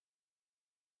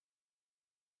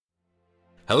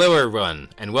Hello everyone,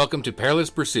 and welcome to Perilous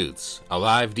Pursuits, a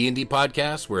live D&D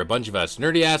podcast where a bunch of us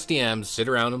nerdy-ass DMs sit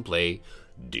around and play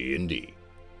D&D.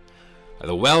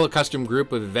 The well-accustomed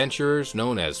group of adventurers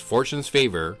known as Fortune's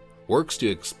Favor works to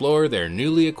explore their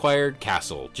newly acquired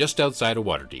castle just outside of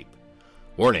Waterdeep.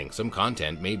 Warning, some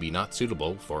content may be not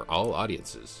suitable for all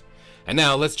audiences. And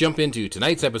now let's jump into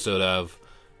tonight's episode of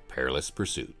Perilous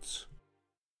Pursuits.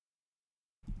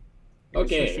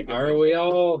 Okay, are we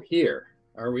all here?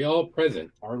 Are we all present?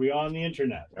 Are we on the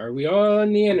internet? Are we all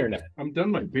on the internet? I'm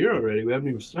done my beer already. We haven't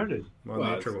even started. On the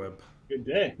interweb. Good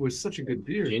day. It was such a good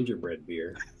beer. Gingerbread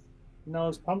beer. No,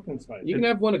 it's pumpkin spice. You can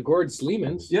have one of Gord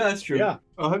Sleeman's. Yeah, that's true. Yeah.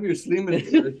 I'll have your Sleeman.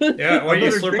 Yeah, why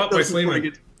don't you slurp up my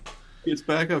Sleeman? Gets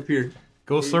back up here.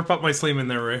 Go slurp up my Sleeman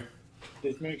there, Ray.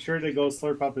 Just make sure to go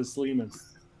slurp up his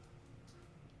Sleeman's.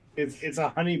 It's a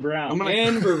honey brown. I'm gonna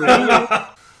And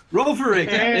roll for it.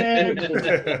 And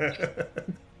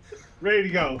ready to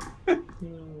go.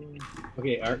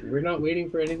 okay, we're not waiting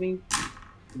for anything.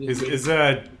 Is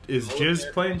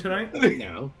Jizz playing tonight? right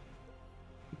now?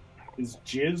 Is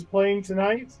Jizz playing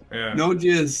tonight? Yeah. No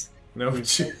jizz. No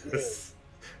Jizz.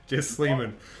 Just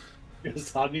Sleeman.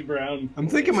 It's honey brown. I'm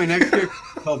thinking my next character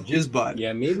is called Jizzbot.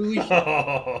 Yeah, maybe we should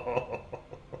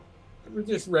we'll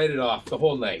just write it off the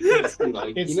whole night.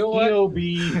 Like, It's you know what?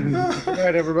 EOB. All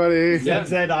right, everybody.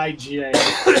 ZZIGA.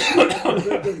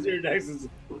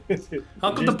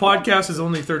 How come the podcast is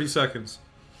only 30 seconds?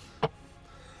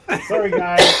 Sorry,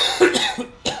 guys.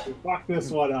 We fucked this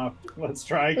one up. Let's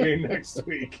try again next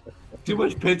week. Too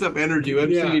much pent up energy. We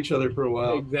haven't seen each other for a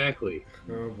while. Exactly.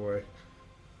 Oh boy.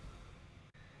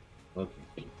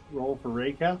 Roll for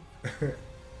Raycap.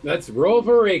 Let's roll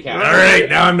for a recap. Alright,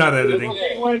 now I'm not editing.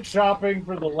 Okay. We went shopping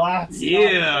for the last.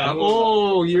 Yeah.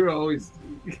 Oh, you're always.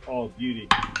 Oh, beauty.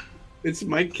 It's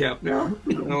my cap now.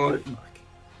 You know what?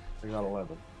 I got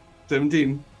 11.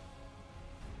 17.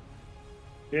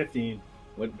 15.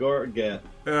 What Gord get?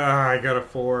 I got a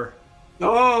 4.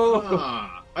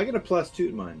 Oh I got a +2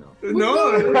 to mine though.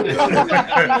 no!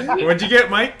 What'd you get,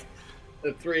 Mike?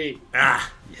 A 3.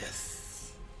 Ah,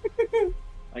 yes.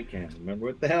 I can't remember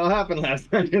what the hell happened last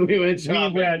time we went We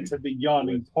shopping. went to the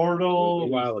yawning portal. A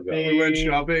while ago. They- We went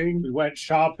shopping. We went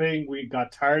shopping. We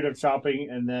got tired of shopping,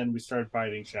 and then we started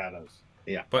fighting shadows.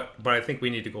 But I think we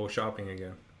need to go shopping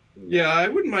again. Yeah, I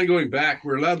wouldn't mind going back.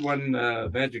 We're allowed one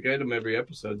magic item every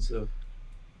episode, so.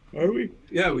 Are we?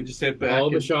 Yeah, we just head back. All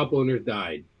the shop owners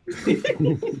died.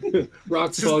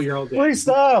 Rocks fall, you're all dead. Please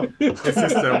stop! It's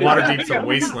just Waterdeep's a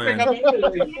wasteland.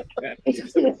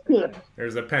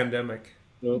 There's a pandemic.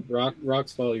 No,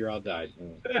 rocks fall, you're all died.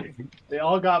 They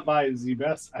all got by the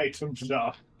best item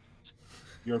shop.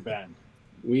 Your band.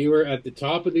 We were at the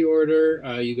top of the order.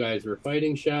 You guys were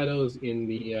fighting shadows in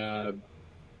the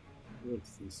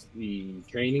what's this, the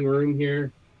training room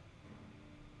here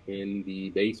in the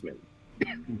basement.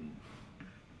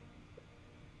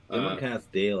 Someone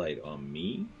cast daylight on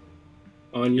me.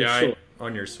 On your Yeah, sword.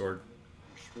 on your sword.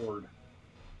 Sword.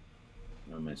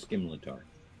 On my skimlatar.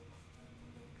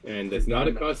 And that's not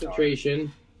a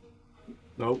concentration.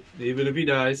 Nope, even if he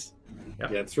dies, Yeah.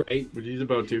 That's right. which he's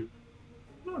about to.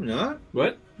 No, I'm not.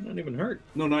 What? I'm not even hurt.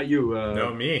 No, not you.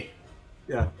 No, me.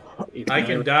 Yeah. It's I not-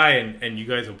 can die and you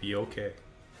guys will be okay.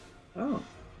 Oh,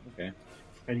 okay.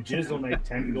 And Jizz will make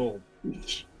 10 gold.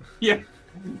 Yeah.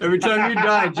 Every time you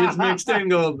die, just makes 10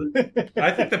 gold.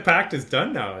 I think the pact is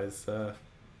done now. It's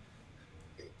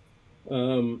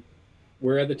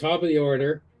We're at the top of the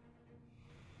order.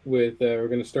 With we're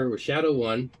going to start with Shadow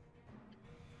 1,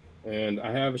 and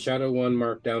I have Shadow 1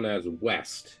 marked down as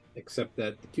west, except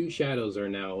that the two shadows are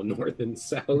now north and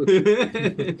south.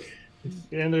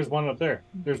 And there's one up there.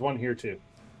 There's one here too.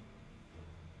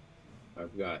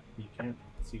 I've got You can't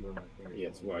see where my finger is.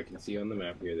 yes, well I can see on the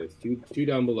map here. There's two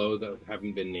down below that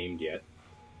haven't been named yet.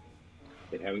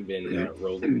 They haven't been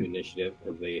rolled into initiative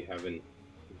because they haven't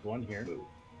There's one here. moved.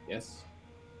 Yes.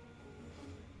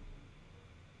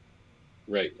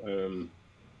 Right.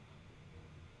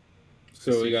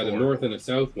 So we got a C4. north and a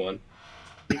south one.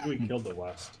 I think we killed the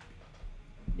west.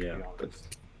 Yeah, To be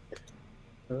honest.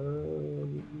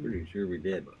 pretty sure we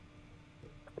did.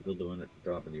 Still the one at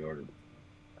the top of the order.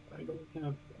 I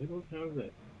don't have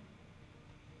that.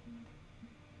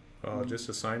 just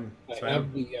assign. I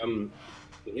have the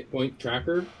hit point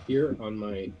tracker here on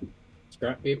my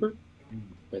scrap paper,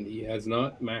 and he has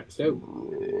not maxed out.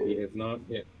 He has not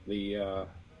hit the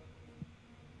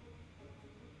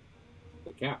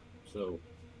cap, so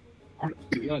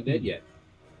he's not dead yet.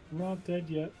 Not dead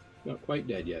yet. Not quite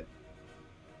dead yet.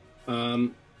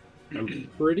 I'm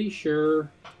pretty sure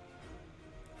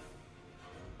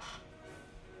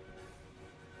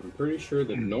I'm pretty sure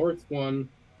the north one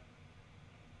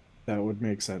That would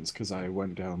make sense because I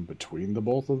went down between the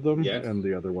both of them, Yes. and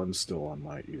the other one's still on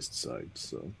my east side.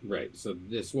 So Right. So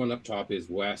this one up top is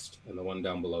west, and the one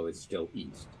down below is still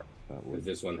east. that Because would.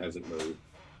 this one hasn't moved.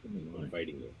 I'm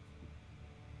fighting you.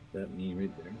 That me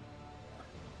right there.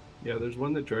 Yeah, there's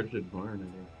one that charged at barn, I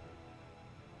think.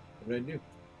 What did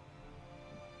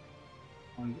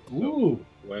I do? Ooh,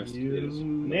 West You is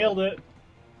nailed it.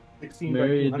 16 by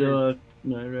Mary 200.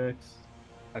 Nyrex.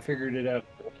 I figured it out.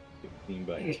 16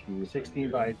 by 2.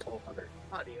 16 by 1200.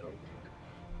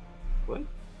 What?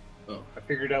 Oh, I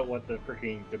figured out what the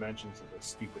freaking dimensions of the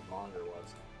stupid monitor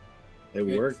was. It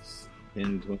works.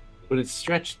 And But it's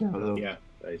stretched now, though. yeah.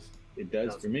 it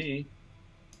does for me.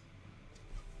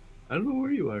 I don't know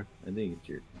where you are. I think it's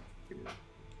your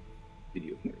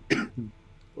video.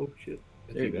 Oh, shit.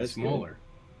 I There, think it's that's smaller.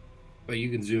 But you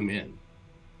can zoom in.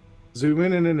 Zoom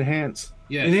in and enhance.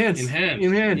 Yes. Enhance. Enhance.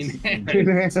 Enhance.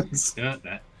 Enhance. Enhance. Not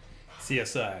that.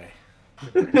 CSI.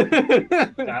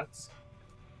 That's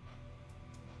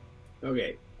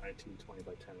Okay. 1920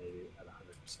 by 1080 at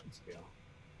 100% scale.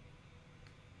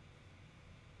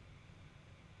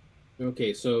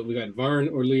 Okay, so we got Varn,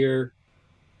 Orlear,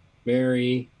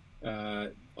 Mary,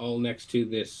 all next to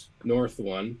this north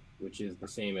one, which is the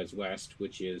same as west,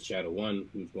 which is Shadow 1,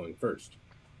 who's going first.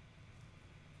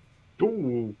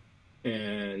 Ooh,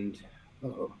 And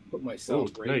put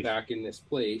myself Oh, right nice. back in this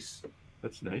place.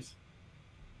 that's nice.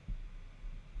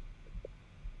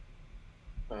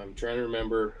 I'm trying to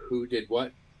remember who did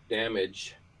what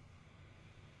damage.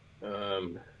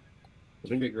 To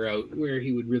figure out where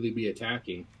he would really be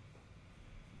attacking.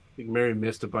 I think Mary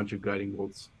missed a bunch of guiding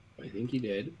bolts. I think he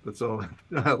did. That's all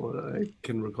I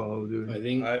can recall doing. I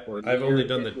think I've Orlear only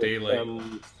done the hit with daylight.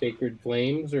 some Sacred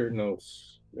Flames or no,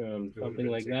 something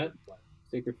like that.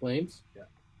 Sacred Flames. Yeah.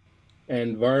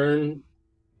 And Varn,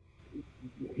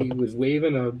 he was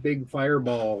waving a big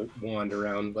fireball wand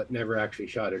around, but never actually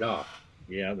shot it off.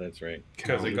 Yeah, that's right.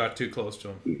 Because it got too close to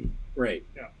him. Right.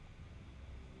 Yeah.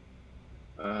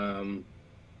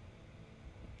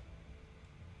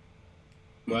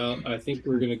 Well, I think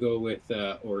we're gonna go with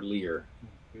Orlear.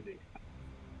 Goody.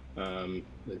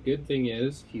 The good thing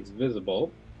is he's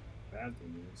visible. Bad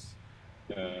thing is,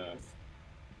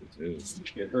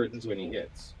 It hurts when he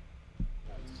hits.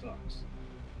 that sucks.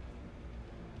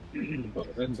 Oh,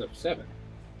 that's a 7.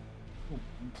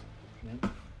 Yeah.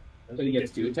 But he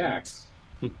gets 2 attacks.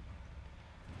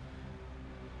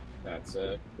 That's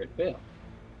a crit fail.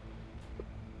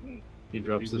 He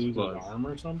drops Did he his lose his claws. arm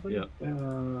or something? Yeah. I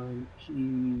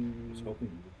was hoping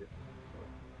he would get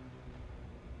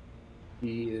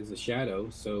He is a shadow,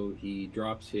 so he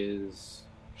drops his.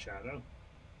 shadow.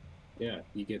 Yeah,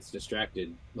 he gets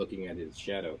distracted looking at his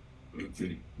shadow.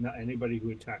 Not anybody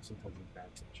who attacks him has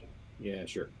advantage. Yeah,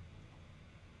 sure.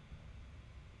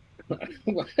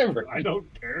 Whatever. I don't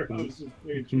care. I was just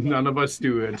making None of us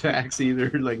do attacks either,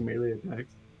 like melee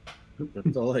attacks.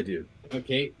 That's all I do.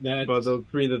 Okay, that But the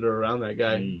 3 that are around that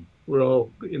guy, Mm. we're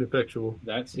all ineffectual.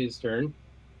 that's his turn.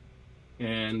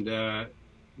 And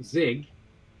Zig.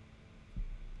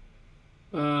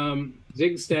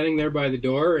 Zig's standing there by the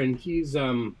door, and he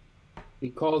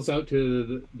calls out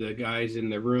to the guys in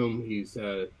the room. He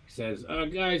says,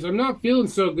 "Guys, I'm not feeling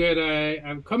so good.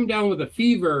 I've come down with a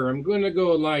fever. I'm going to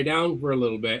go lie down for a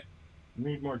little bit."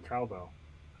 need more cowbell.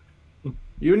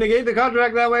 You negate the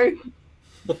contract that way?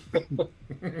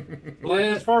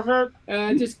 Forfeit?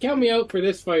 Just count me out for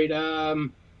this fight.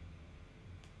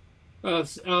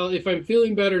 If I'm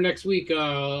feeling better next week,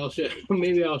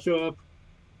 maybe I'll show up.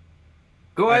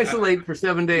 Go isolate for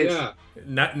 7 days. Yeah.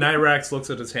 Nyrax looks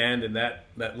at his hand, and that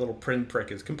little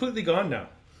pinprick is completely gone now.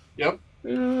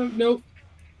 Nope.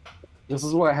 This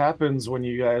is what happens when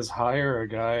you guys hire a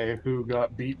guy who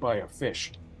got beat by a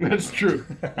fish. That's true.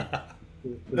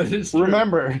 That is true.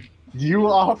 Remember, you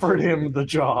offered him the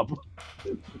job.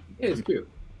 It's true.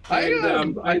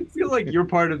 I feel like you're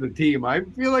part of the team. I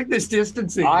feel like this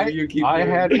distancing that you keep I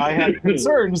doing. had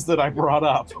concerns that I brought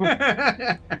up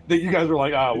that you guys were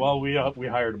like, well, we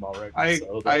hired him already. I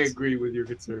So that's- agree with your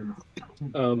concerns.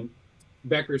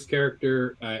 Becker's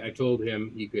character, I told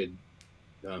him he could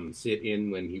sit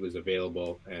in when he was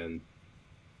available, and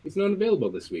he's not available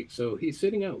this week, so he's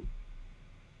sitting out.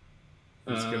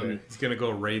 He's gonna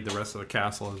go raid the rest of the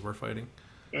castle as we're fighting.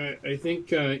 I think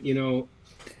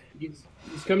he's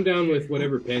come down with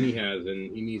whatever pen he has,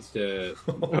 and he needs to.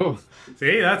 Oh,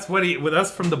 See, that's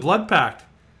that's from the blood pact.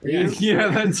 yeah,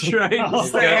 that's right.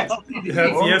 That's the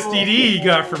STD he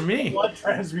got from me. Blood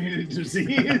transmuted disease.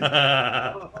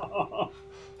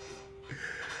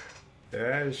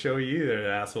 Yeah, to show you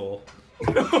there, asshole.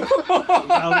 Got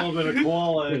a little bit of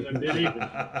koala in him, did he?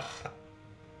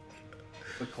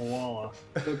 The koala.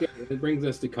 Okay, that brings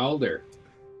us to Calder.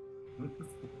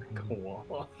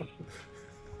 Koala.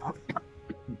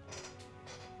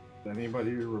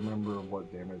 Anybody remember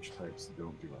what damage types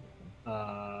don't do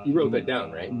anything? You wrote that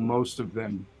down, right? Most of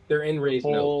them. They're in Ray's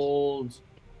notes. Cold,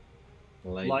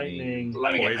 Lightning.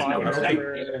 lightning,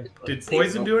 fire, Did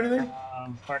poison do anything?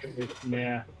 fire,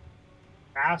 nah.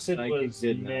 Acid Psychic was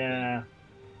did nah.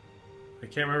 I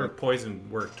can't remember if poison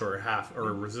worked or half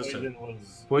or resistant. Poison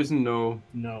was Poison, no.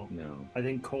 no. No. I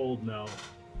think cold, no.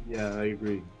 Yeah, I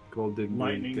agree. Cold didn't do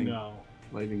Lightning, anything. no.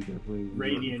 Lightning definitely.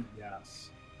 Radiant, yes.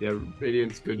 Yeah,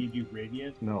 radiant's Can you good. do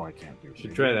radiant? No, I can't do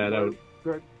Should radiant. try that out.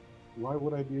 Why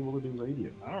would I be able to do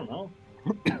radiant? I don't know.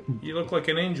 You look like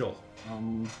an angel.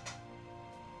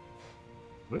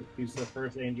 He's the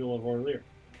first angel of Orlear.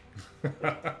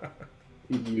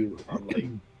 You are like,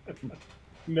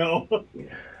 No.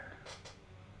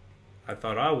 I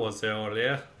thought I was there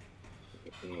earlier.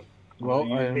 Well,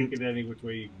 you I'm- take it any which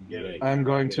way you can get it. I'm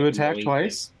going to attack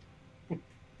twice.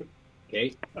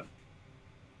 okay.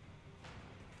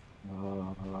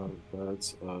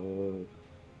 That's a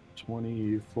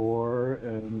 24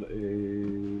 and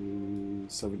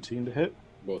a 17 to hit.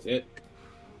 Both hit.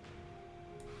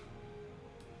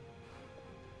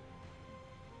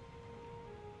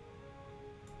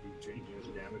 You change his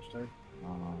damage type.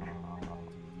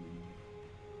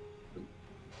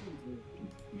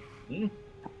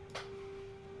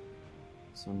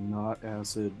 So not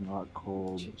acid, not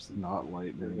cold, not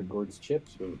lightning. Gord's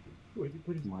chips.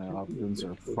 My options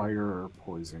are fire or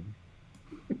poison.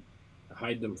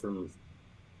 Hide them from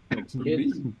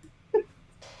kids.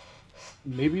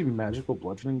 Maybe magical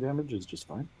bludgeoning damage is just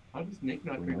fine. How does Nick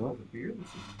not drink all the beer?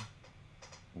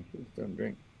 I just don't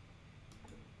drink.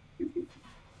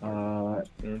 Uh, I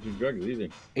don't do drugs either.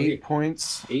 8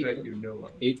 points. Eight, You know.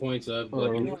 8 points of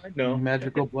bludgeoning.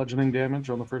 Magical bludgeoning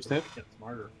damage on the first hit. Get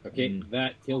smarter. Okay,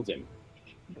 that kills him.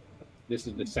 This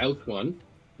is the south one.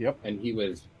 Yep. And he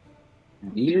was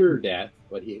near death,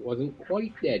 but he wasn't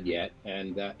quite dead yet.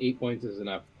 And 8 points is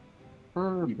enough. You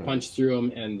Perfect. punch through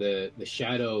him, and the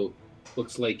shadow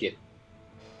looks like it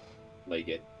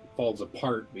falls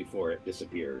apart before it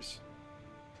disappears.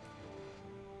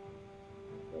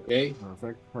 Okay,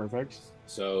 Perfect.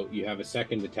 so you have a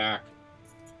second attack.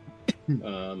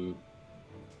 You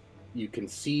can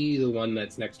see the one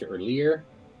that's next to Erlier.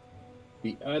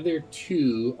 The other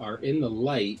two are in the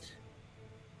light,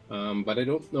 but I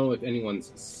don't know if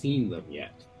anyone's seen them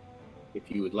yet.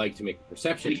 If you would like to make a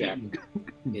perception check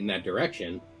in that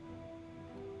direction,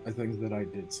 I think that I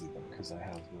did see them because I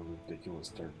have the ridiculous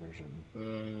dark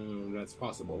vision. that's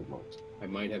possible. I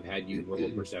might have had you roll a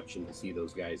perception to see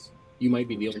those guys. You might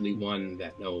be the only one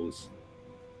that knows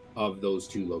of those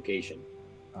two locations.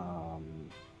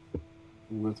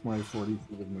 With my 40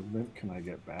 feet of movement, can I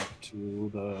get back to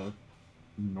the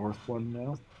north one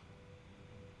now?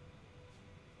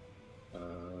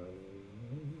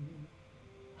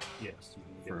 Yes, you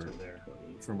can get For- to there.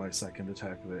 For my second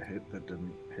attack that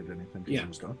didn't hit anything because Yeah. it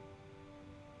was gone?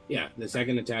 Yeah, the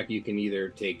second attack you can either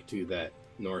take to that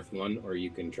north one, or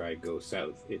you can try go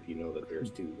south if you know that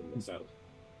there's two in the south.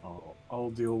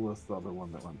 I'll deal with the other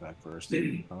one that went back first.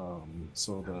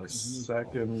 So the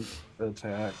second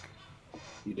attack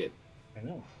You did. I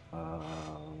know.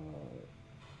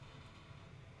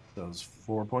 does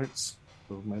 4 points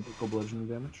of magical bludgeoning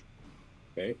damage.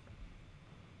 Okay.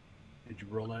 Did you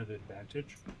roll that at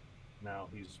advantage? Now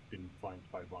he's been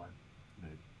flanked by Vaughn.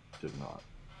 Did not.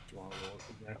 Do you want to roll it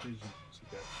at advantage?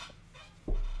 See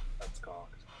that? That's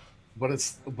cocked. But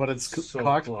it's So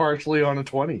cocked close. partially on a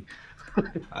 20.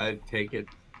 I'd take it.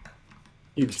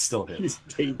 It still hits.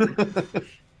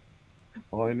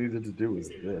 All I needed to do was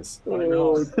this. I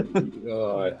know.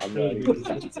 God, I'm not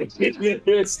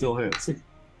It still hits.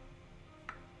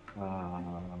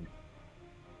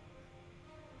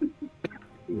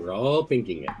 We're all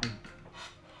thinking it.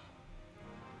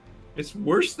 It's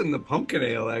worse than the pumpkin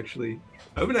ale, actually.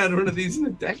 I haven't had one of these in a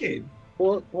decade.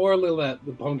 Pour a little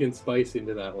the pumpkin spice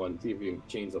into that one. See if you can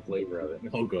change the flavor of it.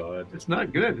 Oh god. It's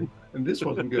not good. And this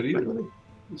wasn't good either.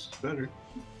 This is better.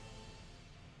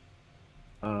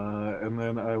 And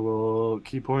then I will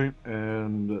key point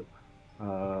and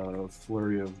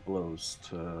flurry of blows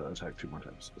to attack 2 more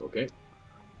times. Okay.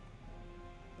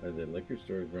 Are the liquor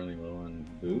stores running low on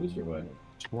booze or what?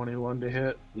 21 to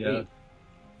hit. Yeah.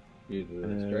 Use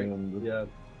the strike. And Yeah.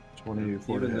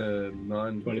 24 to Even hit.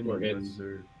 the 24 hits. ones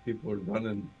or people are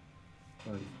running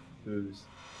on booze.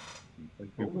 Like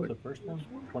What people was like, the first one?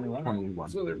 21? 21.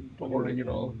 so they're pouring it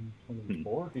all.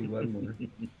 24? He led more.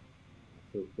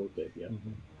 Okay, yeah.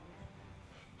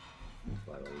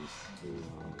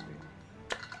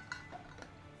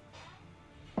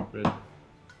 Red. I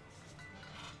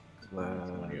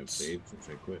got That's saved since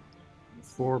I quit.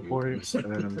 4 points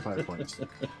and 5 points.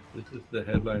 This is the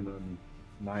headline on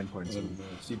 9 points.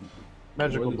 CBP.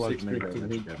 Magical More than blood 6 make strength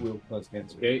damage. to hit will plus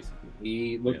cancer. Okay.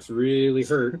 He looks really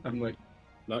hurt. I'm like,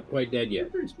 not quite dead You're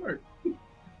yet. very smart.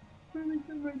 Why make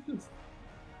them like this?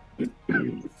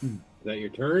 Is that your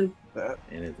turn? That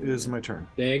And it is my turn.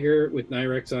 Dagger with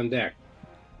Nyrex on deck.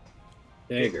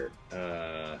 Dagger.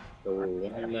 Uh, The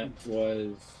one that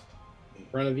was in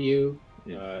front of you,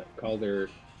 Yeah. Calder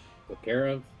took care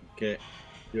of. okay.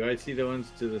 Do I see the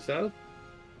ones to the south?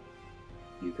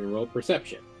 You can roll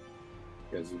perception.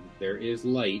 Because there is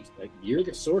light. Like, you're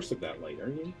the source of that light,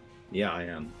 aren't you? Yeah, I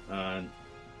am.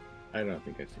 I don't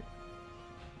think I see.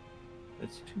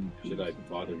 That's 2. Should I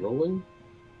bother rolling?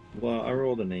 Well, I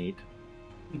rolled an 8.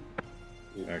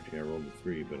 Actually, I rolled a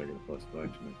 3, but I got a +5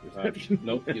 to my perception.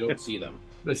 Nope, you don't see them.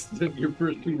 Your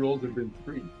first 2 rolls have been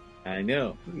 3. I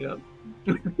know. Yeah.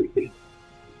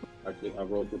 Actually, I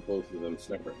rolled for both of them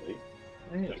separately.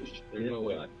 There's no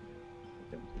way.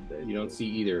 You don't see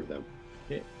either of them.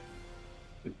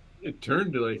 It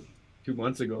turned to like 2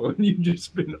 months ago, and you've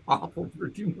just been awful for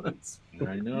 2 months.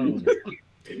 I know.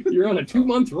 You're on a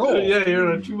 2-month roll. Yeah,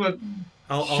 you're on a 2 month.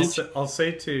 I'll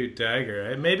say to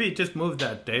Dagger, maybe just move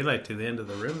that daylight to the end of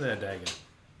the room there, Dagger.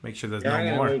 Make sure there's Yeah, I'm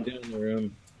no gonna more. move down the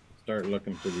room, start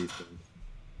looking for these things.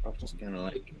 I'm just kind of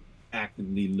like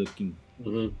actively looking.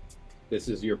 Mhm. This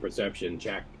is your perception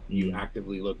check. You Mhm.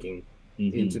 actively looking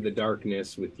Mhm. into the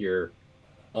darkness with your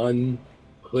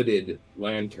unhooded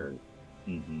lantern.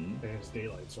 Mhm. And his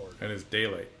daylight sword. And it's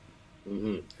daylight.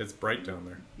 hmm It's bright down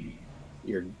there.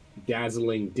 Your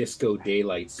dazzling disco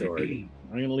daylight sword. I'm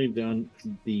gonna leave down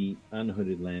the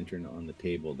unhooded lantern on the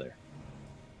table there.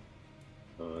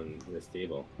 On this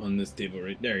table. On this table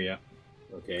right there, yeah.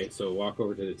 Okay, so walk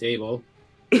over to the table.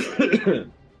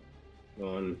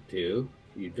 1, 2.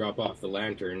 You drop off the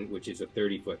lantern, which is a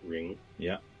 30-foot ring,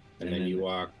 Yeah. and then you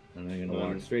walk. And I'm gonna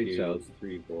 1, walk straight 2, south,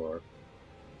 3, 4.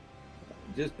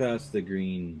 just past the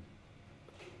green.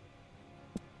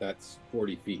 That's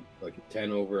 40 feet, like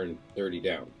 10 over and 30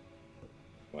 down.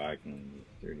 Well, I can only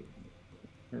do 30.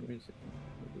 Or wait a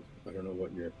second. I don't know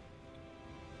what your.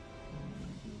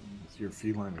 With your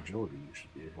feline agility, you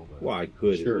should be able to. Well, I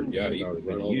could. Sure, if yeah, I you was could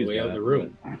gonna run all the use way out that, the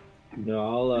room. but-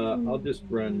 No, I'll just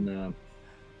run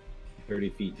 30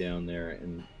 feet down there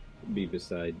and be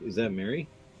beside. Is that Mary?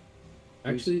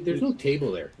 Actually, there's no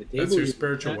table there. The table That's your you're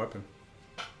spiritual looking weapon.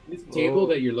 at- The table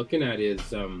that you're looking at is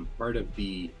part of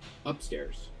the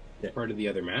upstairs. It's Yeah. part of the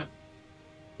other map.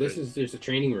 There's a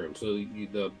training room. So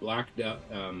the black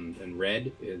and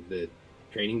red is the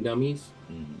training dummies.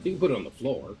 Mhm. So you can put it on the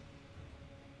floor.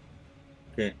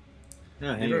 Okay.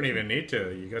 No, You don't even need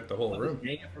to. You got the whole room.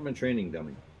 Hang it from a training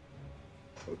dummy.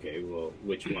 Okay, well,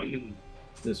 which one?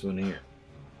 This one here.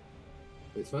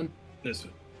 This one? This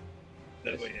one.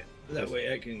 That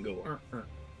way I can go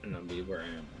and I'll be where I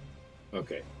am.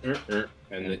 Okay.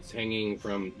 And it's hanging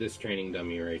from this training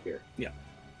dummy right here. Yeah.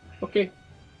 Okay.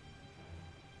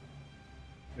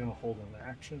 You're gonna hold an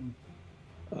action.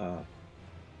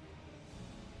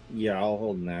 Yeah, I'll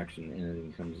hold an action.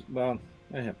 Anything comes. Well,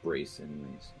 I have brace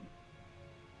anyways.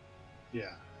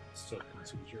 Yeah. Still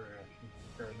consumes your action.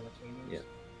 Fair enough, I guess.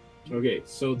 Yeah. Okay,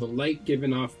 so the light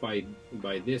given off by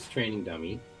this training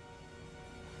dummy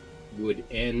would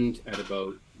end at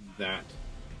about that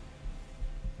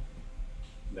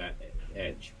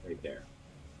edge right there.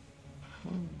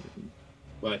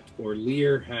 But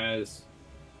Orlear has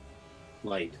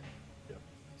light.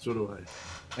 So do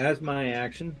I. As my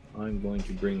action, I'm going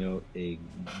to bring out a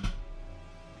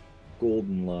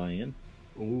golden lion,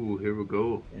 Ooh, here we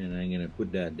go. and I'm going to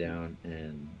put that down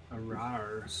and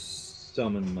Arrar.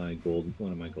 summon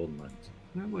one of my golden lions.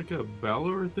 Isn't that like a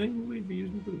Balor thing we'd be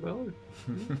using for the Balor?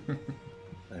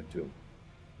 I have two.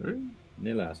 Right? And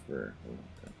they last for a long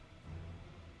time.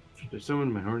 Should I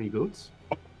summon my horny goats?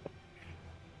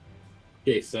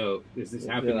 Okay, so does this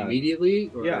happen Yeah. immediately?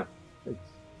 Or Yeah.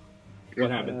 What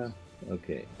happens?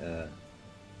 Okay.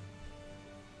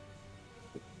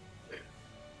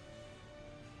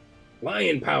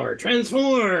 Lion power,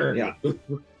 transform! Yeah.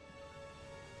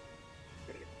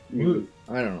 You,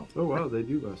 I don't know. Oh wow, they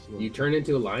do last a you turn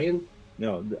into a lion?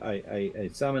 No, I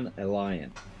summon a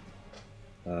lion.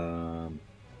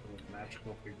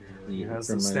 Magical figure. Yeah. He has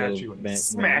From the my statue little and ba- he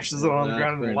smashes it on the ba-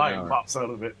 ground and for the an lion hour. pops out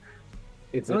of it.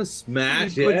 It's Don't a,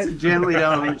 smash He puts it. it gently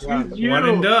down on the One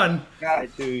and done. I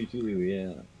do too,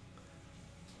 yeah.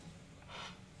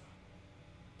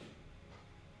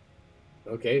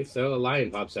 okay, so a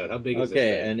lion pops out. How big is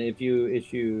Okay, this? and if you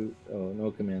issue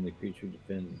no command, the creature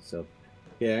defends itself.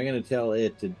 Okay, I'm gonna tell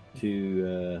it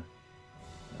to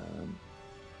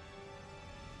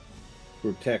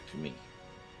protect me.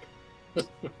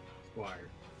 Squire.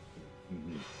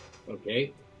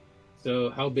 Okay. So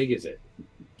how big is it?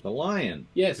 The lion.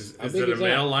 Yes. Is how it big a is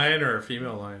male that? lion or a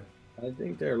female lion? I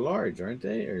think they're large, aren't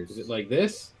they? Or Is it like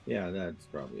this? Yeah, that's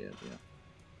probably it. Yeah.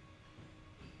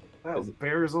 Oh, the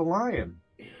bear's a lion.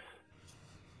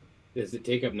 Does it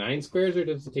take up 9 squares or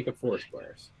does it take up 4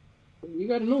 squares? You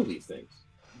got to know these things.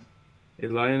 A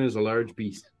lion is a large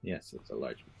beast. Yes, it's a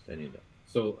large beast. I knew that.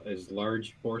 So is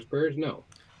large 4 squares? No.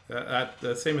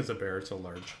 The same as a bear. It's a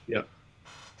large.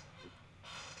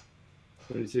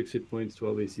 26 hit points,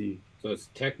 12 AC. So it's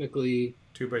technically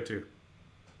 2 by 2.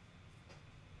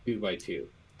 2 by 2.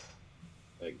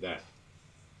 Like that.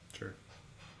 Sure.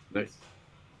 Nice.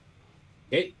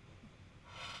 Okay.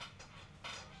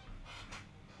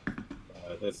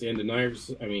 That's the end of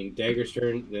Dagger's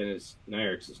turn. Then it's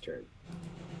Nyrix's turn.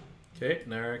 Okay,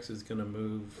 Nyrax is going to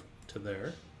move to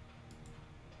there.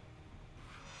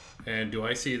 And do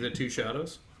I see the 2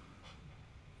 shadows?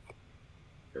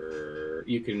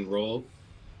 You can roll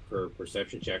for a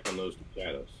perception check on those 2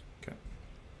 shadows. Okay.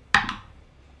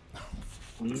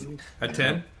 A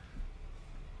 10?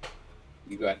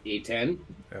 You got a 10.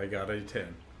 I got a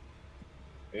 10.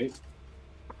 Okay.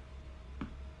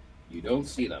 You don't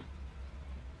see them.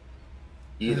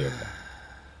 Either of them.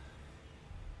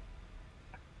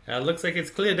 It looks like it's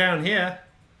clear down here.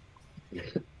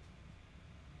 Do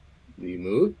you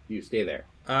move? You stay there.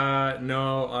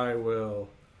 No, I will.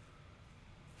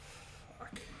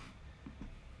 Fuck.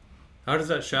 How does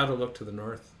that shadow look to the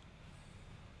north?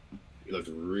 It looks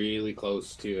really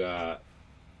close to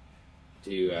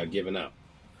giving up.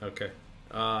 Okay.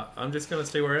 I'm just gonna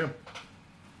stay where I am.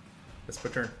 That's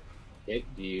my turn. Okay.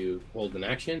 Do you hold an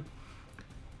action?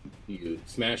 You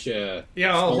smash a.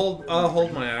 Yeah, I'll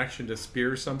hold my action to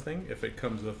spear something if it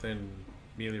comes within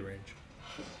melee range.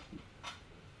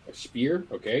 A spear.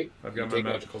 Okay. I've got You my take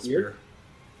out magical a spear.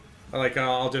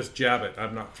 I'll just jab it.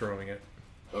 I'm not throwing it.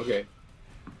 Okay.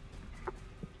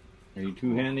 Are you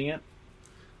two-handing it?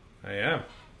 I am.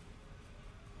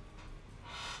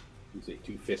 You say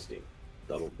 2 fisting.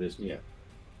 Double fist. Yeah.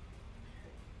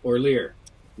 Or Lear.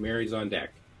 Mary's on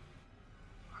deck.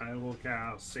 I will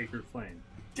cast Sacred Flame.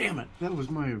 Damn it. That was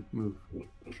my move.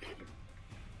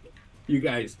 You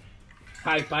guys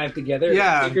high five together.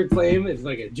 Yeah. Sacred Flame is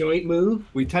like a joint move.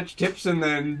 We touch tips and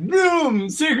then boom!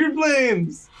 Sacred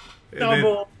flames! And then,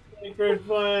 Double Sacred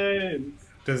Flames!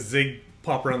 does Zig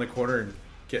pop around the corner and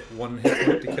get 1 hit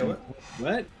point to kill it?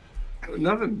 What?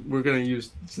 Nothing. We're gonna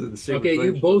use the sacred Okay, you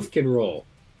flames. both can roll.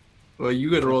 Well,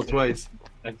 you gotta roll twice.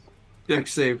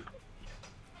 Dex save.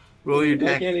 Roll your I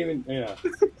deck. can't even. Yeah.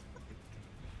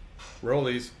 Roll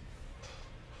these.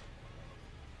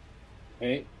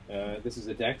 Okay. This is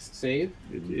a Dex save.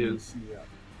 It is. Yeah.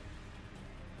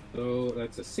 So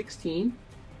that's a 16.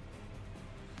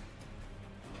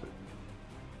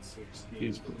 16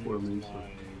 He's performing, is so- my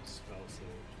spell save.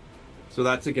 So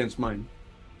that's against mine.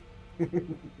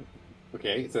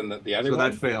 Okay. So then the other So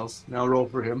one. that fails. Now roll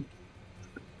for him.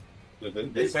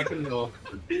 The second roll.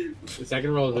 The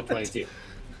second roll is a 22.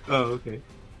 Oh, okay.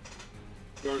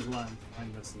 Yours lands,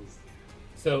 mine misses.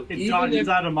 So It even dodges if,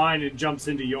 out of mine and jumps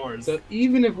into yours. so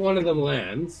even if one of them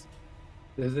lands,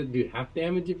 does it do half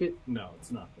damage if it? No,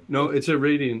 it's nothing. No, it's a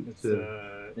radiant. It's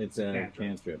It's a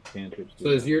Cantrip. cantrip. So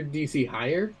is your DC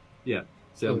higher?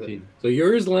 17. So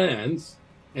yours lands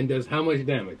and does how much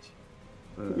damage?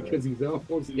 Uh, Because he's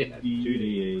almost dead.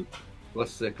 2d8.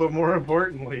 plus 6. But more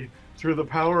importantly, through the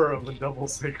power of the double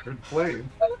sacred flame.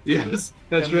 Yes,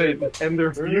 that's and right. Their, and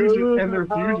their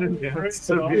fusion dance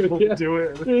to be able to do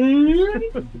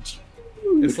it.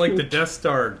 It's like the Death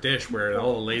Star dish where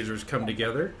all the lasers come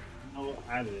together. No,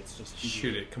 added. It's just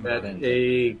Shoot it, come At on.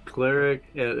 a cleric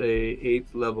at a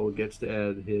 8th level gets to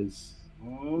add his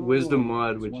wisdom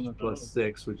mod, which is plus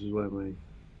 6, which is why my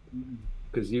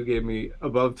because you gave me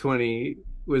above 20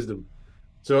 wisdom.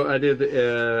 So I did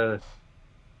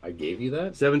I gave you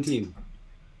that 17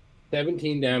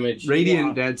 17 damage.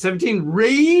 radiant damage. 17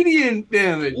 radiant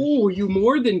damage. Oh, you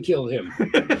more than kill him.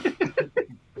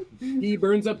 He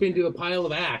burns up into a pile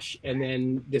of ash and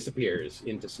then disappears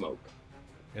into smoke.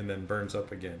 And then burns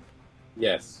up again.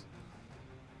 Yes.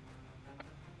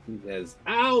 He says,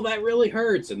 "Ow, that really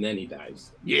hurts," and then he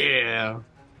dies. Yeah.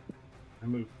 I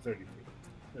moved 30 feet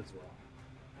as well.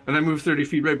 And I move 30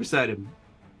 feet right beside him,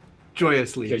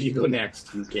 joyously. Because you go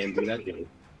next. You can't do that, Dave.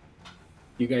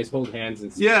 You guys hold hands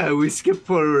and Yeah, we skip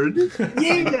forward.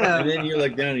 And then you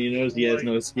look down and you notice he has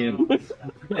no skin.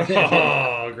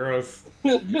 Oh, gross.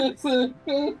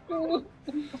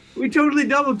 We totally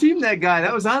double teamed that guy.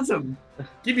 That was awesome.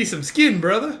 Give me some skin,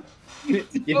 brother.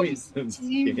 Give me some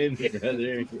skin,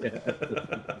 brother. Yeah.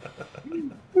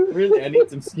 Really, I need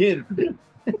some skin.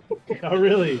 Oh,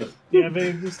 really? Yeah,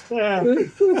 they just.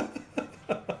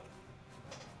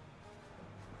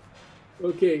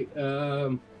 Okay,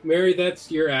 Mary,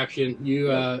 that's your action. You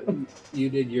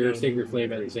did your Sacred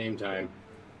Flame at the same time.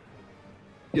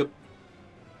 Yep.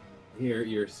 Here,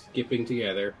 you're skipping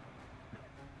together.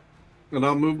 And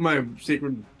I'll move my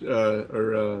sacred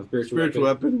spiritual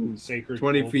weapon Sacred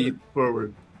 20 bolter. feet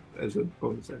forward as a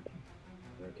bonus action.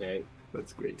 Okay,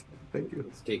 That's great. Thank you.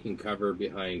 it's taking cover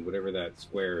behind whatever that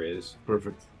square is,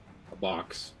 Perfect. a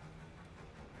box.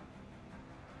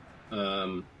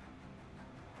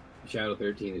 Shadow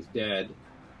 13 is dead.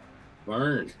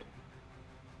 Varn.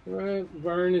 What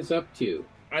Varn is up to?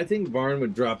 I think Varn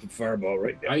would drop a fireball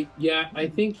right there. I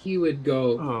think he would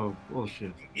go Oh,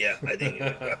 bullshit. Yeah, I think.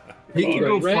 He could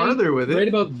go Right- farther with right it.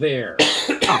 about there.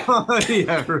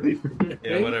 Yeah, right.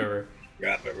 Yeah, whatever.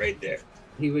 Drop it right there.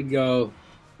 He would go,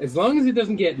 as long as it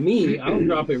doesn't get me, I'll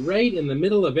drop it right in the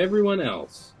middle of everyone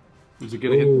else. Is it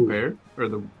going to hit the Ooh. bear? Or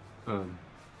the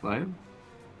lion?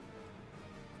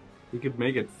 He could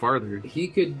make it farther. He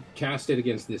could cast it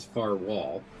against this far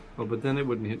wall. Oh, but then it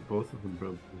wouldn't hit both of them,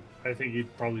 probably. I think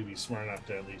you'd probably be smart enough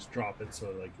to at least drop it so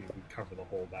like you could cover the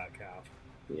whole back half.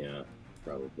 Yeah,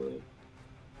 probably.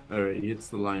 All right, he hits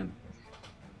the lion.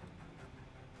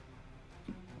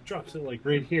 Drops it like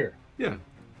right here. Yeah.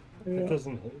 It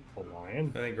doesn't hit the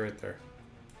lion. I think right there.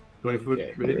 20-foot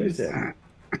Okay. radius.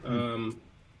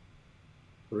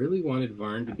 Really wanted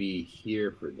Varn to be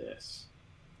here for this.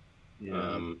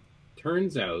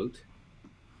 Turns out,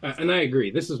 and I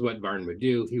agree, this is what Varn would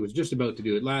do. He was just about to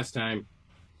do it last time.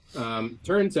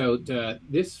 Turns out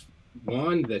this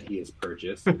wand that he has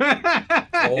purchased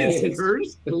It's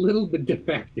hers? a little bit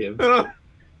defective, Oh,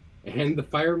 and the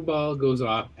fireball goes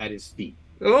off at his feet.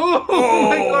 my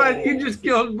God! You just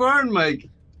killed Barn, Mike.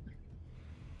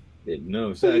 Did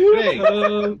no such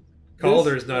thing.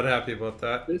 Calder's not happy about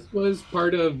that. This was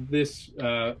part of this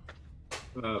wand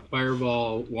of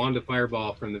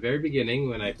fireball from the very beginning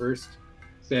when I first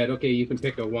said, okay, you can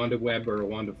pick a wand of web or a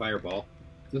wand of fireball.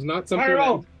 This is not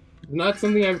something not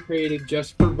something I've created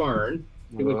just for Varn.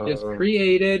 It was just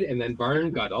created, and then Varn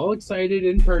got all excited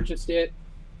and purchased it.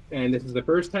 And this is the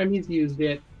first time he's used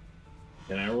it.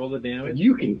 Can I roll the damage?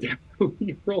 You can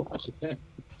definitely roll that.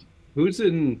 Who's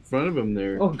in front of him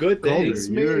there? Oh, good. Calder, Thanks,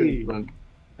 you're me. in front.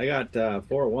 I got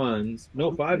 4 ones.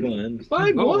 No, 5 ones.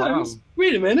 5 Oh, wow. ones?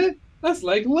 Wait a minute. That's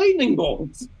like lightning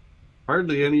bolts.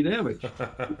 Hardly any damage.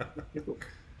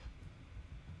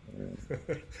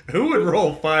 Who would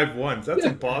roll 5 ones? That's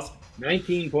impossible.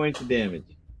 19 points of damage.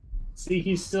 See,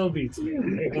 he still beats me.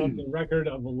 I have the record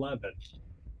of 11.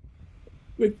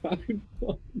 With 5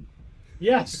 ones.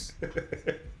 Yes.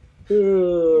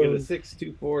 You get a 6,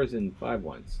 2 4s, and 5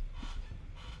 ones.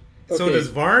 So Okay. does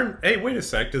Varn... Hey, wait a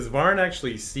sec. Does Varn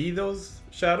actually see those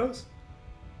shadows?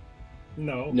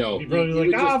 No. No, He's probably he like,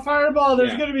 would ah, just- fireball,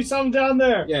 there's Yeah. going to be some down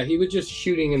there. Yeah, he was just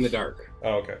shooting in the dark.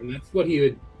 Oh, okay. And that's what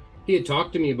he had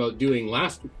talked to me about doing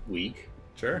last week.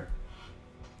 Sure.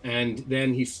 And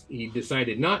then he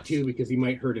decided not to because he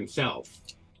might hurt himself.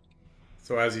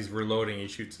 So as he's reloading, he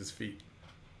shoots his feet.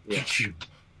 Yeah.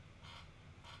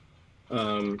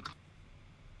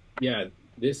 Yeah,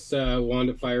 this wand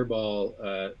of fireball,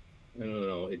 I don't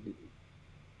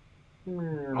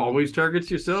know. Always targets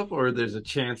yourself, or there's a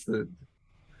chance that.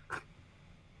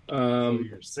 So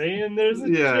you're saying there's a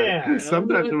Yeah. chance.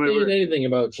 Sometimes I'm when not saying we're- anything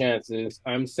about chances.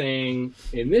 I'm saying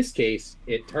in this case,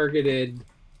 it targeted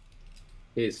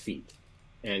his feet.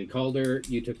 And Calder,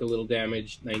 you took a little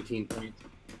damage, 19 points.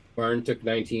 Barn took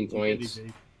 19 points.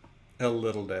 A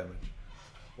little damage.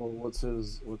 Well, what's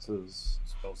his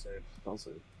Spell save. spell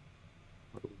save?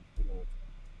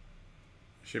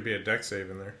 Should be a deck save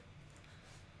in there.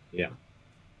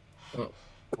 I'll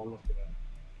look it up.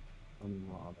 I'm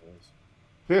not as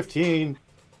 15.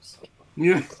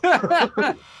 Yeah.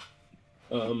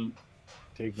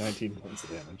 Take 19 points of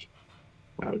damage.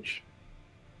 Ouch.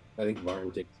 I think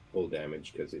Varn takes full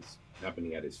damage because it's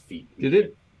happening at his feet. Did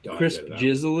it Dodge crisp out of that.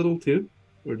 jizz a little too?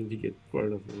 Or did he get far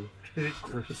enough?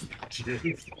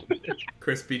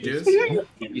 Crispy jizz?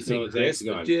 You see, Zach's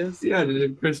gone. Yeah, did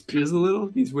it crisp jizz a little?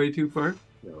 He's way too far.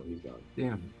 No, he's gone.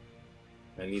 Damn.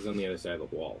 And he's on the other side of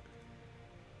the wall.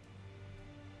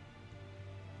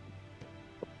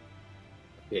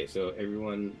 Okay, so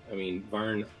everyone,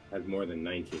 Varn has more than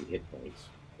 19 hit points.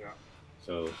 Yeah.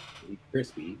 So he's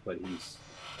crispy, but he's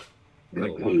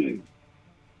Like- still alive.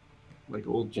 Like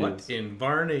old What jizz. in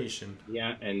Varnation?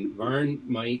 Yeah, and Varn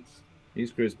might He's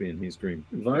crispy and he's cream.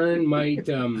 run out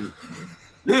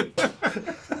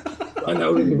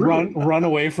of the room. Run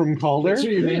away from Calder. That's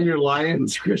what you name your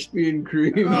lions, Crispy and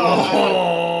Cream.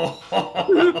 Oh!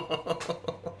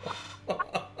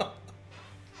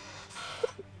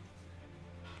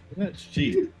 That's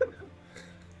cheap.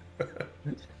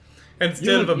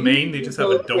 Instead of a mane, they just have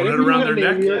a donut Whatever around you their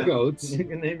wanna name neck. your goats. You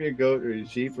can name your goat or your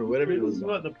sheep or whatever you This is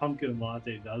want. what the pumpkin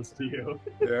latte does to you.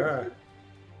 Yeah.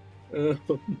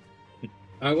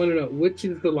 I want to know which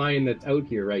is the lion that's out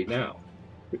here right now.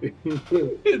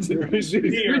 It's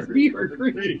Crispy or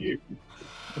Cream?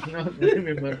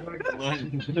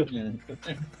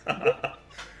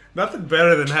 Nothing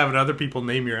better than having other people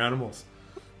name your animals.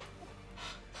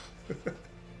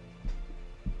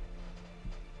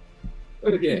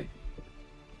 Okay.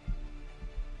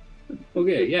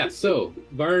 Okay, yeah, so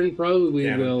Varn probably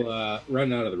Yeah. will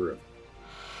run out of the room.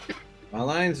 My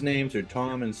lions' names are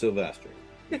Tom and Sylvester.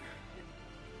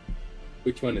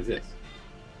 Which one is this?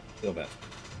 Sylvester.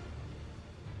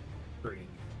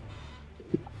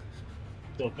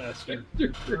 Sylvester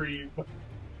Cream.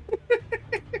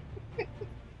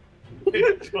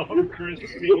 Tom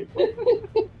Crispy.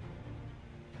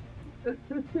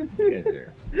 Get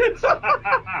there.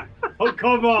 Oh,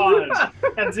 come on!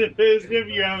 As if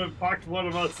you haven't fucked one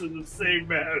of us in the same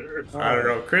manner. I don't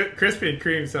know. Crispy and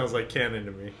Cream sounds like canon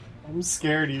to me. I'm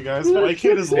scared of you guys. My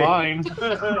kid is lying.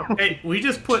 Hey, we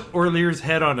just put Orlear's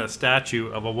head on a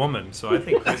statue of a woman, so I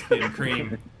think Crispy and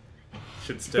Cream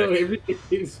should So stick.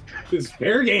 everything is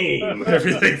fair game.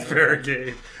 Everything's fair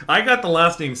game. I got the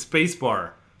last name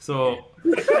Spacebar, so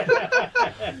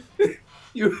I think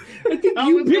you was picked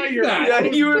like your- that. Yeah,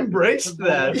 you embraced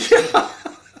that.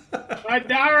 A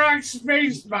direct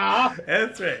space bar.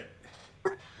 that's right.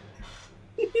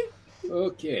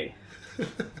 Okay.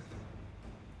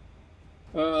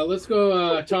 Let's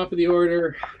go top of the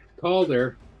order.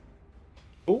 Calder.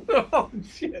 Oh,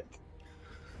 shit.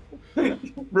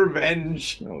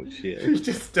 Revenge. Oh shit. He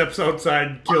just steps outside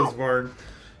and kills Varn.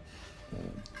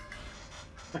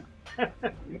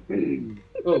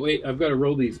 Oh wait, I've got to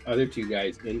roll these other two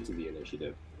guys into the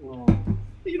initiative.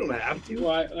 You don't have to.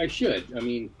 Well, I should. I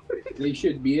mean, they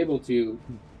should be able to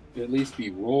at least be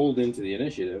rolled into the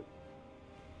initiative.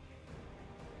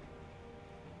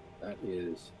 That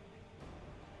is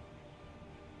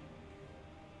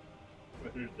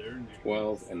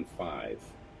 12 and 5.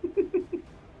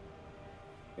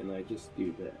 And I just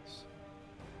do this.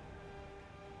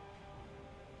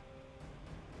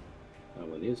 That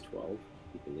one is 12.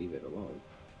 You can leave it alone.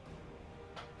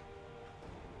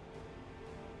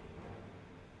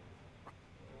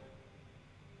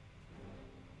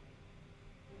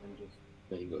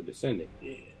 Then you go descending.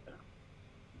 Yeah.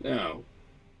 Now,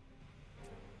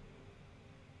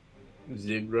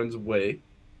 Zig runs away.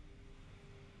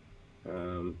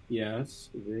 yes,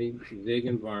 Zig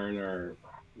and Varn are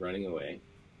running away.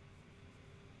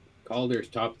 Calder's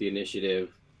top of the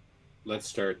initiative. Let's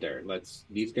start there.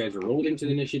 These guys are rolled into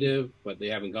the initiative, but they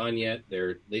haven't gone yet.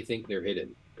 They think they're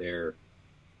hidden. They're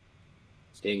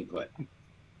staying put.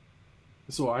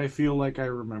 So I feel like I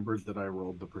remembered that I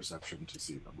rolled the perception to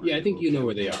see them. Yeah, I think you know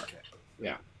where they are.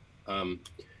 Okay.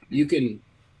 You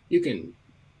can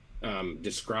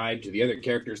describe to the other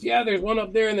characters, yeah, there's one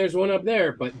up there and there's one up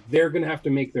there, but they're going to have to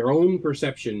make their own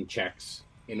perception checks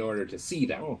in order to see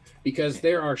them, because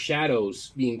there are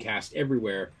shadows being cast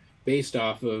everywhere based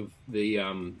off of the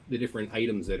different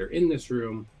items that are in this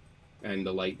room and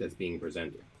the light that's being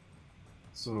presented.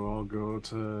 So I'll go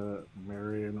to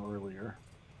Marion Orlear.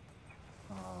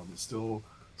 Still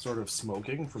sort of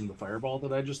smoking from the fireball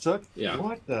that I just took. Yeah.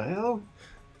 What the hell?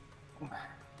 You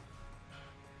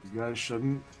guys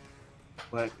shouldn't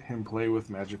let him play with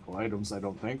magical items, I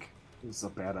don't think. It's a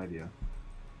bad idea.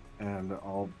 And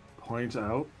I'll point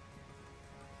out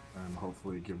and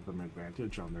hopefully give them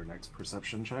advantage on their next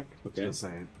perception check. Okay. To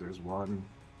say there's one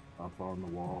up on the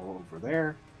wall over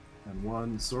there, and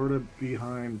one sort of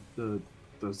behind the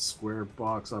square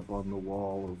box up on the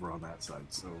wall over on that side.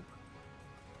 So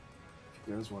if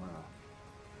you guys want to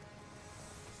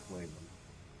blame them.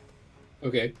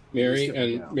 Okay, Mary Just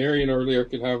and down. Mary and Orlear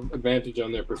can have advantage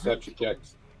on their perception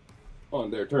checks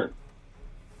on their turn.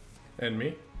 And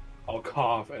me? I'll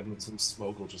cough and some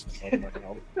smoke will just come out of my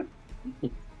mouth.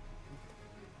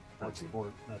 That's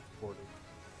 40.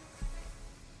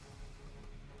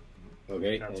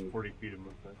 Okay, That's and 40 feet of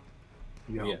movement.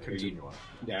 Yeah, Yeah, I'll continue on.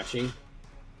 dashing.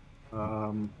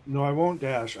 No, I won't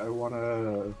dash. I want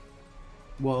to.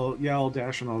 Well, yeah, I'll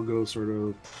dash and I'll go sort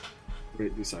of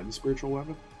right beside the spiritual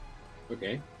weapon.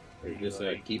 Okay, is this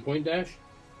a key point dash?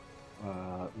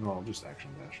 No, I'll just action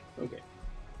dash. Okay.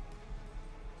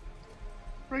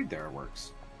 Right there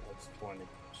works. That's 20.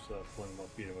 So 20 more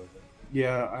feet of it.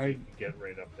 Yeah, You can get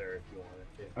right up there if you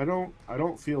wanted to. I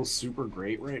don't feel super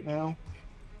great right now,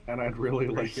 and I'd really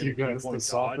like Make it you guys to one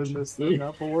soften dodge. this thing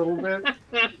up a little bit.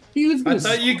 He was I gonna.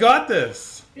 thought you got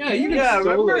this. Yeah, you Yeah,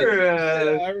 stole it.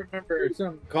 remember I remember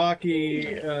some cocky.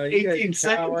 18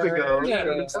 seconds ago.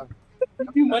 Yeah,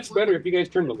 it'd be much better if you guys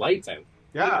turned the lights out.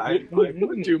 Yeah, I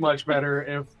would do much better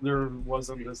if there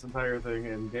wasn't this entire thing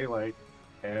in daylight,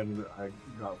 and I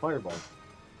got fireball.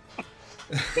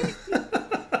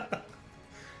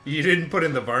 You didn't put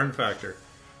in the barn factor.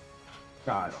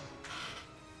 God,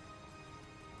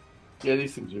 Yeah,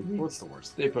 these things are. what's the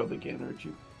worst? They probably can't hurt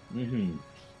you. Mm-hmm.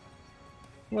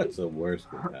 What's the worst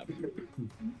that happened?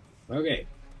 Okay.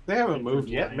 They haven't moved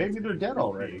yet. Maybe they're dead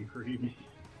already.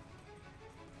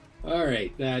 All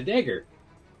right, Dagger.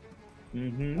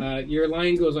 Mm-hmm. Your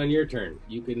line goes on your turn.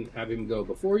 You can have him go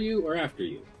before you or after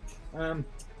you.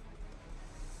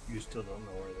 You still don't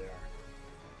know where they are.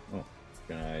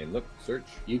 Can I look, search?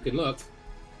 You can look.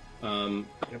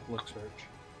 Yep, look, search.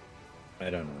 I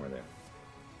don't know where they are.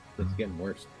 It's getting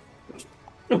worse.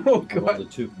 Oh I rolled god, a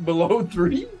 2. below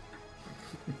 3?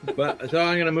 But so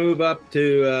I'm gonna move up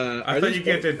to. I thought you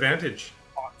get advantage.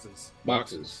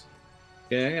 Boxes.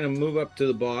 Okay, I'm gonna move up to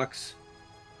the box,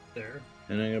 There.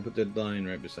 and I'm gonna put the line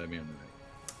right beside me on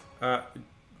the right.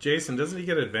 Jason, doesn't he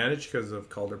get advantage because of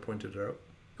Calder pointed it out?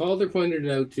 Calder pointed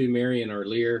it out to Marion or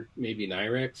Lear, maybe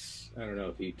Nyrex. I don't know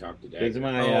if he talked to Does Dagger.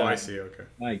 my I see. Okay.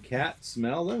 my cat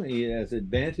smell them? He has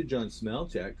advantage on smell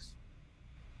checks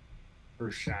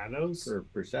For shadows? for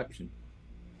perception.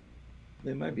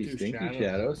 They might be Do stinky shadows.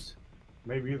 shadows.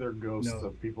 Maybe they're ghosts No.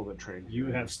 of people that trained. You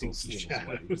here have and still stinky see them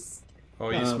sweating. shadows. Oh,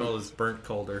 you Um, smell his burnt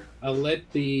Calder. I'll let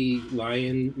the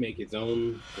lion make its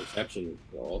own perception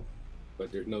roll,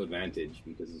 but there's no advantage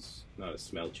because it's not a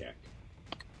smell check.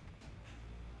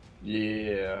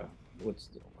 Yeah. What's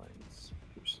the lines?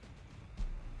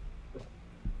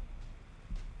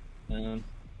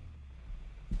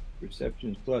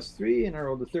 Perception's +3, and I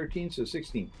rolled a 13, so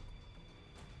 16.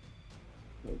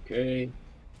 Okay.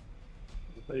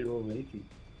 I thought you rolled an 18.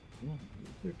 Oh,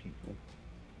 13.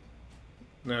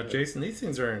 Now, Jason, these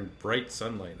things are in bright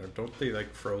sunlight, or don't they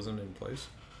like frozen in place?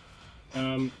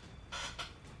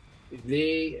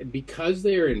 Because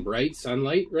they're in bright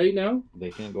sunlight right now, They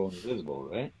can't go invisible,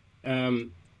 right?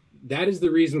 that is the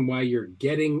reason why you're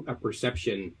getting a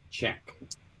perception check.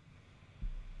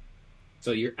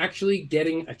 So you're actually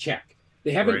getting a check.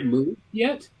 They haven't Right. moved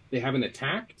yet. They haven't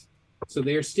attacked. So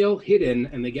they're still hidden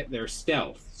and they get their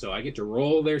stealth. So I get to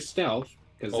roll their stealth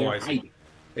because Oh, they're I see. hiding.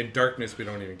 In darkness, we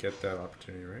don't even get that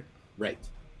opportunity, right? Right.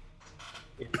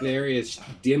 If there is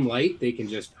dim light, they can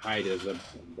just hide as a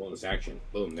bonus action.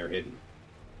 Boom, they're hidden.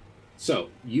 So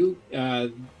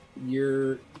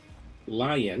your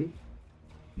lion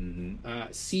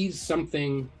Mm-hmm. sees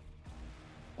something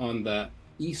on the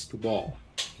east wall,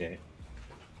 Okay.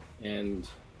 and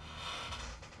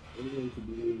what are you going to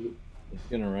do? It's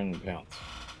gonna run and pounce.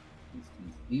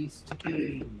 East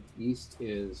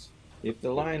is If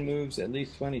the line moves at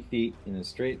least 20 feet in a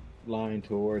straight line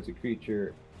towards a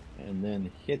creature and then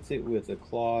hits it with a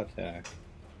claw attack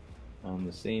on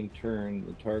the same turn,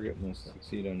 the target must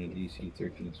succeed on a DC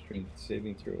 13 strength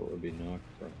saving throw or be knocked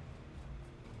prone.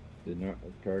 The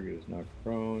target is knocked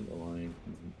prone, the line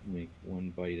can make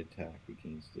one bite attack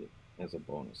against it as a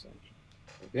bonus action.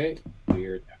 okay.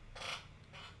 Weird.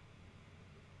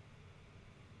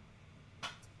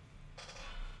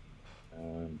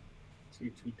 See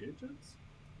 2 digits?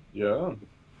 Yeah.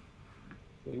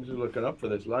 Things are looking up for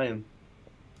this lion.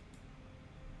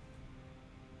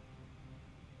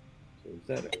 So is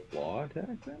that a claw attack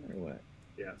then, or what?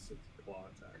 Yes, it's a claw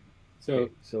attack. So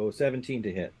So 17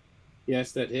 to hit.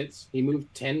 yes, that hits. He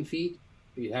moved 10 feet.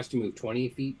 He has to move 20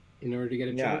 feet in order to get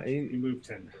a Yeah, charge. You move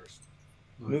 10 first.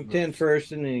 move 10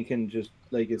 first, and then he can just,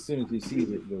 like, as soon as he sees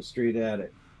it, go straight at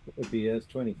it. If he has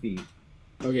 20 feet.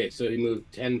 Okay, so he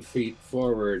moved 10 feet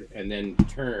forward and then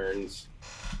turns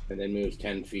and then moves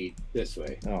 10 feet this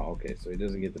way. Oh, okay, so he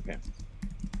doesn't get the pounce.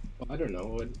 Well, I don't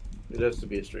know. It has to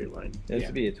be a straight line. It has Yeah.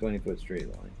 to be a 20-foot straight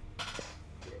line.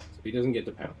 He doesn't get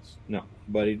the pounce. No,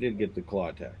 but he did get the claw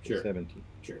attack. Sure. 17.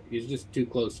 Sure. He's just too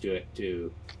close to it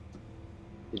to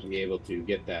be able to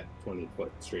get that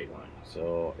 20-foot straight line.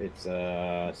 So it's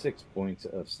 6 points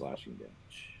of slashing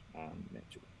damage on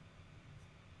magic.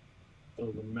 So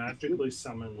the magically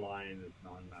summoned lion is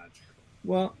non-magical.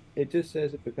 Well, it just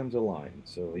says it becomes a line,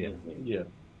 so yeah. Yeah.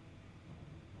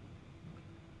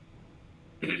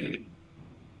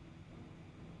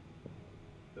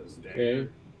 Does Dagger, Okay.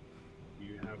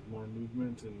 you have more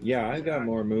movement. And Yeah, I've got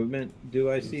more movement.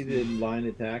 Do I see the line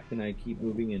attack? Can I keep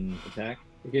moving and attack?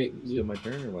 Okay. Still my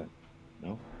turn or what?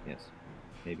 No? Yes.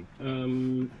 Maybe.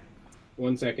 1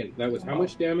 second. That was how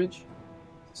much damage?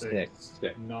 6.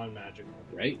 Non-magical.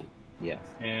 Right? Yes.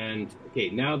 And, okay,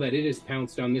 now that it is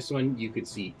pounced on this one, you can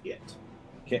see it.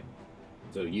 Okay.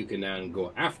 So you can now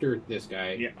go after this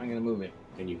guy. Yeah, I'm going to move it.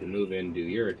 And you can move in, do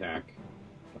your attack.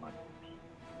 Come on.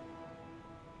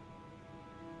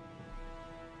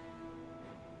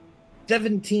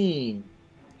 17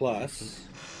 plus.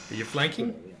 Are you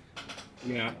flanking?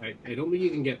 Yeah, I don't think you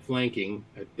can get flanking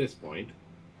at this point.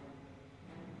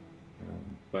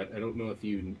 But I don't know if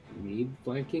you need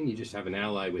flanking. You just have an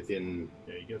ally within.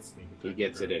 Yeah, he gets sneak attack. He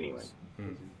gets it anyway.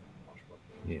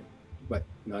 Yeah. But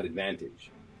not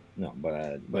advantage. No,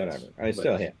 but whatever. I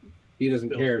still hit. He doesn't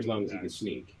Still care as sneak long as he attack. can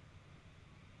sneak.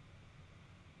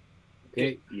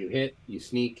 Okay, you hit, you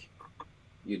sneak,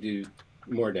 you do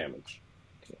more damage.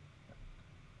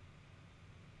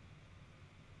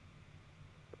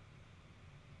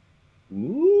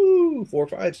 Ooh, 4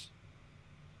 5s.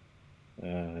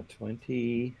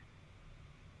 20.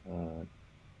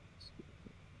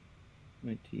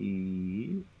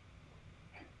 20.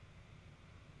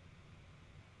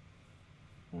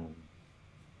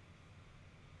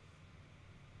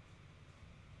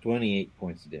 28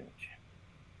 points of damage.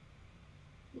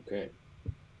 Okay.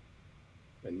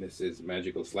 And this is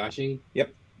magical slashing?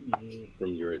 Yep. From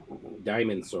your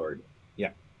diamond sword.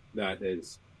 Yeah. That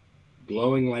is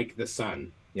glowing like the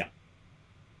sun. Yeah.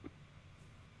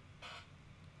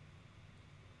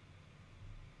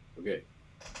 Okay.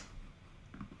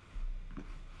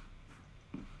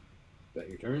 Is that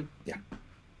your turn? Yeah.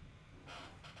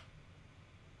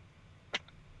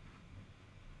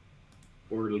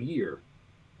 Orlear.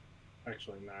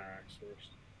 Actually, Nyrax first.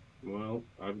 Well,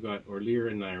 I've got Orlear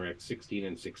and Nyrex, 16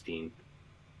 and 16.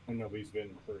 Oh, no, he's been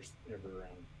first every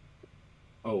round.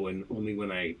 Oh, and only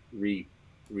when I redid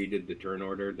the turn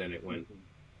order, then it went.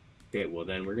 Okay, well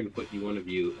then we're going to put one of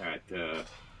you at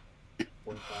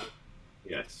 45.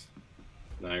 yes.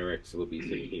 Nyrex will be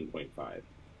 16.5.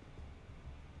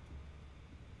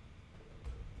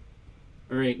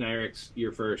 All right, Nyrex,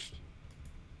 you're first.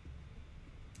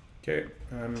 Okay,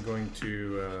 I'm going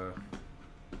to.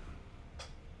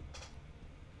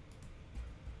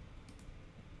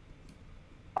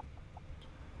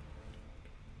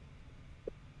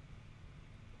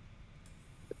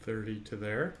 $30 to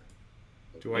there.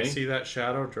 Do I Okay. see that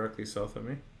shadow directly south of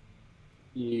me?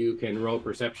 You can roll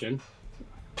perception.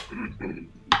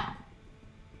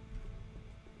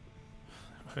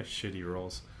 Shitty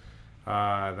rolls.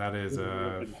 That is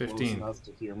Close 15. enough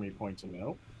to hear me pointing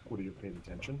out. What are you paying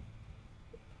attention?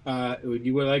 Would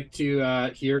you like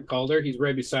to hear Calder? He's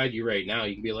right beside you right now.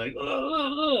 You can be like,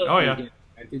 Oh, yeah.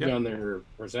 Advantage Yep. on their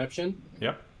perception.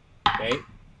 Yep, Okay.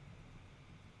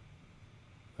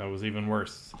 that was even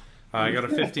worse. I got a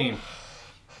 15.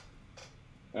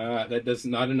 That does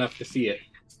not enough to see it.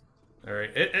 All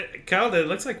right, Calda, it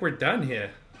looks like we're done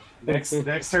here. Next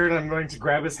turn, I'm going to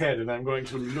grab his head and I'm going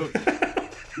to look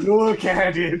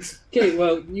at it. Okay,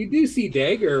 well, you do see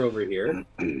Dagger over here.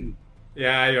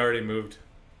 Yeah, I already moved.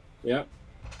 Yep.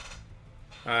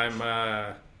 I'm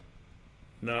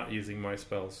not using my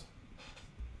spells.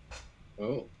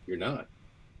 Oh, you're not.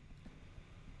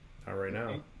 Not right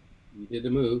now. You did a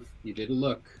move. You did a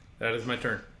look. That is my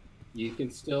turn. You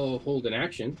can still hold an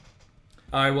action.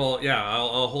 I will. Yeah,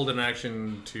 I'll hold an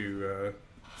action to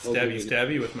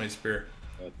stabby with my spear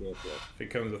Okay. if it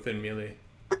comes within melee.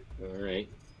 All right.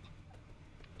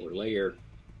 Or layer.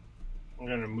 I'm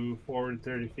going to move forward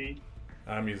 30 feet.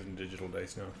 I'm using digital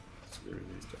dice now. Screw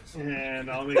these dice.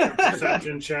 And I'll make a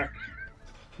perception check.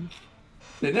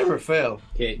 They never fail.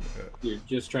 Okay. You're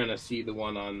just trying to see the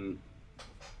one on.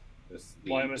 This,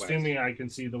 the Well, I'm west. assuming I can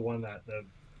see the one that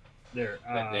there.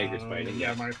 That dagger's fighting, Yeah,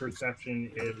 yes. my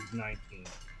perception is 19.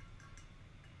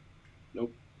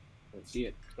 Nope. Don't see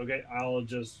it. Okay, I'll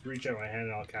just reach out my hand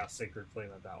and I'll cast Sacred Flame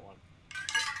at that one.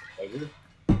 Dagger?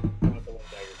 I want the one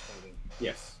dagger's pointing.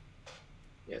 Yes.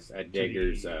 Yes, at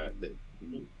Dagger's the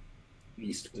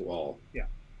east wall. Yeah.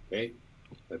 Okay.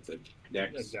 That's a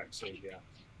dex. A dex save, yeah.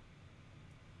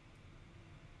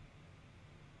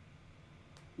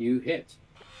 You hit.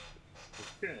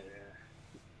 Okay.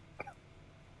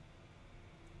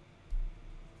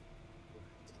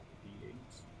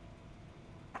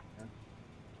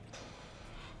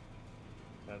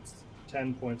 That's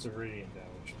 10 points of radiant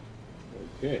damage.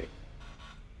 Okay.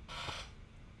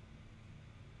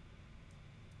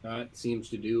 That seems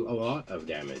to do a lot of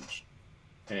damage.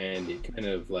 And it kind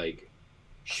of like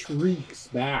shrieks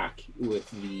back with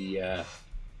the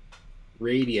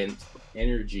radiant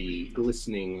energy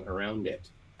glistening around it.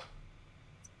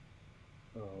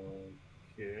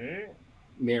 Okay.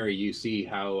 Mary, you see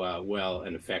how well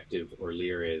and effective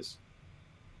Orlear is.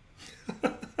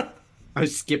 I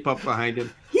skip up behind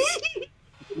him.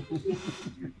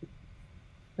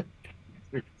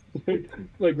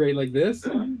 Like right like this?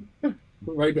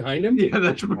 Right behind him? Yeah,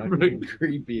 that's Fucking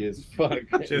creepy as fuck.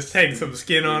 Just hang some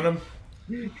skin on him.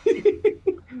 You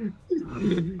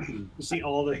see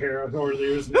all the hair on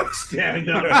Orlear's neck stand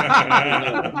up.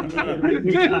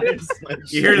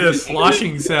 You hear the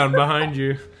sloshing sound behind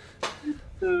you.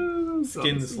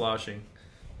 Skin sloshing.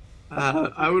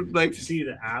 I would like to See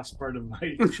the ass part of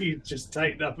my sheep just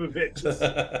tighten up a bit. Just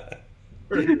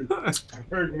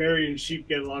heard Mary and sheep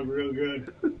get along real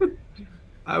good.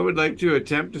 I would like to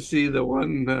attempt to see the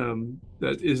one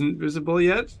that isn't visible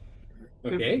yet.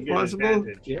 Okay. You get Possible?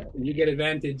 advantage. Yeah, you get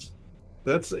advantage.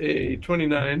 That's a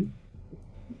 29.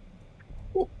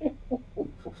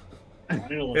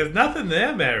 Finally. There's nothing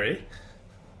there, Mary.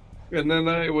 And then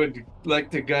I would like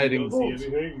to guiding You don't bolt. see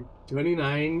anything?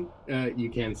 29, you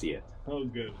can see it. Oh,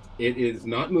 good. It is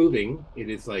not moving. It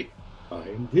is like,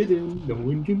 I'm hidden. No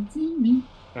one can see me.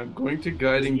 I'm going to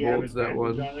guiding Do you have bolt that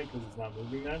one. advantage on it because it's not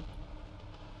moving then?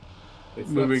 It's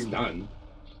Moving. not stunned.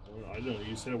 Well, I don't know.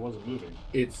 You said it wasn't moving.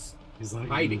 It's He's like,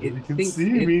 hiding. you It can thinks see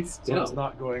me. it's So it's still.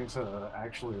 not going to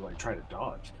actually like try to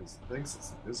dodge because it thinks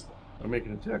it's invisible. I'm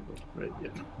making an attack roll. Right,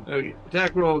 yeah. Okay,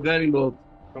 attack roll, guiding bolt.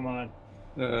 Come on.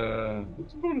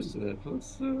 What's the bonus to that?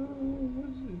 Let's, what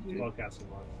is it? Spellcasting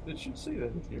one. It should say that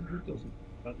in here. It doesn't.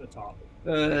 At the top.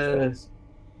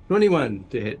 21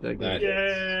 to hit that guy. That-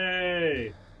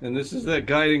 Yay! And this is that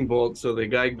guiding bolt, so the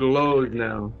guy glows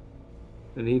now.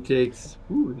 And he takes,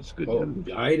 ooh, that's good Oh, damage.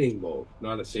 guiding bolt,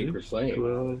 not a sacred flame.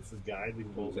 12, It's a guiding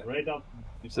bolt right up.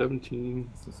 17,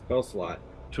 It's a spell slot.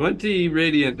 20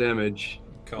 radiant damage.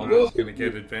 Caldwell's gonna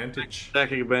get advantage.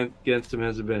 Attacking against him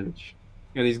has advantage.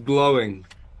 And he's glowing.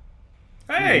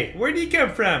 Hey, where'd he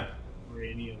come from?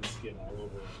 Radiant skin all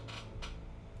over it.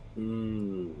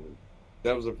 Mm,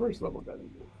 That was the first level guiding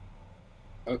bolt.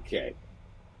 okay.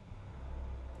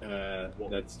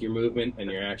 That's your movement and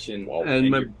your action. And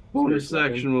my your bonus spiritual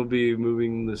weapon. action will be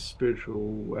moving the spiritual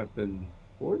weapon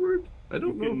forward? I You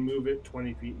don't can know. move it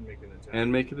 20 feet and make an attack.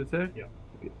 And make an attack? Yeah.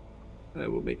 Okay. I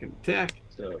will make an attack.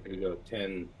 So we go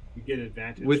 10. You get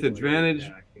advantage. With when you're advantage,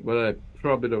 attacking. but I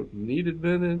probably don't need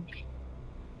advantage.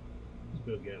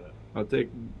 Still get it. I'll take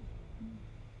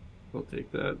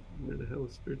that. Where the hell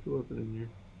is spiritual weapon in here?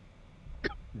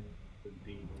 The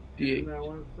D8. That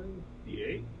one thing?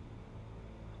 D8?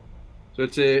 So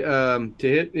it's a to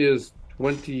hit is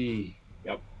 25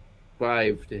 Yep.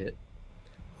 to hit.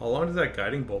 How long does that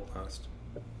guiding bolt last?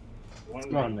 One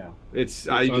It's gone now. It's It's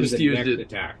I on just the used next it.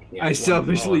 Attack. Yeah. I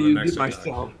selfishly the used next it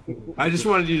myself. I just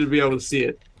wanted you to be able to see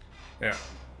it. Yeah.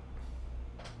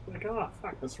 Like, oh,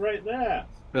 fuck, that's right there.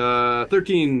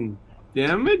 13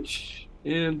 damage,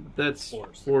 and that's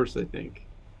Force. force, I think.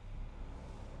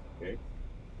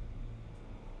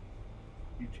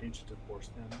 You changed it to force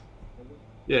damage.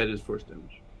 Yeah, it is force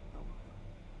damage.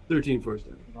 13 force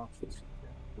damage. Not this.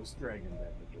 Those dragon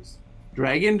damages.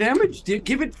 Dragon damage?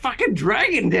 Give it fucking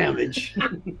dragon damage.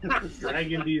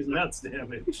 Dragon D's nuts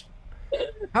damage.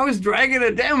 How is dragon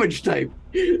a damage type?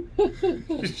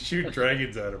 Shoot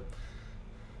dragons at him.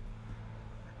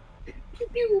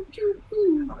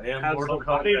 I am Has Mortal a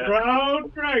funny Kombat. brown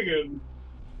dragon.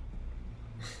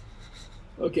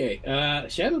 Okay,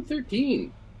 Shadow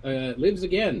 13 lives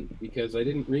again because I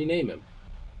didn't rename him.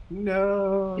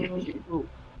 No.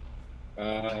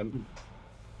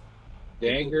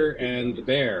 Dagger and the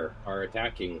bear are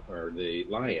attacking, or the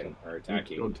lion are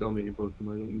attacking. Don't tell me about them.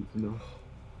 I don't need to know.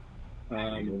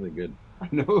 Really good. I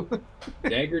know.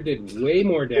 Dagger did way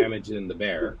more damage than the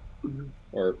bear,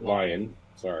 or lion,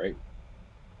 sorry.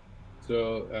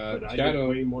 So, But I did Shadow,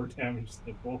 way more damage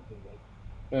than both of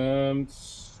them.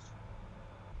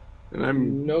 And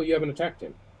I'm no, you haven't attacked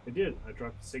him. I did. I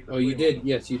dropped the sacred Oh, you flame on did? them.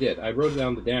 Yes, you did. I wrote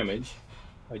down the damage.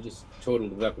 I just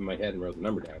totaled it up in my head and wrote the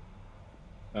number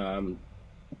down.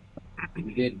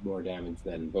 You did more damage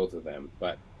than both of them,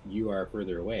 but you are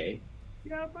further away.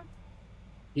 Yeah, but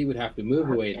He would have to move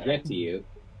away to get to you.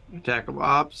 attack of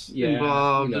ops Yeah,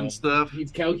 involved you know. and stuff.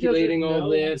 He's calculating all know.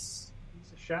 this.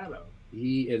 he's a shadow.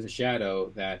 He is a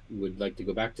shadow that would like to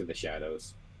go back to the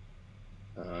shadows.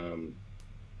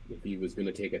 If he was going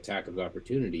to take attack of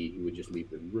opportunity, he would just leave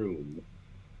the room.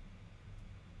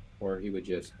 Or he would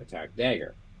just attack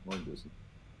Dagger. Or just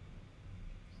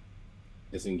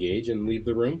Disengage and leave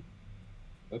the room.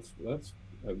 That's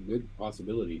a good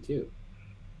possibility too.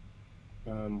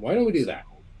 Why don't we do that?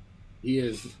 He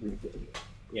is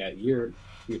Yeah, you're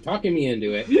talking me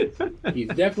into it. He's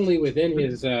definitely within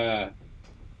his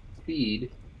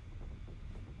speed.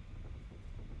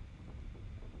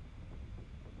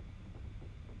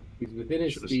 He's within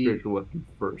his Should have speed spiritual weapon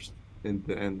first, and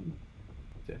then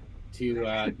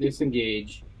to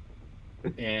disengage,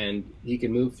 and he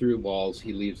can move through walls.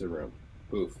 He leaves the room.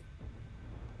 Poof.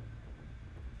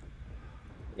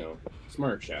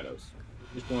 Smart shadows.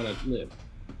 Just want to live.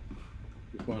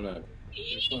 Just want to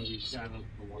be shadowed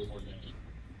for one more day.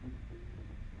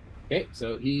 Okay,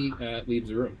 so he leaves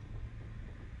the room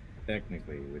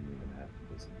Technically, you wouldn't even have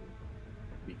to disengage.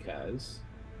 because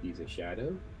he's a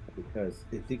shadow. Because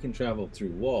if he can travel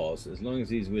through walls, as long as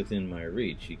he's within my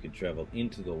reach, he could travel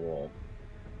into the wall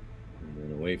and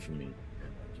then away from me.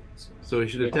 so he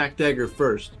should attack Dagger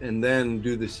first, and then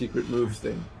do the secret move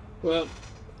thing. Well,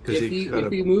 Because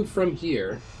if he moved from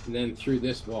here and then through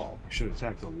this wall, You should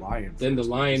attack the lion. Then the first,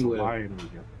 lion because would- The lion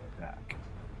would get the attack.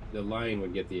 the lion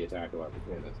would get the attack of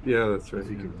opportunity. yeah, that's right. If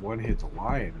you could one hit the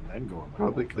lion and then go in the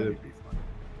Probably wall, could. that'd be fun.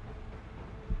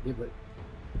 Yeah, but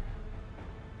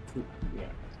yeah.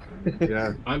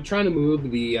 Yeah, I'm trying to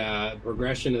move the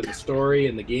progression of the story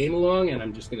and the game along, and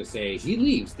I'm just going to say he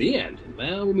leaves. The end.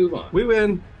 Well, we'll move on. we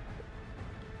win.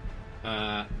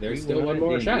 There's We still won one at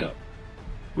more D&D. shadow,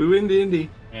 We win D&D.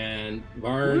 and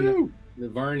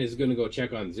Varn is going to go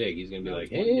check on Zig. He's going to be like,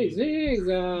 "Hey, Zig,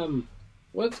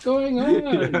 what's going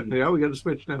on? Yeah, we got to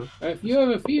switch now. If you have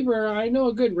a fever, I know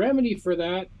a good remedy for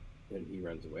that." And he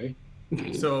runs away.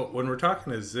 So when we're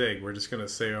talking to Zig, we're just gonna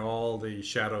say all the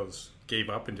shadows gave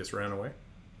up and just ran away.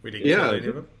 We didn't Yeah. kill any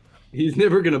of them. He's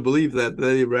never going to believe that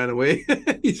he ran away.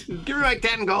 He's give me my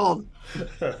 10 gold.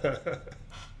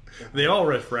 They all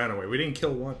ran away. We didn't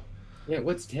kill one. Yeah,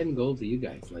 what's 10 gold to you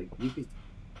guys? Like, you could.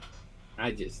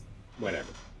 Whatever.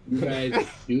 You guys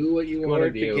do what you want When to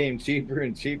it do. became cheaper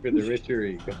and cheaper, the richer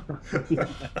he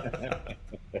got.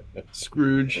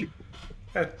 Scrooge.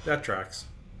 That tracks.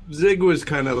 Zig was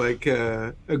kind of like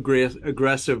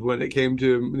aggressive when it came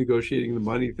to negotiating the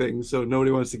money thing, so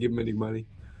nobody wants to give him any money.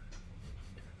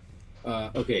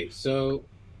 Okay, so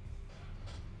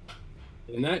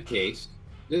in that case,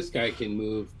 this guy can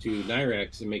move to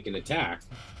Nyrex and make an attack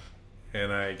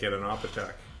And I get an op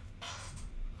attack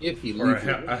if he or leaves.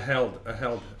 a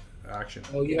held action.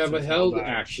 Oh, you have a held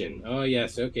action. Oh,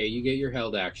 yes. Okay, you get your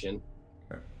held action.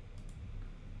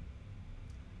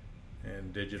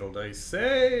 And digital dice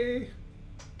say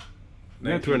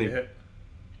 19 20. to hit.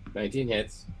 19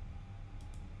 hits.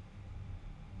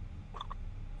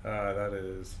 That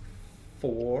is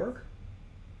 4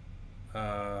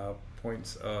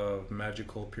 points of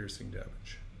magical piercing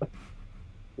damage.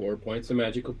 4 points of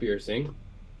magical piercing.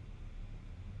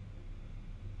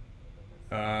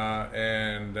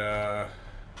 And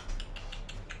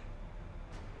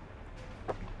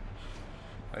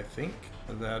I think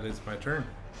that is my turn.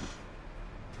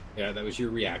 Yeah, that was your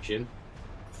reaction.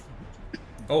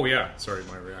 Oh yeah, sorry,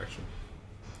 my reaction.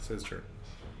 It's his turn.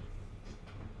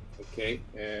 Okay,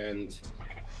 and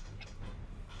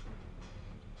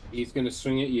he's going to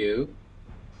swing at you.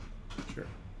 Sure.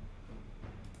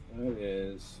 That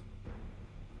is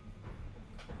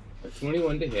a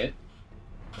 21 to hit.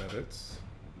 That it's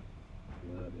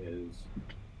That is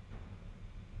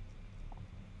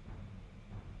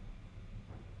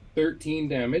 13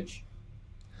 damage.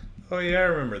 Oh yeah, I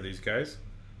remember these guys.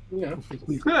 Yeah.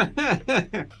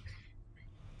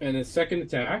 And his second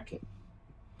attack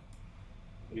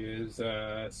is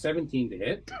 17 to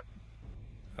hit.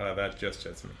 That just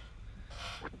hits me.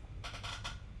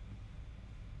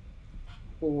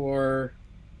 For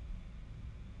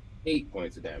 8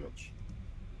 points of damage.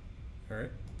 All right.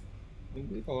 He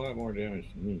did a lot more damage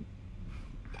to me.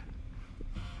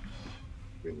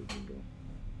 Really did go.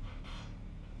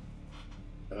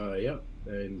 Yeah,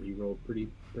 and he rolled pretty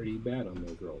bad on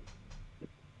those rolls.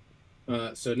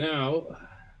 So now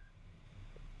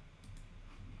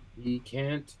he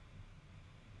can't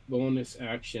bonus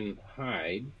action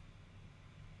hide,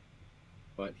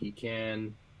 but he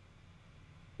can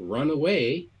run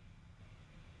away.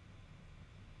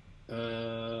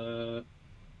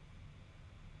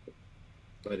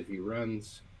 But if he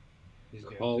runs,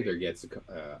 Calder gets an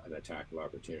attack of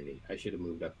opportunity. I should have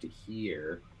moved up to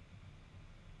here.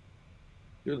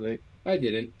 Too late. I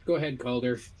didn't. Go ahead,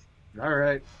 Calder. All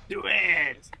right. Do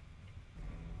it!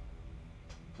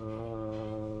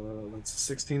 That's a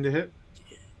 16 to hit.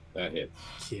 That hit.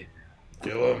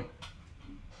 Kill him.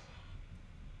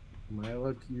 Am I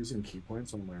allowed to use any key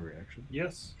points on my reaction?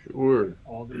 Yes, Sure.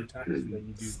 all the attacks that you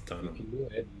do. Stun You him. can do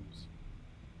it.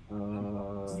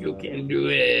 You can do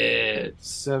it.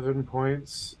 7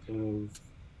 points of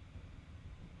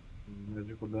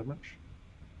magical damage.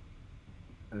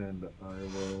 And I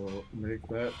will make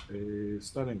that a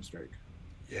stunning strike.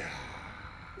 Yeah.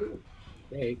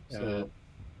 Okay. So-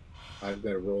 I've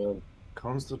got to roll.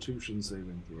 Constitution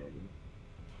saving throw.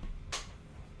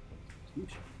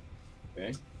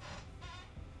 Okay.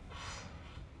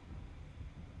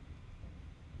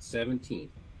 17.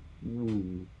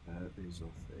 Ooh, that is a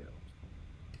fail.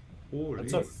 Holy.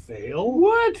 That's a fail?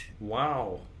 What?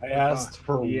 Wow. I asked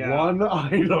for Yeah. one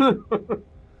item.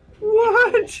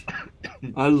 What?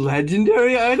 A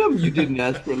legendary item? You didn't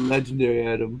ask for a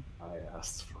legendary item. I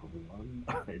asked for one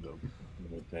item.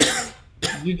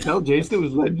 Did you tell Jason it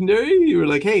was legendary? You were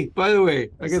like, hey, by the way,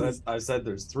 I said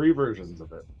there's 3 versions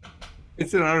of it.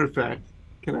 it's an artifact.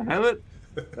 Can I have it?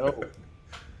 No.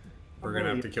 We're gonna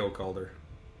have to kill Calder.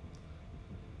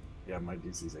 Yeah, my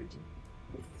DC's 18.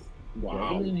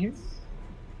 Wow. in here?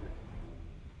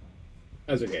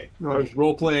 That's okay. No, I was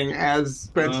role playing as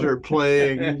Spencer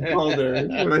playing Calder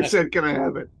when I said, can I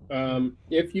have it?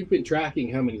 If you've been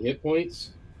tracking how many hit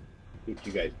points, which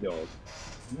you guys don't,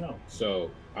 No.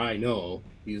 so I know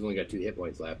he's only got 2 hit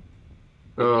points left.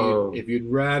 Oh. If you'd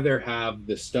rather have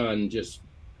the stun, just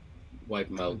wipe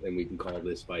him out, and we can call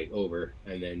this fight over,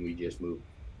 and then we just move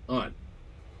on.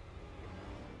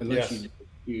 Unless Yes.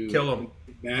 you Kill him.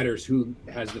 It matters who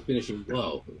has the finishing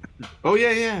blow. Oh,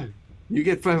 yeah, yeah. You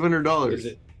get $500. Is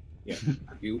it? Yeah.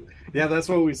 You. Yeah, that's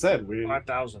what we said.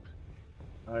 5,000.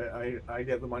 I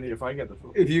get the money if I get the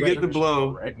food. If you get the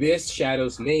blow, This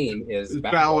shadow's name is it's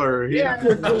Valor. Yeah.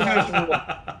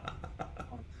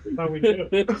 Thought we do.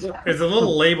 There's a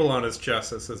little label on his chest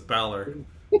that says Balor.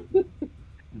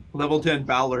 Level 10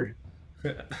 Valor.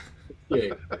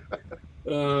 Okay.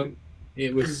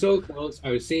 It was so close.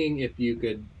 I was seeing if you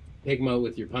could take him out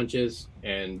with your punches,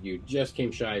 and you just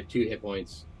came shy of 2 hit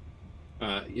points.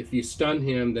 If you stun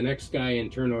him, the next guy in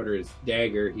turn order is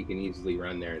Dagger. He can easily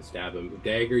run there and stab him.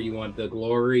 Dagger, you want the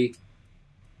glory?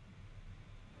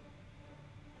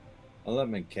 I'll let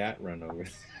my cat run over.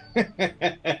 You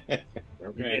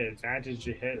get advantage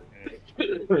to hit.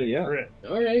 Yeah. Crit.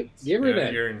 All right, give her Yeah,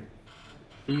 that. you're in,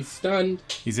 He's stunned.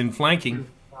 he's in flanking.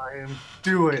 Ryan,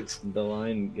 do it. The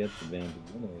line gets advantage.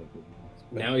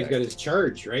 Now he's got his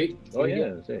charge, right? Oh, yeah,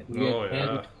 that's it. You get Oh,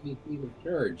 yeah. 10 feet of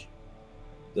charge.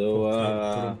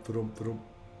 So,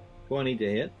 20 to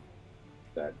hit.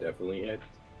 That definitely hit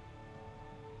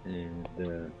And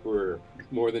for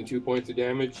more than 2 points of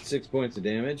damage. 6 points of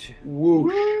damage.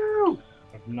 Woo.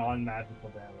 Of non-magical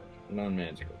damage.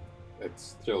 Non-magical.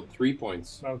 That's still 3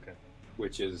 points, Okay.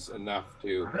 which is enough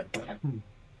to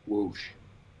whoosh.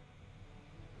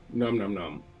 Num num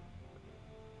num.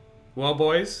 Well,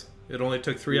 boys, it only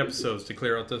took 3 episodes to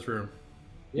clear out this room.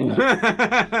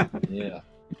 Yeah. Yeah.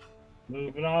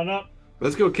 Moving on up.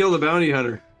 Let's go kill the bounty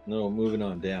hunter. No, moving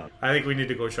on down. I think we need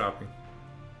to go shopping.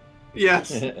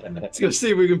 Yes. Let's go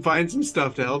see if we can find some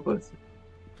stuff to help us.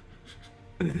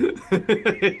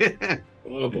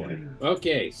 Oh boy.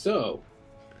 Okay, so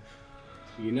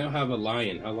you now have a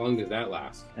lion. How long does that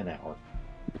last? An hour.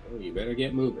 Oh, you better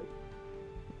get moving.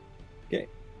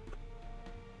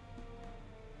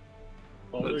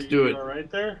 Baldur, Let's you do it. All right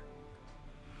there.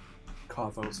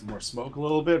 Cough out some more smoke a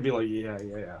little bit. Be like,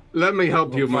 yeah. Let me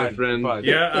help you, my Fine, friend. fine.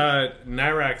 Yeah,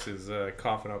 Nyrax is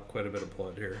coughing up quite a bit of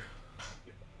blood here.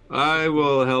 I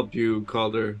will help you,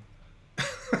 Calder.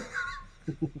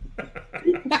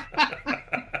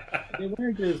 They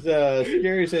weren't as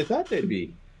scary as I thought they'd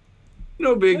be.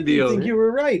 No big I deal. think you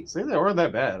were right. See, they weren't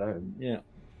that bad. Yeah.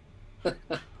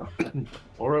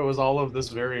 Or it was all of this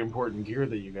very important gear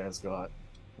that you guys got.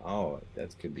 Oh,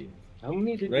 that could be. How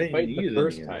many did Right, you fight you the then,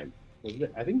 first yeah. time?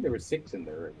 I think there were 6 in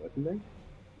there, wasn't there?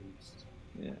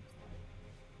 Yeah.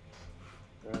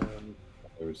 Um,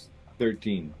 There was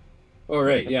 13. all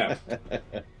right, yeah.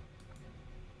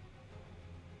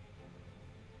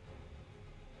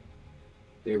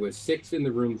 There was 6 in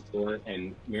the room floor,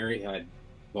 and Mary had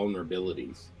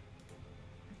vulnerabilities.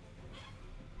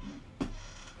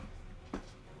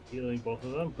 Healing both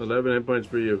of them. 11 hit points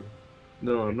for you.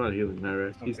 No, I'm not healing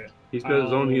Nyrax. Okay. He's got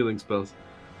his own Oh. healing spells.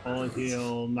 I'll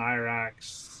heal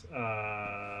Nyrax.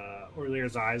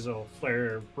 Orlear's eyes will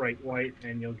flare bright white,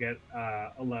 and you'll get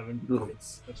 11 Ugh.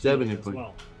 points. of 7 healing hit as points.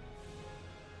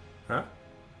 well.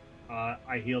 Huh?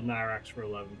 I healed Nyrax for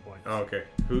 11 points. Oh, okay.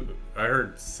 Who? I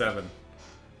heard 7.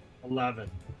 11.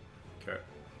 Okay.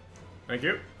 Thank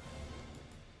you.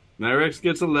 Nyrax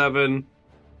gets 11.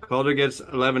 Calder gets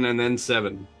 11 and then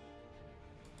 7.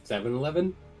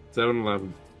 7-11? 7,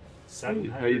 11. 7.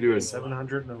 How you doing?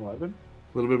 711?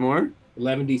 A little bit more?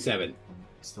 11d7.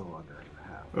 Still under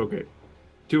half. Okay.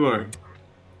 2 more.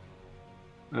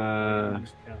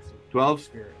 12?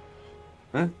 Spirit.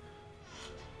 I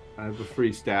have a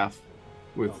free staff.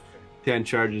 with 10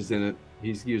 charges in it.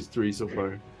 He's used 3 so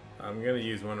far. I'm gonna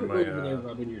use one of Over there my.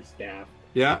 rubbing your staff.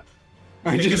 Yeah.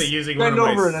 I Thinking just of using one bend of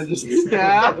my over and I just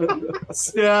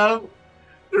stab.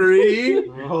 3.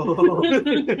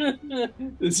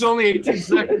 It's only 18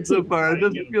 seconds so far. It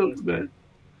doesn't feel as bad.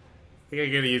 I think I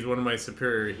gotta use one of my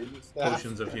superior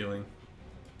potions of healing.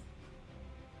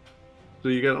 So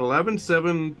you got 11,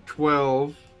 7,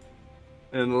 12,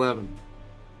 and 11.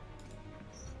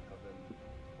 12.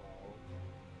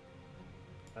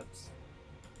 That's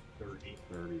 30.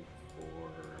 34,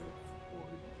 41.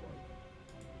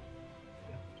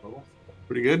 Yeah, total.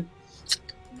 Pretty good.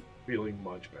 Feeling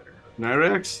much better.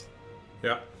 Nyrax,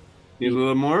 Yeah. need a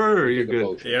little more, or you're Take a good?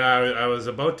 potion. Yeah, I was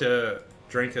about to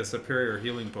drink a superior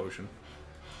healing potion.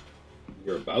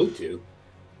 You're about to.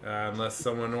 Unless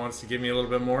someone wants to give me a little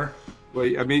bit more. Well,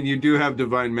 I mean, you do have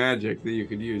divine magic that you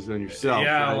could use on yourself.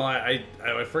 Yeah, right?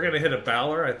 well, if we're gonna hit a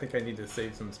Valor, I think I need to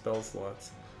save some spell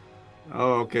slots.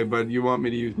 Oh, okay, but you want me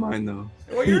to use mine though?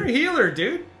 Well, you're a healer,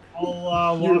 dude.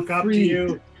 I'll You're walk up to free.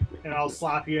 you and I'll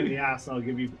slap you in the ass and I'll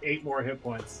give you 8 more hit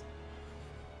points.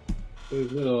 A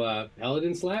little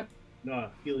paladin slap. No,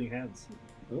 healing hands.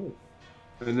 Oh,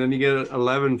 And then you get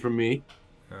 11 from me.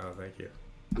 Oh, thank you.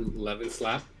 11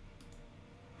 slap.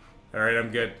 All right, I'm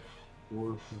good.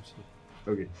 4, 5, 6.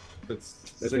 Okay, That's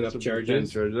 6 enough of charges. 10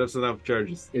 charges. That's enough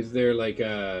charges. Is there like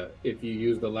if you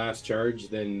use the last charge,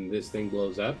 then this thing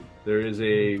blows up? There is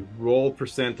a roll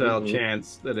percentile Mhm.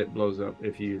 chance that it blows up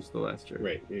if you use the last charge.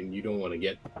 Right, and you don't want to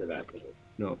get to that.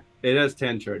 No, it has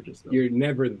 10 charges. Though. You're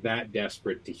never that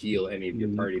desperate to heal any of your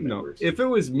party No, members. if it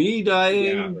was me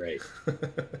dying, Yeah, right.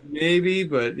 maybe,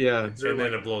 but yeah. And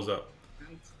then it blows up.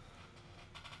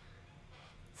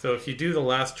 So if you do the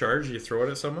last charge, you throw it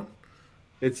at someone?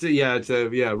 It's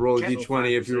a roll a Chance.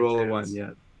 d20 if you roll a 1, Chance. yeah.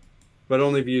 But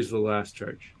only if you use the last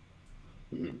charge.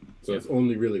 Mhm. So it's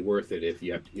only really worth it if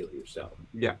you have to heal yourself.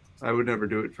 Yeah, I would never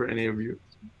do it for any of you.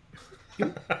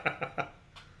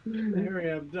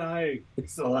 Harry, I'm dying.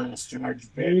 It's the last charge,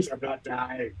 bitch. I'm not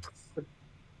dying.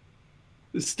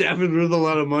 The staff is worth a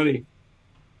lot of money.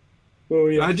 Oh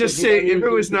yeah. I'd just say, if it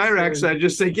was Nyrax, I'd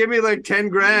just say, give me like 10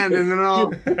 grand and then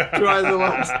I'll try the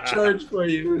last charge for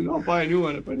you and I'll buy a new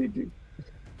one if I need to.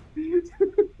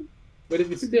 But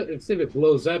if it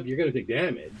blows up, you're gonna take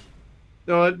damage.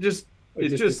 No, it just It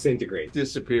just disintegrates.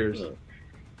 disappears. Oh.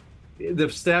 The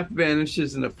staff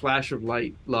vanishes in a flash of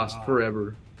light, lost Wow.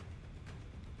 forever.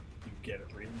 You get it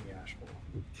right in the ash hole.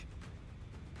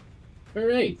 All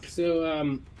right,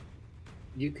 so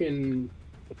you can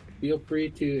feel free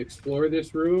to explore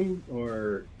this room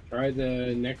or try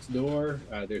the next door.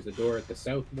 There's a door at the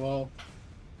south wall.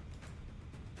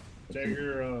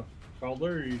 Dagger,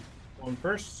 Calder, you going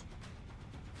first?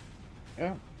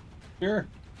 Sure.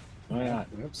 Why not?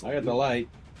 I got the light.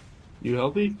 You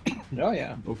healthy? Oh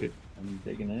yeah. Okay. I'm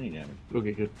taking any damage.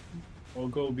 Okay, good. I'll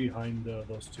go behind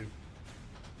those two.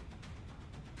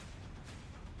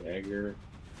 Dagger,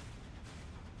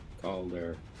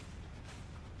 Calder,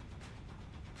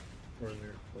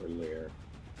 Earlier. or Lear.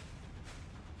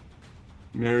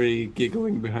 Mary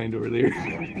giggling behind over there.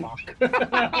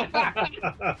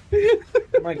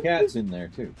 My cat's in there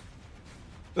too.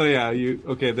 Oh yeah,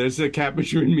 okay, there's a cat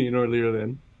between me and Orlear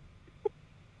then.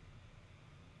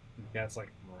 Yeah, it's like.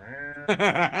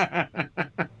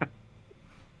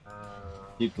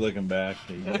 Keep looking back.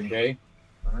 Okay.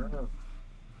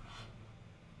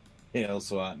 Tail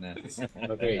swatting it.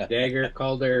 Okay, Dagger,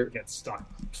 Calder, Get stuck.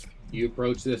 you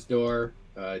approach this door.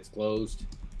 It's closed.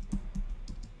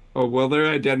 Oh, while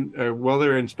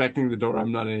they're inspecting the door,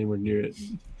 I'm not anywhere near it.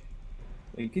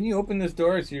 Hey, can you open this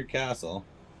door to your castle?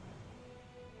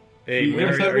 Hey, You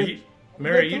Mary, haven't-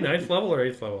 are you 9th level or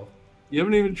 8th level? You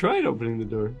haven't even tried opening the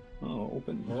door. Oh,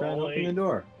 try and Roll open the eight.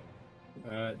 door.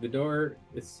 The door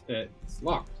is it's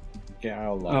locked. Okay,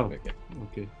 I'll Oh. lockpick it.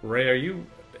 Okay. Ray, are you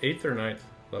 8th or 9th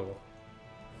level?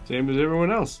 Same as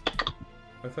everyone else.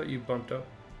 I thought you bumped up.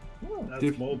 That's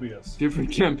Diff- Mobius.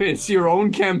 Different campaign. It's your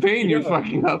own campaign you're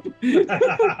fucking up.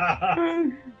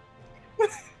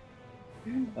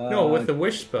 No, with the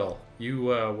wish spell, you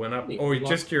went up. Oh, Lock-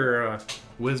 just your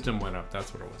wisdom went up.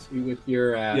 That's what it was. You with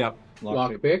your Yeah.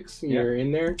 lock Lockpick. picks, you're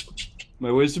in there.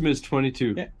 My wisdom is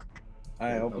 22. Yeah.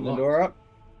 I open the Unlocked. door up.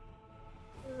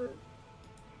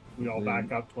 We all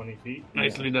back up 20 feet.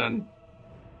 Nicely done.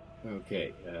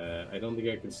 Okay, I don't think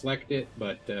I can select it,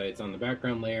 but it's on the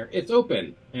background layer. It's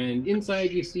open, and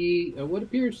inside you see what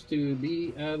appears to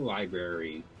be a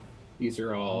library. These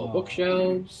are all Oh.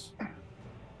 bookshelves. We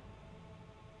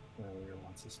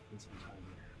wants to spend some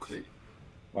time here.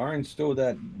 Varn stole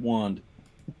that wand.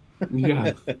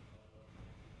 Yeah.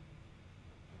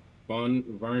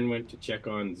 Varn went to check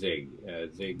on Zig.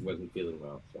 Zig wasn't feeling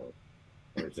well, so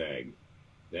or Zag.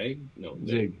 Zag? No,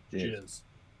 Zig. Jizz.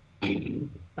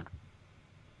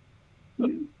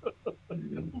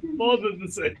 More than the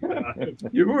same time.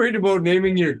 You're worried about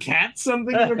naming your cat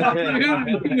something?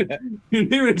 You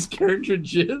name his character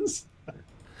Jizz?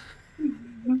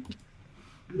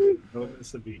 No,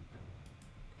 it's a beat.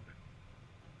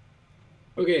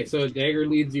 Okay, so Dagger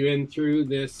leads you in through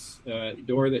this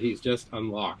door that he's just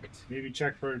unlocked. Maybe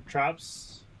check for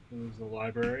traps. There's the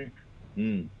library.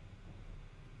 Hmm.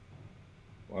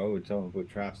 Why would someone put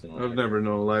traps in? I've never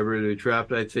known a library to be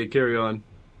trapped. I'd say carry on.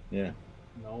 Yeah.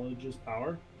 Knowledge is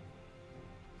power.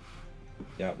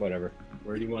 Yeah. Whatever.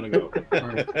 Where do you want to go?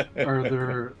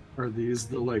 Are these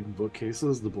the like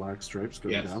bookcases, the black stripes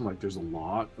going Yes. down? Like there's a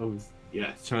lot of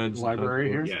Yes. library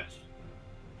here. Yes.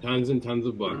 Tons and tons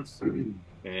of books.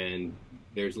 And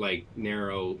there's like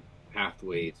narrow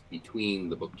pathways between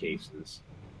the bookcases.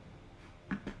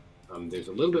 There's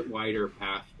a little bit wider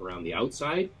path around the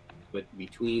outside, but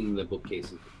between the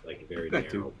bookcases, like a very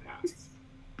narrow path.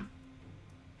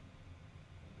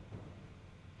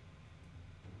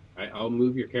 I'll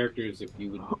move your characters if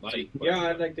you would like. but- Yeah,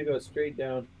 I'd like to go straight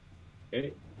down.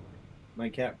 Okay. My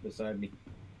cat beside me,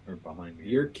 or behind me.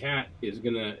 Your cat is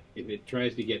gonna, if it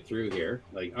tries to get through here,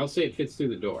 like I'll say it fits through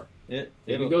the door. If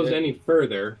It'll- it goes any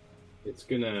further, it's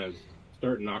gonna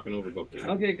start knocking over bookcases.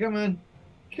 Okay, come on.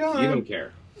 Come You on. don't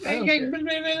care. I don't care.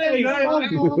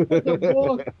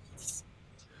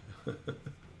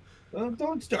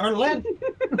 Don't startle it.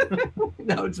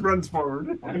 Now it runs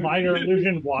forward. Minor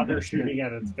illusion, water shooting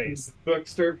at its face.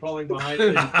 Books start falling behind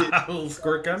it. Little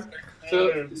squirt gun.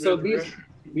 So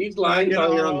these lines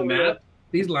out here on the map,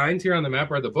 these lines here on the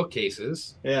map are the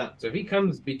bookcases. Yeah. So if he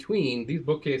comes between, these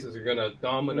bookcases are gonna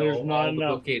domino There's not all the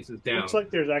enough. bookcases down. Looks like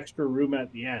there's extra room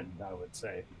at the end, I would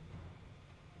say.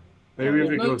 Maybe Well,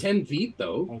 if it not goes 10 feet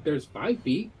though. Okay. There's 5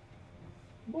 feet.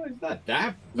 Boy, it's not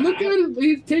that Look at it.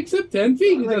 He takes up 10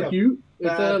 feet. It's Like a a cute. It's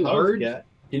a large. cat.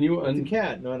 Can you It's a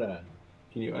cat, not a.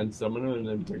 can you unsummon him and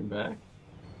then bring back?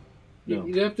 No.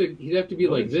 He'd have to be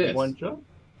like this, One shot?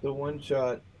 The one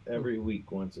shot every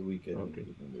week, once a week. I think Okay.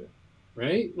 you can do it.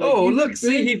 right? Like, Oh, he's look! big.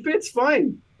 See, he fits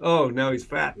fine. Oh, now he's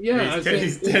fat. Yeah, I was saying,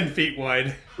 He's 10 feet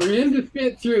wide. for him to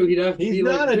fit through, he'd have to He's be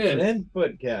not like a this.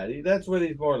 10-foot cat. That's what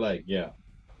he's more like. Yeah.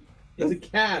 He's a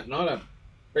cat, not a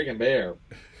freaking bear.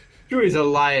 Sure, he's a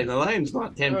lion. A lion's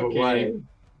not 10 foot Okay. wide.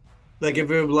 Like if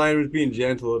a lion was being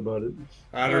gentle about it.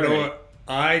 I don't know Alright. what.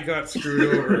 I got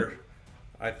screwed over.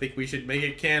 I think we should make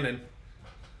it canon.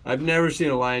 I've never seen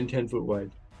a lion 10 foot wide.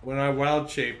 When I wild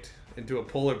shaped into a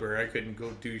polar bear, I couldn't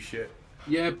go do shit.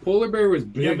 Yeah, polar bear was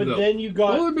big Yeah, but though. then you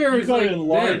got Polar bear you is got like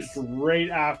enlarged this. right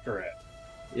after it.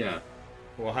 Yeah.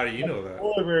 Well, how do you know that?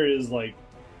 Polar bear is like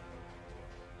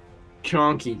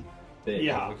Chonky. Big.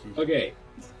 yeah. Okay.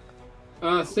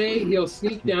 Say he'll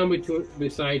sneak down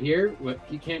beside here, but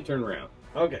he can't turn around.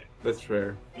 Okay. That's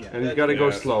fair. Yeah. And he's got to go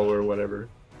Yeah. slow or whatever.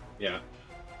 Yeah.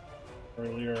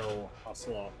 Earlier I'll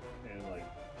hustle up and like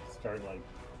start like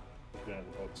looking at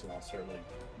the books and I'll start like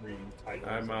reading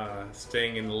titles. I'm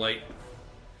staying in the light.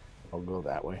 I'll go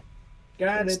that way.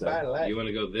 Got it Instead. by light. You want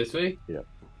to go this way?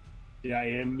 Yeah, I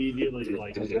immediately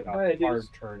like take a Hi, dudes. hard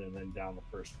turn and then down the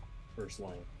first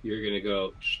lane. You're gonna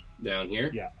go down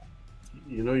here. Yeah.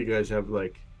 You know, you guys have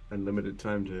like unlimited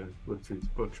time to look through these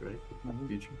books, right? Mhm.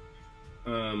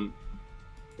 Future.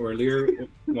 Or Lear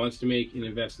wants to make an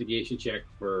investigation check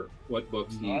for what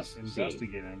books I'm not he's seen.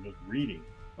 investigating, I'm just reading.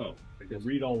 Oh, I can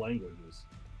read all languages.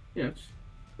 yes.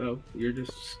 So you're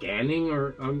just scanning,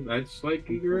 or that's like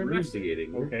you're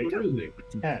investigating. or Okay. perusing.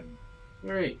 10.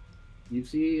 All right. You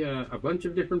see a bunch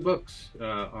of different books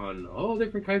on all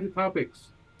different kinds of topics,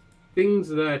 things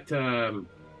that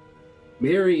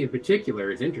Mary in particular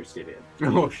is interested in,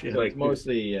 Oh, shit. like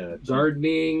Mostly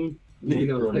gardening. You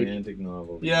know, like, romantic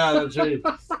novels. Yeah, that's right.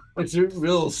 It's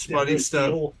real smutty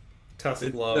stuff. Tusk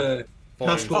It's, glove.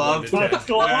 Falling Tusk from glove. one to 10. Tusk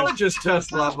glove. Yeah, it's just Tusk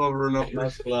glove over and over.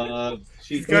 Tusk glove.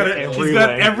 He's got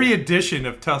every edition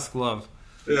of Tusk glove.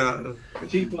 Yeah.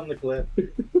 Cheap on the cliff.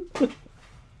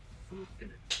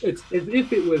 it's as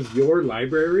if it was your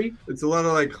library. It's a lot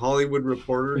of like Hollywood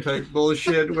Reporter type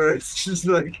bullshit where it's just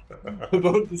like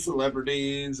about the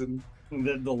celebrities and. And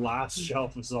then the last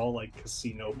shelf is all like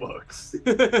casino books.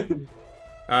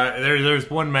 There's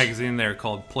one magazine there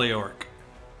called Play Orc.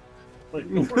 Like,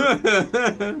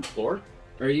 Floor?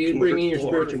 Are you bringing your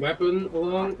spiritual weapon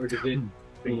along, or does it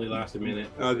only last a minute?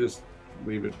 I'll just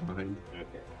leave it behind.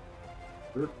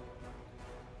 Okay.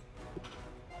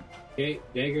 Okay,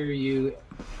 Dagger, you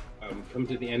come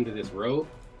to the end of this row.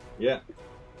 Yeah.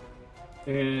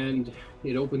 And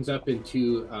it opens up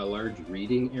into a large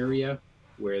reading area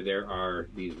where there are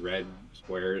these red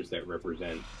squares that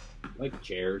represent like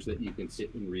chairs that you can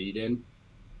sit and read in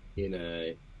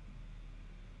a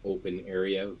open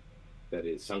area that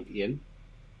is sunk in.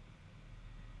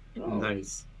 Oh,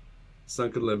 Nice.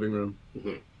 Sunken living room.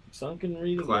 sunken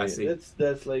reading. Classy. Area.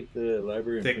 That's like the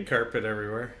library. Thick carpet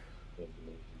everywhere.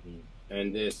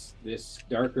 And this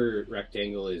darker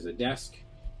rectangle is a desk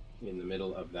in the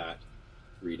middle of that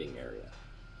reading area.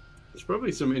 There's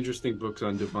probably some interesting books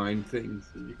on divine things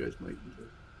that you guys might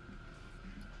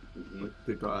enjoy. Like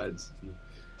the gods.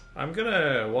 I'm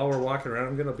gonna, while we're walking around,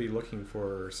 I'm gonna be looking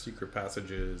for secret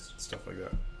passages and stuff like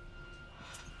that.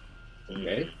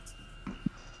 Okay.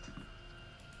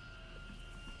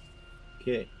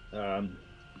 Okay. I'm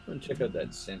gonna check out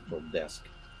that central desk.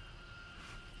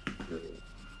 You're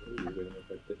going to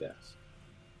look at the desk.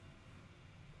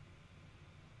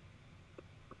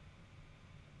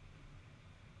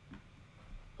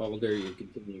 Calder, you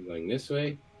continue going this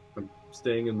way. I'm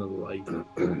staying in the light.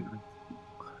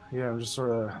 Yeah, I'm just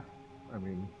sort of,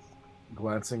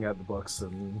 glancing at the books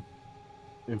and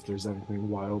if there's anything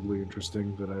wildly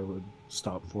interesting that I would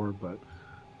stop for, but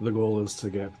the goal is to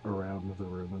get around the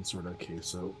room and sort of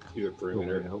case out Do a the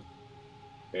perimeter. layout.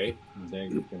 Okay.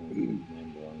 Dagger's gonna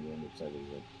land along the underside of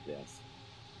the desk.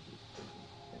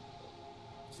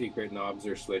 Secret knobs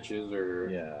or switches or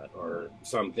Yeah. or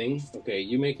something. Okay,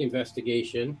 you make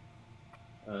investigation,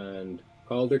 and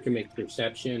Calder can make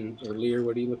perception. Or Lear,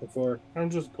 what are you looking for? I'm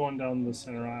just going down the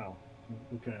center aisle,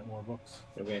 looking at more books.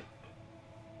 Okay,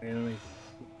 Enemy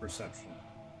perception,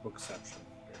 bookception.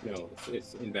 no,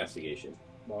 it's investigation.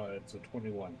 Well, it's a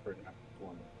 21 for that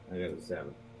one. I got a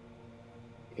 7.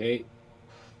 Okay.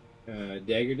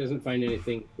 Dagger doesn't find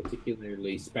anything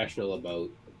particularly special about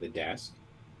the desk.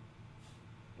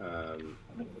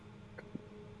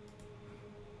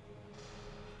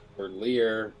 For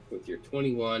Lear, with your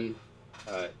 21,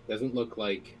 doesn't look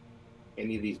like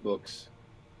any of these books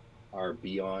are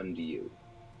beyond you.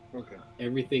 Okay.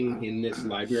 Everything in this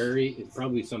library is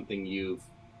probably something you've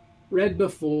read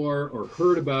before or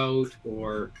heard about,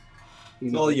 or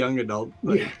It's all young adult.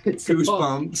 Yeah, it's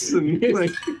Goosebumps and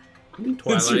like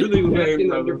it's Twilight. really Captain lame.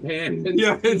 Underpants.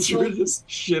 Yeah, it's really just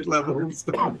shit level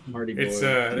stuff. Hardy It's boy.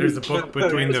 there's a book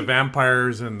between the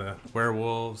vampires and the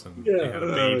werewolves, and they Yeah. got a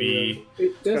baby. It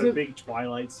It's got a doesn't. big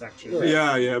Twilight section.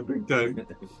 Yeah, big time.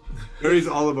 Harry's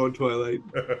all about Twilight.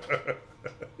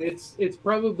 It's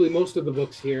probably most of the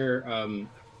books here.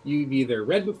 You've either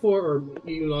read before, or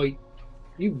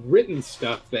you've written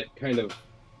stuff that kind of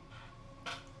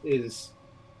is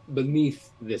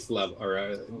beneath this level,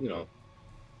 or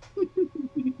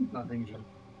Nothing.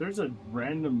 There's a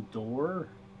random door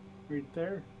right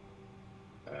there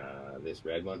this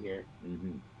red one here.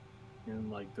 Mhm.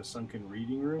 in like the sunken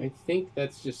reading I room. think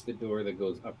that's just the door that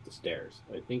goes up the stairs.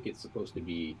 I think it's supposed to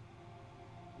be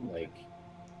like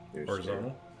There's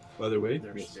Horizontal. By the way,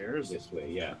 There's stairs. this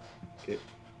way. Yeah. Okay.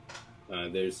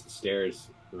 There's stairs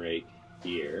right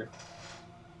here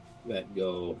that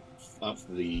go up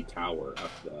the tower,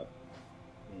 up the.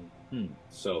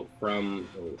 So from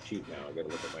shoot now I gotta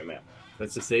look at my map.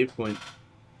 that's a save point.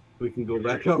 We can go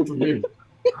back up from here.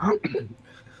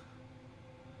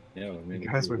 Yeah, well, maybe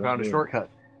Guys, we we're found a up shortcut.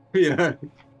 Yeah.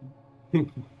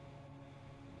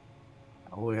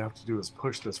 All we have to do is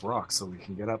push this rock so we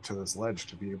can get up to this ledge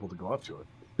to be able to go up to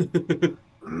it.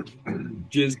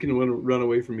 Jizz can run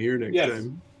away from here next Yes.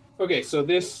 time. Okay, so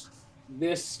this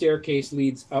staircase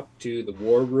leads up to the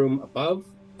war room above.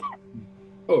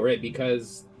 Oh, right,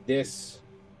 because this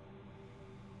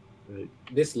Right.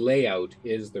 this layout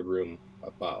is the room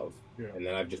above, Yeah. and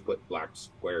then I've just put black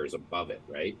squares above it,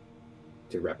 right,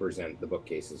 to represent the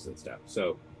bookcases and stuff.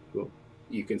 So Cool.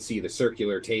 you can see the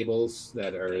circular tables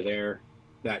that are there.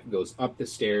 That goes up the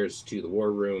stairs to the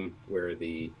war room where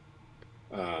the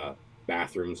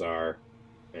bathrooms are,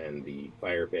 and the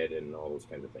fire pit, and all those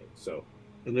kind of things. So,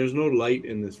 And there's no light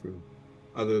in this room,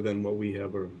 other than what we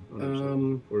have on our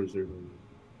side. Or is there?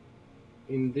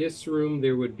 in this room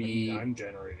there would be I'm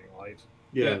generating light.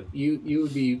 Yeah. you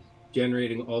would be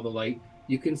generating all the light.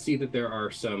 You can see that there are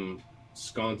some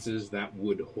sconces that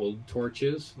would hold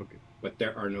torches, Okay. but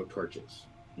there are no torches.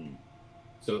 Hmm.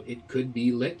 So it could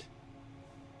be lit,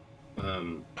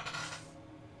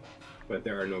 but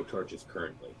there are no torches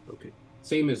currently. Okay.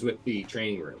 Same as with the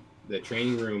training room. The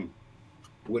training room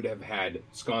would have had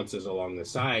sconces along the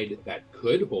side that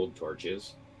could hold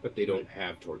torches, but they don't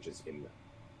have torches in them.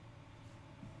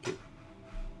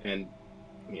 And,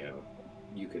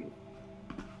 you can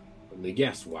only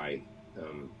guess why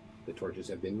the torches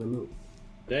have been removed.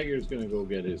 Dagger's gonna go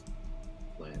get his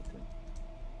lantern.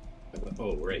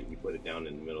 Oh, right. You put it down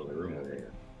in the middle of the room over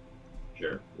here.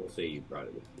 Sure. We'll say you brought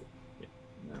it with you.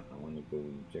 No, I want to go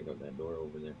check out that door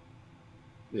over there.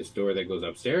 This door that goes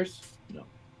upstairs? No.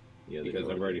 Because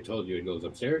I've already told you it goes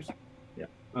upstairs? Yeah.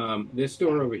 This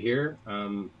door over here,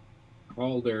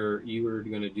 Calder, you were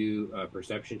going to do a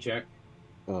perception check.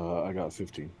 I got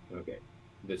 15. Okay.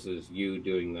 This is you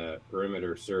doing the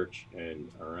perimeter search, and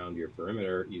around your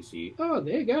perimeter, you see, oh,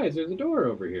 hey guys, there's a door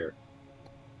over here.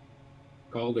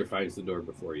 Calder finds the door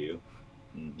before you.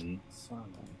 Mm-hmm.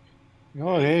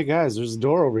 Oh, hey guys, there's a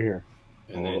door over here.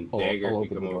 And then I'll Dagger open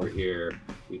can come the door. over here,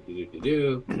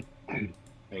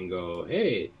 and go,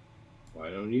 hey,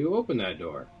 why don't you open that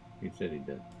door? He said he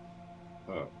did.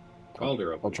 Oh,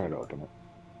 Calder opens. I'll try to open it.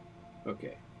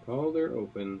 Okay, Calder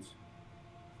opens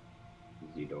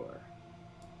the door.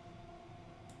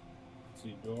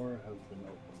 The door has been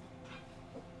opened.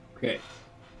 Okay.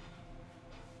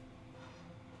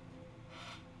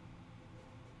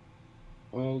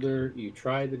 Calder, you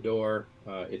try the door.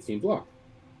 It seems locked.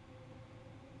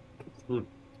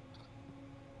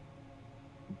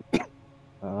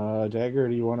 Dagger,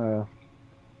 do you want to?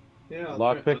 Yeah.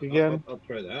 Lockpick again? I'll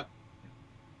try that.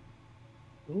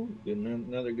 Ooh, getting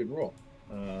another good roll.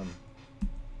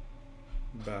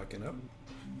 Backing up.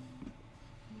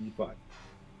 5.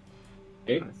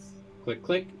 Okay. Click,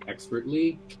 click.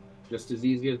 Expertly. Just as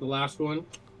easy as the last one.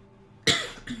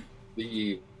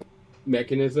 The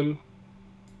mechanism,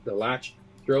 the latch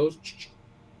throws.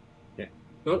 Okay.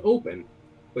 Not open,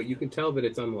 but you can tell that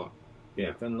it's unlocked. Yeah,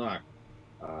 it's unlocked.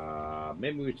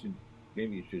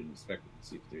 Maybe you should inspect it to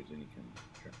see if there's any kind of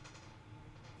trap.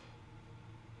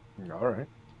 All right.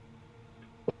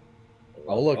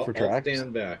 I'll look for tracks. I'll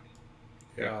stand back.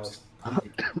 Yeah.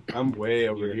 I'm way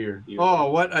over here. you're-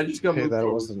 Oh, what? I just got Hey, moved that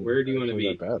forward. wasn't. Where do you want to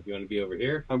actually be? that bad. You want to be over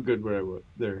here? I'm good where I was.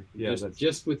 There. Yeah,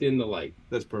 just within the light.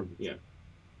 that's perfect. Yeah.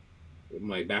 With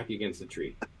my back against the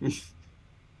tree.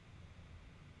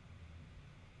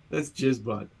 That's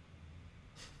Jizzbot.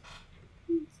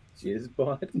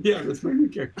 Jizzbot? Yeah, that's my new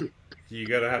character. You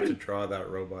gotta have to draw that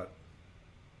robot.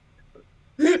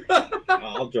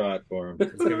 I'll draw it for him.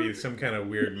 It's gonna be some kind of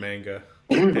weird manga.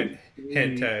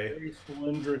 Hentai. Very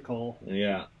cylindrical.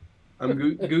 Yeah. I'm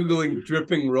googling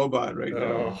dripping robot right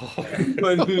now. Oh.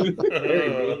 Very neat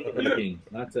looking.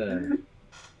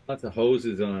 Lots of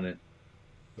hoses on it.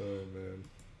 Oh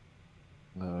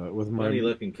man. With my Funny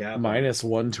looking cap.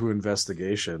 -1 to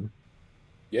investigation,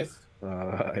 Yes. I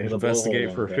With a investigate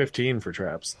blowhole for on that. 15 for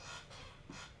traps.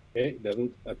 Okay.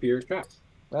 Doesn't appear trapped.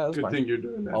 That's Good fine. thing you're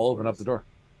doing that. I'll open up the door.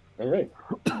 All right.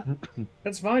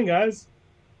 That's fine, guys.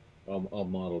 I'll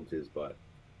model Jizzbot.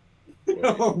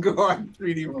 Oh god,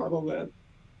 3D model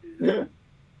that.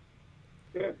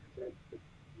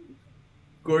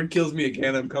 Gord kills me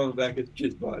again. I'm coming back as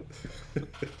Jizzbot.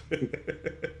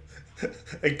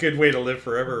 A good way to live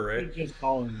forever, right? Just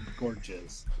call him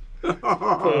gorgeous.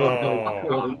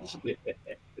 Oh.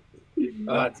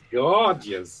 That's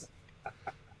gorgeous.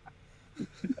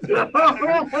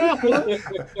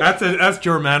 That's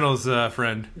Germano's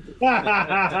friend.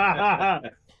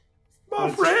 My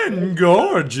friend,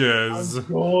 gorgeous. I'm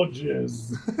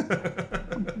gorgeous.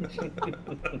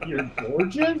 You're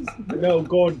gorgeous? No,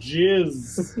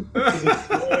 gorgeous.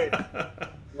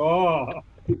 Oh.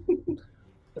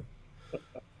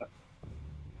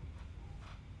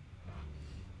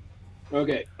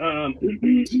 Okay.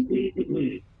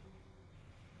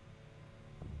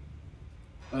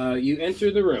 You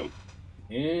enter the room,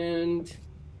 and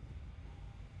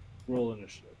Roll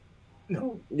initiative.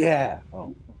 No. Yeah.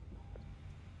 Oh.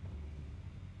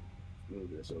 move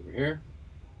this over here.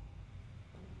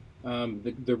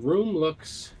 The room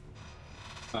looks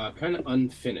kind of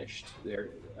unfinished.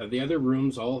 The other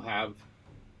rooms all have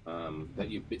that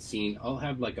you've seen all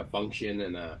have like a function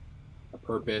and a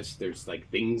purpose. There's like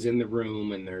things in the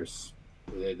room, and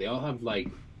they all have like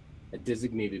a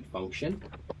designated function.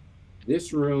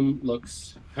 This room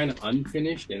looks kind of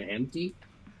unfinished and empty.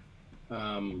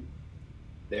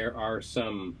 There are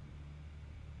some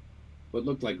what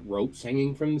look like ropes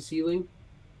hanging from the ceiling.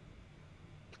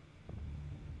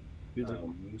 Do they have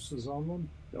nooses on them?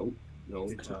 Nope, no.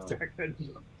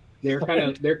 They're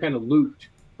They're kind of looped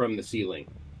from the ceiling.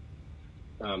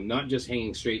 Not just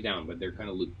hanging straight down, but they're kind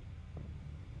of looped.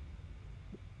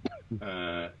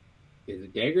 Is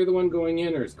Dagger the one going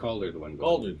in, or is Calder the one going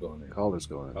Calder's going there. Calder's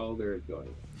going. in? Calder is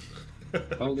going.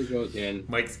 Calder goes in.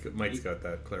 Mike's got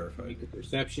that clarified. Make a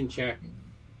perception check.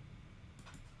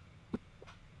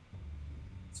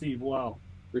 See, wow.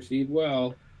 Proceed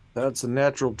well. That's a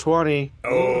natural 20,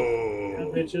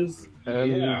 Oh, Bitches.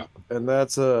 and Yeah. and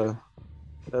that's a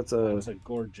That's a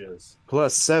gorgeous.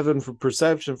 +7 for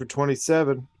perception for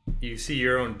 27. You see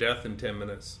your own death in 10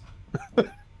 minutes.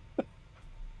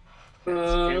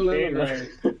 Campaign, right?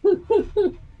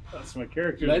 That's my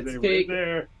character. Let's right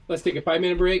there. Let's take a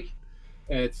 5-minute break.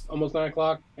 It's almost 9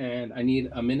 o'clock, and I need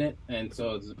a minute, and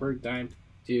so it's the perfect time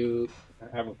to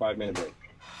have a 5-minute break.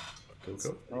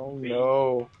 Cool. Oh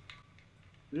no!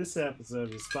 This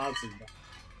episode is sponsored by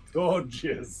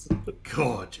Gorgeous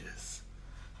Gorgeous.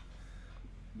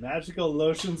 Magical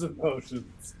Lotions and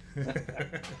Potions.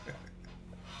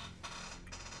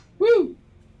 Woo!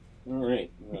 All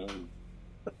right.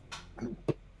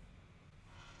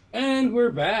 And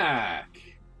we're back.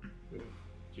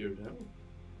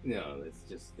 No, it's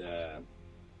just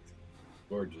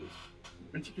gorgeous.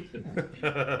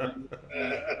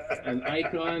 An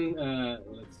icon.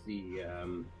 Let's see.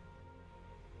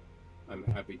 I'm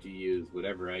happy to use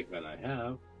whatever icon I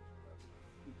have.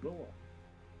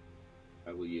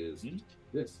 I will use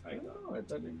this icon. Oh, I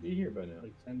thought it'd be here by now.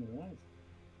 Like 10 minutes.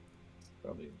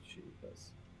 Probably shoot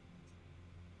us.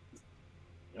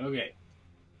 Okay.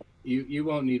 You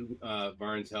won't need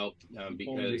Varn's help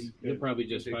because he'll probably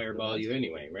just fireball you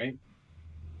anyway, right?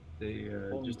 They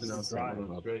just announced Drive. that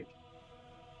on break.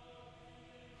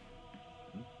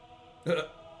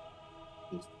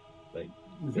 Like,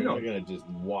 they're not gonna just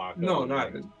walk. No, over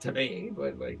not there. today,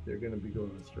 but like they're gonna be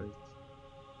going on strike.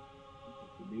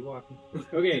 Be walking.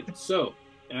 Okay, so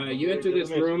you enter this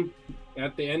room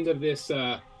at the end of this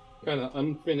kind of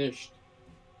unfinished.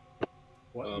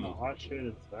 What in the hot shit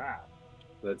is that?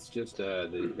 That's just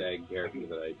the dag character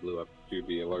that I blew up to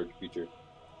be a large creature.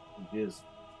 Jizz.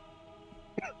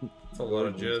 It's a lot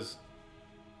of jizz.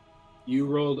 You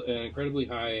rolled an incredibly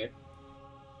high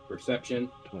perception.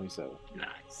 27.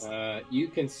 Nice. You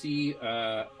can see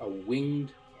a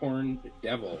winged horned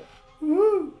devil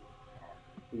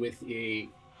with a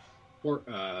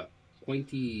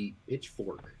pointy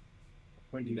pitchfork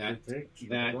that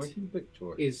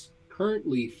is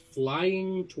currently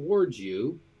flying towards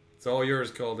you. It's all yours,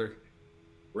 Calder.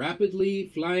 Rapidly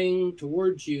flying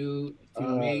towards you to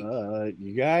make.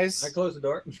 You guys? I close the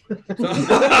door.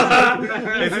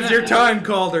 This is your time,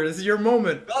 Calder. This is your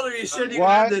moment. Calder, you said you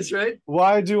Why- had this, right?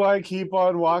 Why do I keep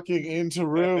on walking into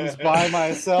rooms by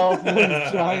myself with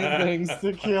giant things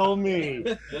to kill me?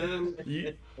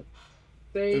 You-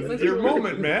 Say, This is let's your go-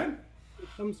 moment, man. It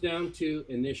comes down to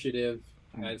initiative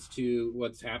as to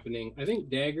what's happening. I think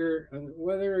Dagger,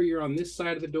 whether you're on this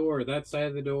side of the door or that side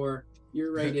of the door,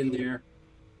 you're right in there.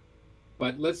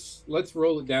 But let's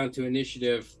roll it down to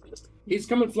initiative. He's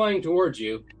coming flying towards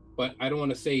you, but I don't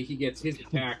want to say he gets his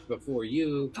attack before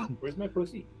you. Where's my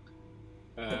pussy?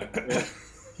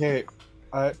 Okay,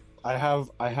 I have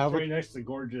Right next to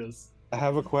Gorgeous.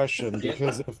 a question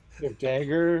because if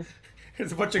Dagger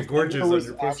There's a bunch of gorgeous on was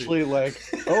your pussy. actually like,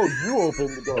 oh, you open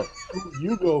the door,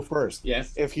 you go first.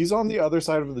 Yes. If he's on the other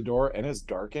side of the door and it's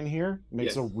dark in here,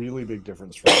 makes Yes. a really big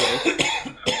difference for me.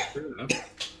 Fair enough.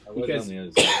 I was Because- on the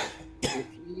other side. If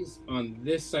he's on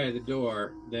this side of the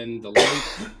door, then the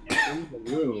light in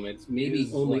the room, it's maybe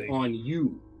Is only like- on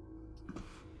you.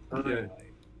 Yeah.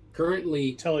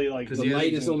 Currently, Tell you like the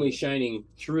light is only shining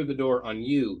through the door on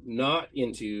you, not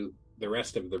into the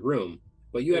rest of the room.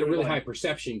 But you had a really high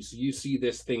perception, so you see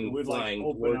this It thing would like flying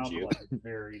open towards up you. like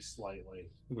very slightly.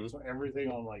 Mhm. So everything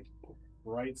on like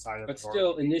right side of But the door.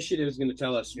 still, initiative is going to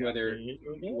tell us Yeah. whether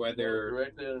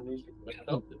Directly underneath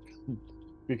it.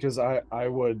 Because I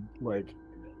would like,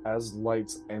 as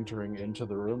lights entering into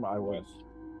the room, I would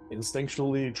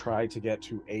instinctually try to get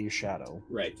to a shadow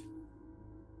right.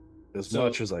 as So-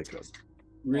 much as I could. Although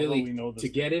Really, we know this to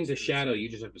get into is- shadow, you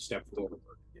just have to step forward.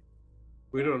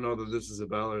 We don't know that this is a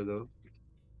Valor though.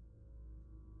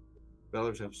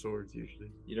 Valors have swords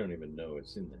usually. You don't even know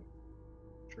it's in there.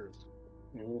 Sure.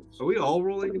 Are we all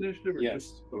rolling initiative? Or Yes,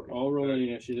 just- we're all rolling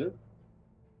initiative.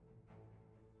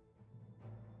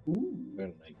 Ooh, got a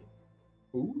 19.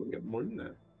 Ooh, I got more than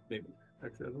that. Maybe.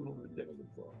 Actually, I don't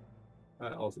know.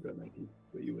 I also got 19,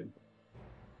 but you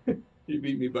win. You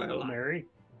beat me by a lot. Mary,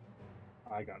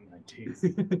 I got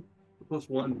 19. Plus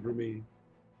 1 for me.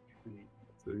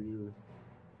 So you.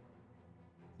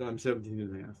 So I'm 17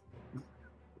 and a half.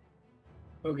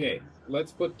 Okay,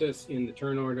 let's put this in the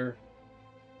turn order.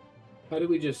 How do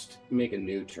we just make a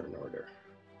new turn order?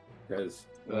 Because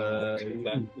is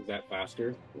that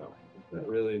faster? No, Not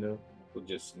really, no. we'll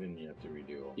just Then you have to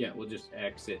redo all. we'll just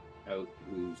exit out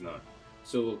who's not.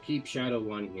 So we'll keep Shadow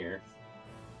 1 here.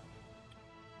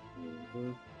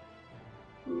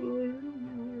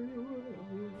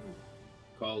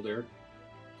 Calder.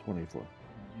 24.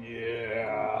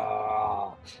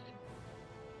 Yeah.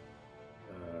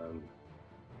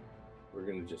 We're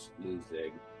gonna just lose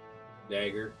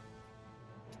Dagger.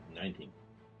 19.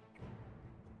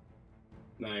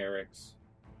 Nyrex.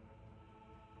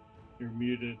 You're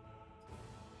muted.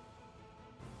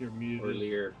 You're muted. Or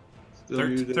Lear. Still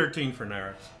muted. 13 for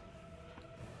Nyrex.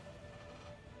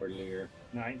 Or Lear.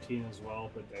 19 as well,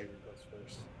 but Dagger goes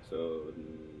first. So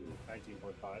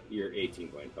 19.5. you're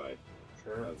 18.5.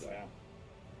 Sure. How's that? Yeah.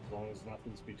 As long as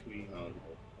nothing's between.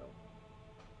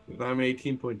 I'm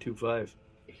 18.25.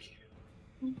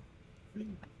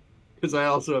 Because I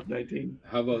also have 19.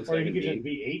 How about Or you could 17? just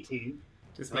be 18.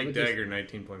 Just I make would just- Dagger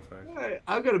 19.5.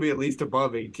 I've got to be at least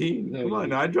above 18. No, Come on,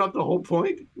 you- I dropped the whole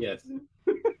point. Yes.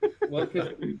 Well,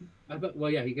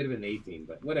 yeah, he could have been 18,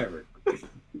 but whatever.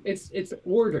 It's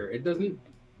order. It doesn't.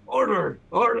 Order!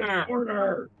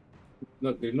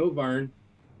 Look, there's no Varn,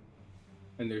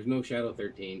 and there's no Shadow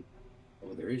 13.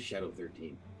 Oh, there is Shadow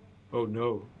 13. Oh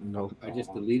no. No. I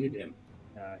just deleted him.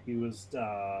 He was 10.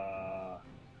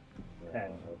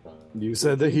 You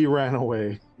said that he ran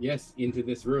away. Yes, into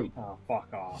this room. Oh,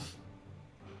 fuck off.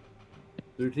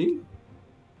 13?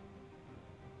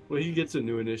 Well, he gets a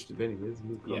new initiative anyways.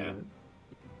 New Yeah. combat.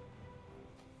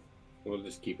 We'll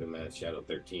just keep him as Shadow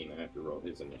 13. I have to roll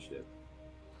his initiative.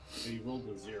 So you rolled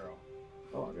a 0.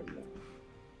 Oh, I got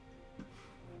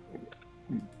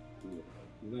that.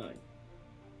 9.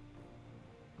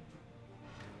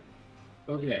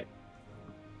 Okay.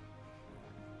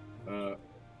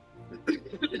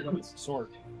 Sword.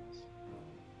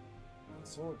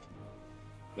 Sword.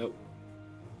 Nope.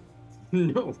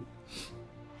 No.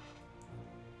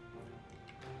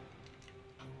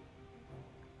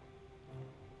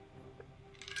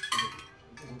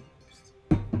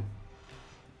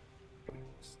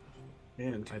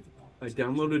 Man, I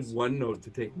downloaded OneNote to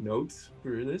take notes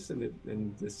for this,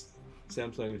 and this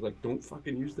Samsung was like, "Don't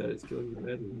fucking use that; it's killing your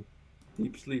head."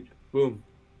 Deep sleep. Boom.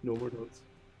 No more notes.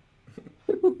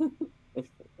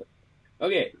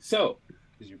 Okay, so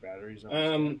Is your batteries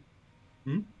almost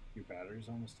um, Your battery's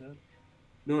almost dead?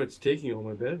 No, it's taking all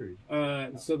my batteries.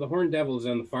 so the Horned Devil is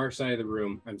on the far side of the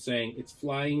room. I'm saying it's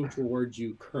flying towards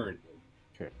you currently.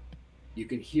 Okay. You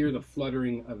can hear the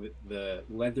fluttering of the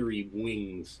leathery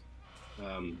wings,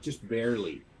 just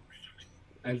barely,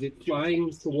 as it's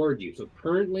flying toward you. So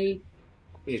currently,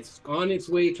 it's on its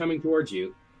way coming towards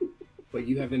you, but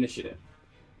you have initiative.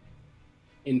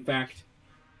 In fact,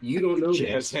 you don't know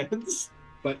Jazz this, hands.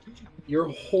 but your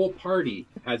whole party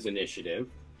has initiative.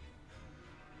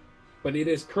 But it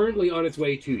is currently on its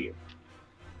way to you.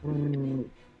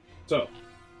 So,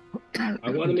 I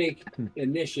want to make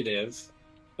initiative,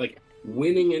 like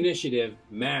winning initiative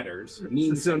matters. It's the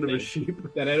Means sound of a something.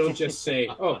 sheep. That I don't just say,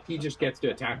 oh, he just gets to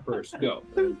attack first. Go.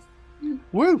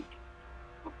 Woo!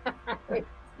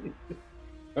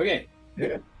 Okay.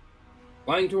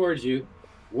 Flying towards you.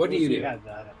 What do you do? Had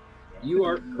that. You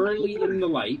are currently in the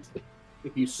light.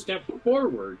 If you step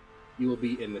forward, you will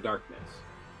be in the darkness.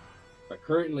 But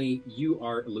currently, you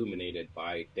are illuminated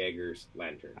by Dagger's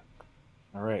lantern.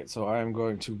 All right, so I'm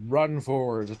going to run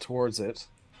forward towards it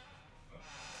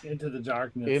Into the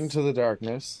darkness. into the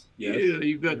darkness. Yeah,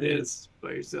 you got this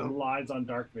by He yourself. relies on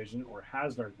dark vision or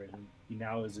has dark vision. He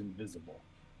now is invisible.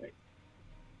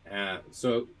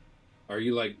 So, are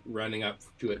you like running up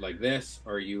to it like this,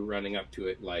 or are you running up to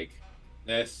it like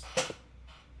this?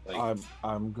 Like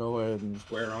I'm going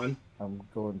square on?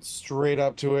 straight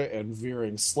up to it and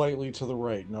veering slightly to the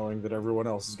right, knowing that everyone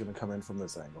else is going to come in from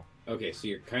this angle. Okay, so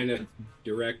you're kind of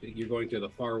direct. You're going to the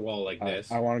far wall like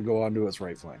this. I want to go onto its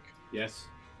right flank. Yes.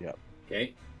 Yep.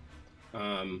 Okay.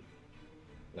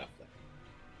 Left.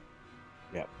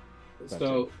 Yep.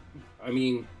 So, I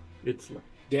mean, It's like,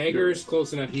 Dagger's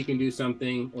close enough. He can do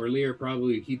something. Or Lear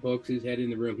probably. He pokes his head in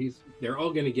the room. They're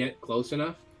all going to get close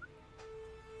enough.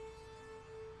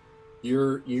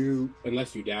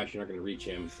 Unless you dash, you're not going to reach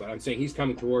him. But I'm saying he's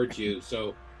coming towards you.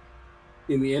 So,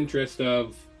 in the interest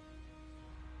of,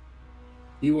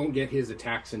 he won't get his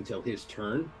attacks until his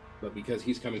turn. But because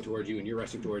he's coming towards you and you're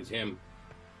rushing towards him,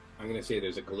 I'm going to say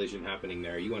there's a collision happening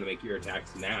there. You want to make your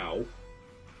attacks now.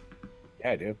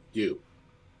 Yeah, I do. Do.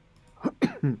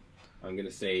 I'm going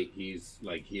to say he's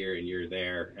like here and you're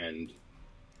there, and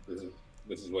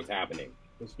this is what's happening.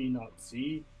 Does he not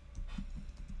see?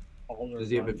 All their does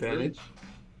he have runs advantage?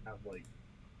 Have like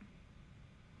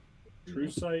true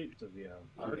sight? Does he have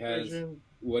dark has- vision?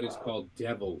 What is called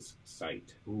Devil's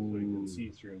Sight. So he can see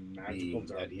through magical That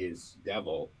darkness. is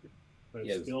Devil. But it's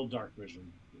yes. still dark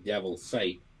vision. Devil's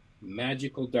Sight.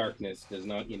 Magical darkness does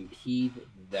not impede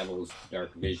Devil's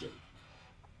dark vision.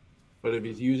 But if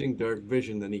he's using dark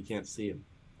vision, then he can't see him.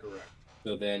 Correct.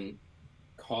 So then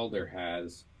Calder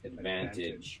has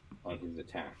advantage on his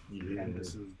attack. And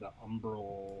this is the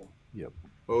umbral.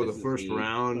 Oh, This the is first the-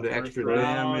 round, the first extra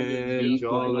round, damage, the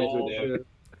all equal that. damage.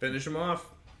 Finish him off.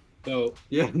 So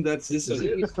Yeah, this is so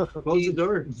it. he's, Close the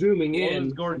door. zooming Well, in,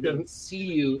 it's Gordon. doesn't see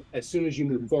you as soon as you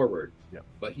move forward. Yep.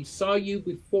 But he saw you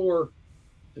before,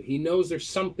 so he knows there's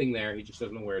something there. He just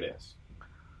doesn't know where it is.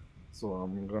 So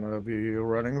I'm gonna be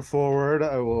running forward.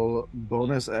 I will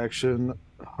bonus action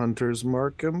Hunter's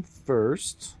Mark him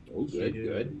first. Oh,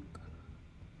 good.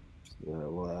 So I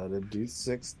will add a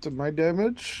d6 to my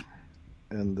damage,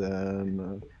 and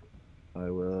then I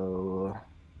will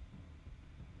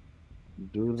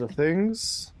do the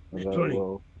things. And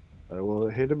I will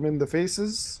hit him in the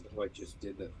faces. Oh, I just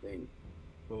did that thing.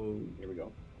 Oh, here we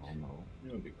go. Oh no!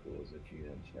 It would be cool as if you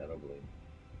had Shadow Blade.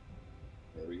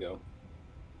 There we go.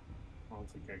 I don't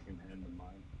think I can handle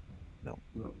mine. No.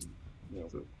 No.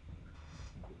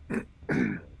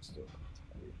 Still,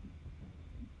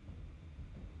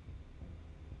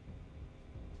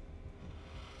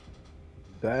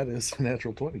 That is a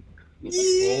natural 20.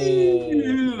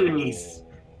 Nice.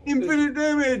 Infinite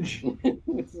damage.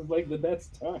 This is like the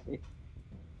best time.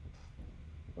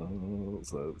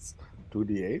 So it's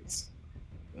 2d8s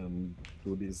and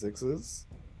 2d6s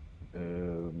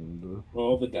and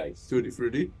Roll the dice. Tutti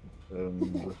frutti.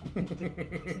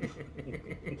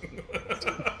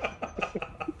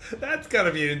 That's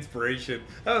gotta be an inspiration.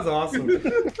 That was awesome.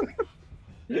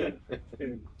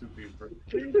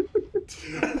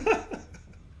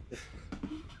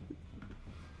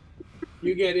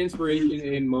 You get inspiration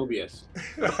in Mobius.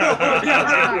 There's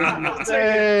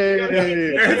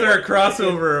our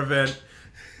crossover event.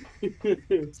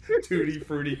 Tutti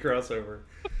Frutti crossover.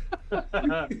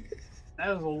 That is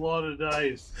a lot of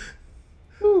dice.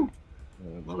 10,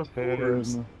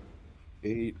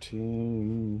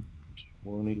 18,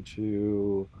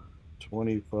 22,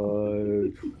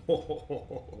 25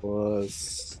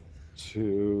 plus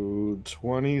 2,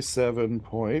 27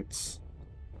 points.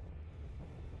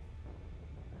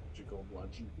 Magical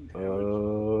bludgeoning damage. I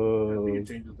think it Uh,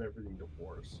 changes everything to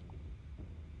force.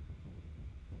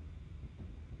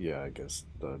 yeah, I guess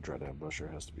the Dread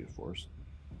Ambusher has to be a force.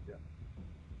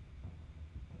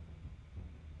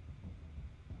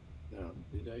 No,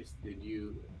 did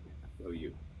you? Oh,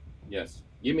 you. Yes.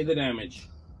 Give me the damage.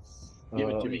 Give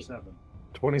it to me. 27.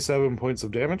 27 points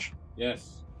of damage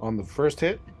Yes. on the first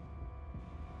hit.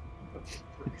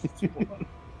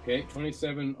 Okay,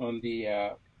 27 on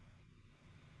the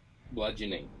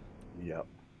bludgeoning. Yep.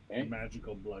 Okay.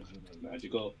 Magical bludgeoning.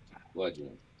 Magical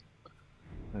bludgeoning.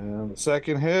 And the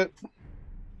second hit,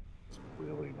 it's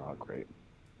really not great.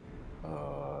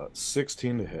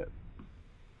 16 to hit.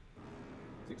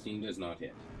 16 does not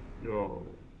hit. No.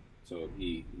 So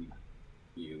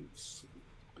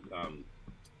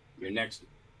your next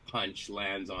punch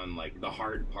lands on like the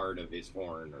hard part of his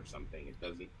horn or something. It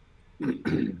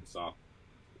doesn't soft,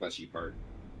 fleshy part.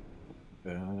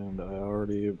 And I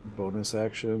already bonus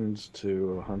actioned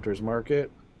to Hunter's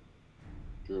Market.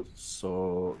 True.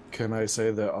 So can I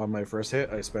say that on my first hit,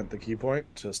 I spent the key point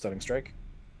to Stunning Strike?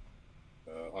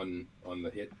 On the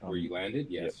hit where you landed,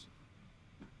 yes.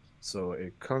 So a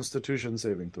Constitution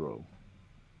saving throw,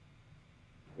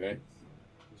 Okay.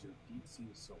 Because your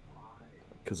DC is so high.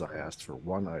 because I asked for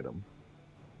one item.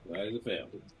 That is a fail.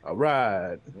 All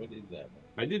right. what is that?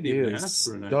 I didn't He even is ask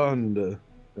for an item. stunned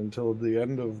until the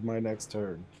end of my next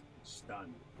turn.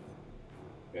 Stunned.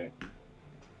 Okay.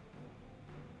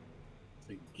 It's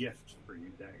a gift for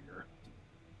you, Dagger.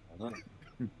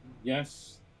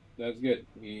 Yes, that's good.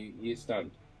 He is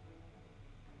stunned.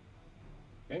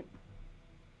 Okay.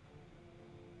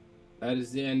 That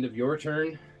is the end of your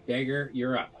turn. Dagger,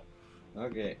 you're up.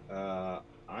 Okay,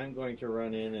 I'm going to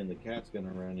run in, and the cat's going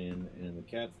to run in, and the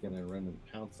cat's going to run and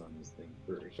pounce on this thing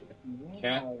first.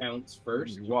 Cat pounce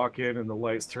first. You walk in and the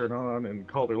lights turn on, and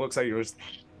Calder looks at you and goes,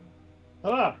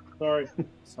 Ah, sorry.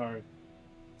 Sorry.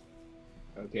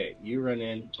 Okay, you run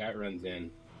in. Cat runs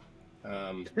in.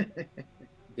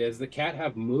 Does the cat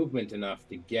have movement enough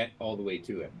to get all the way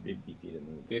to it? 50 feet of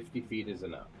movement. 50 feet is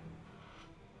enough.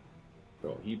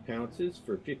 So he pounces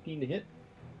for 15 to hit.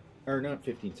 Or not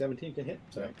 15, 17 to hit.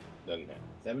 Sorry. Doesn't hit.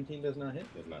 17 does not hit.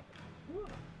 Does not.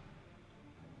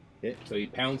 Hit. So he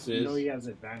pounces. You know he has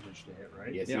advantage to hit,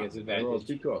 right? Yes, Yeah, he has I rolled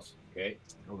advantage. 2 12s. Okay.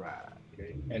 all right.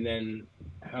 Okay. And then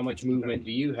how much movement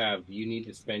do you have? You need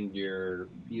to spend your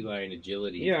feline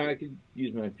agility. Yeah, I could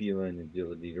use my feline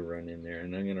agility to run in there,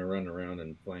 and I'm going to run around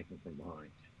and flank him from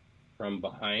behind. From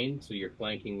behind, so you're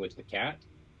flanking with the cat,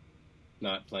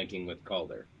 not flanking with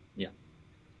Calder.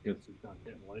 He's not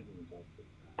getting lightning bolt.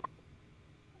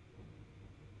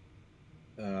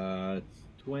 It's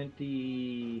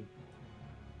 20.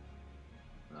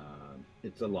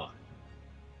 It's a lot.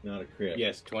 Not a crit.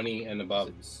 Yes, 20 and above.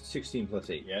 It's 16 plus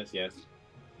 8. Yes, yes.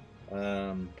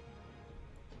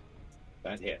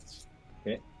 That hits.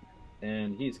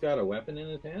 And he's got a weapon in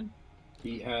his hand.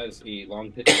 He has a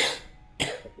long pistol.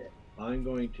 I'm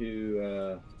going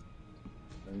to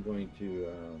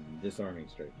disarming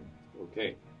strike him.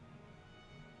 Okay.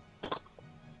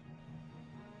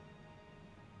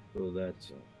 So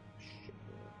that's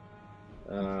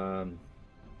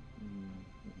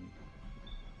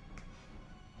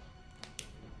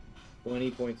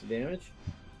 20 points of damage.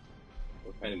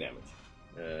 What kind of damage?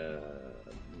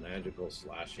 Magical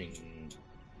slashing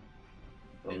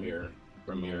From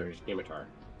your scimitar.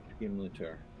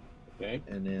 scimitar. Okay.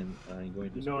 And then I'm going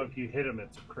to. You know, if you hit him,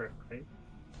 it's a crit, right?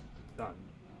 Done.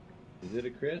 Is it a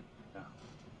crit?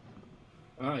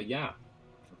 Yeah.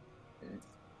 Okay.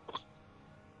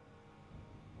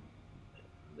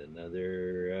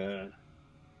 Another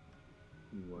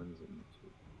ones and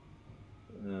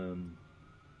two.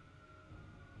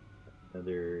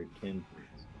 Another 10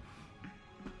 points.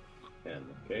 10.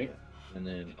 Okay. And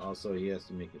then also he has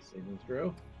to make a saving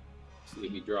throw. So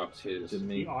he drops his. To He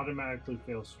make, automatically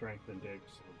fails strength and dig.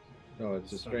 So oh,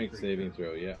 it's a strength saving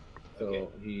throw, yeah. So Okay.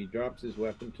 he drops his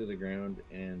weapon to the ground,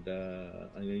 and I'm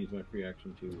going to use my free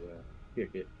action to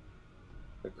kick it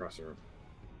across the room.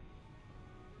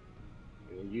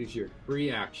 You'll use your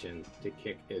free action to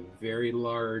kick a very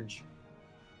large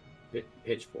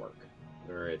pitchfork,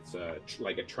 or it's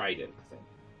like a trident thing.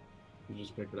 You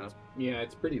just pick it up. Yeah,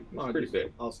 it's pretty Just-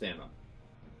 big. I'll stand on it.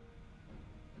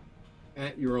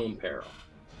 At your own peril,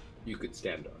 you could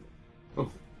stand on it.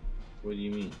 What do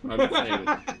you mean? I'm saying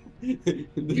The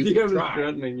You DM can is try.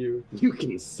 threatening you. you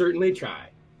can certainly try.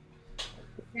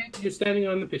 You're standing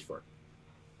on the pitchfork.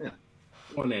 Yeah.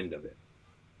 One end of it.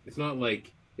 It's not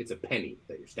like it's a penny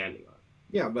that you're standing on.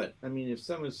 Yeah, but I mean, if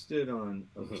someone stood on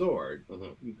a Mhm. sword,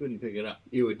 Mhm. you couldn't pick it up.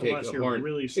 It would take unless a you're horn.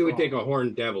 really It strong. would take a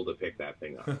horned devil to pick that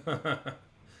thing up.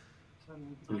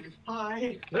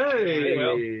 Hi. Hey!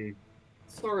 Well.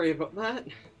 Sorry about that.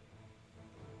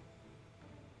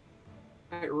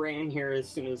 I ran here as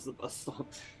soon as the bus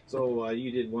stopped. So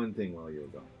you did one thing while you were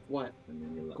gone, What? and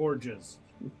then you left. Gorgeous.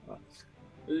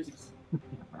 Oops.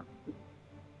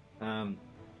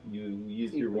 You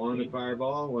used your wand of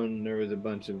fireball when there was a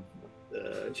bunch of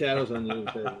shadows on the other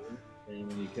side of the room, and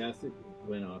when you cast it, it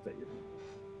went off at your feet.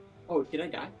 Oh, did I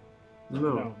die? No.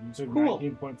 No, you took Cool.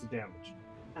 19 points of damage.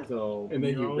 So And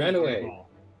then Your you own ran away. fireball.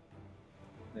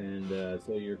 and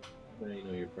so your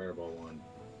your fireball won.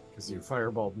 Because you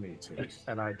fireballed me too,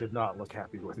 and I did not look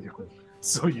happy with you.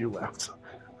 So you left.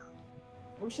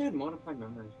 I wish I had modified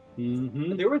memory.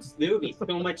 Mm-hmm. There would be so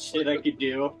much shit I could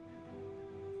do.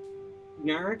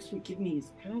 Narex would give me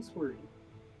his password.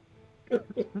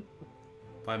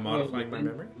 By modifying my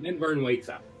memory? Then Vern wakes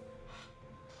up.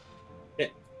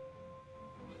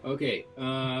 Okay,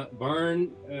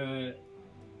 Barn,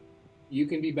 you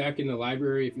can be back in the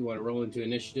library if you want to roll into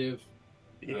initiative,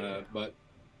 but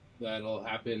that'll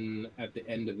happen at the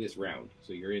end of this round,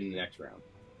 so you're in the next round.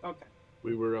 Okay.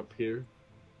 We were up here.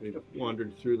 We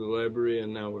wandered through the library,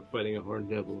 and now we're fighting a horned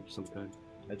devil of some kind.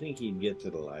 I think he'd get to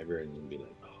the library and be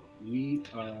like, "Oh, We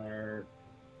are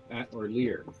at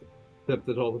Orlear. Except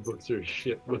that all the books are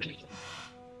shit books.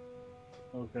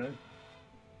 Okay.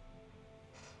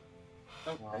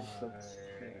 Okay. So,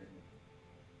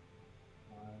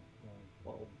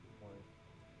 12,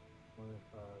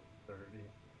 25, 30.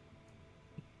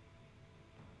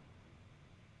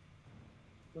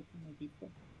 what can I do for?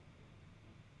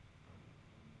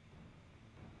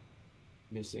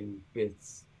 Missing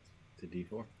bits, to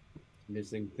D4."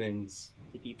 missing things.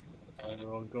 I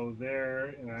will go there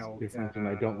and I will Different, and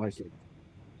I don't like it.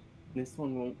 This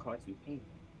one won't cause you pain.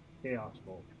 Chaos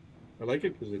Bolt. I like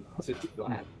it because it sits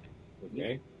flat.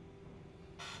 Okay.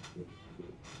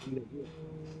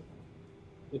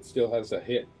 It still has a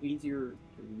hit, Easier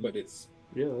to but it's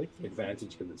Yeah, I like it.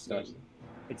 advantage because it's stunned.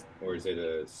 It's- Or is it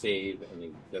a save and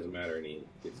it doesn't matter and he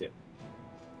gets hit?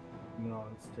 No,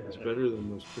 it's dead. It's better than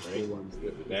those crystal Right. ones that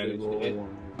Advantage they roll to hit.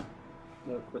 along.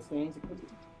 the crystal ones.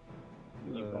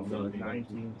 No,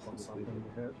 19 plus something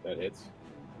to hit. That hits.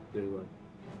 They're like,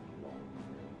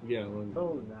 yeah, well,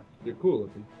 Oh, that. they're cool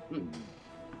looking.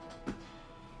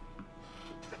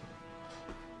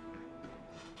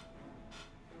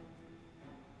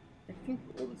 I think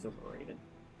gold is overrated.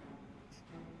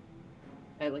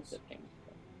 I like the pink.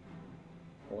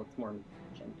 Well, it's more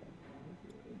magenta.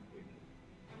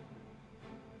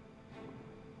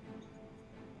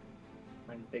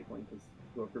 Find a big one because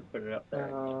whoever put it up there, I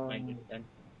can't find it again.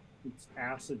 It's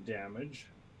acid damage.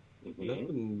 Mhm.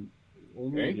 Nothing.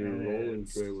 Only Okay. your rolling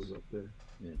It's- tray was up there.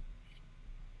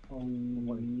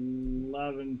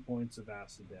 11 points of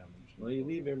acid damage. Well, you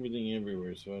leave everything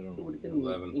everywhere, so I don't It would have know. been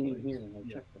 11 in points. here and I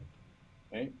Yeah. checked it.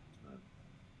 Okay.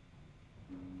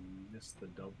 Missed the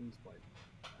Dublin's bite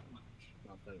that much.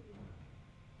 Not that it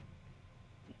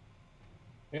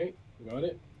would. Okay, got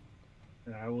it.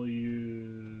 And I will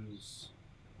use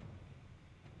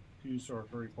 2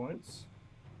 sorcery points.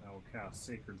 I will cast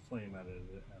Sacred Flame at it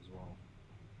as well.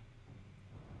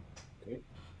 Okay. It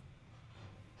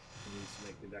needs to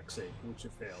make the dex save, which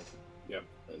it failed. Yep.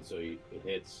 And so it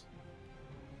hits.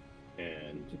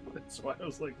 And That's why I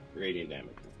was like, radiant damage.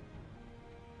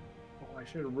 oh, I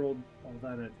should have rolled all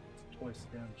that at twice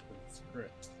the damage, but it's a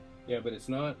crit. Yeah, but it's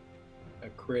not a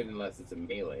crit unless it's a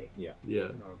melee. Yeah.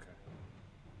 Okay.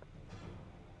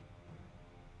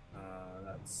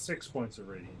 That's 6 points of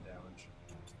radiant damage.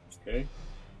 Okay.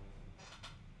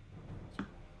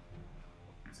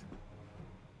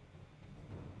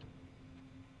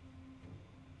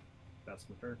 That's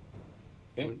my turn.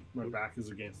 Okay. My back is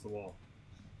against the wall.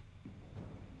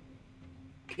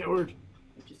 Coward.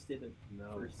 I just did a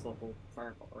No. first level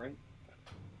fireball, right?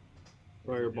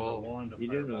 Fireball. Wand of You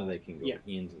do know fireball. they can go Yeah.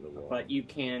 into the wall. But you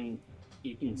can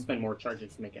spend more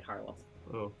charges to make it higher level.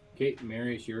 Oh. Okay,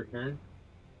 Mary, it's your turn.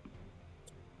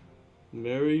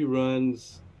 Mary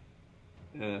runs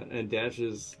and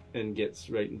dashes and gets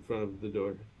right in front of the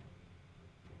door.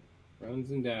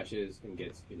 Runs and dashes and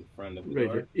gets in front of the Right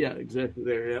door. here. Yeah, exactly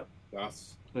there, yeah.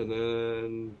 Gus, And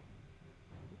then,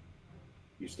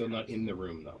 you're still not in the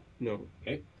room though. no.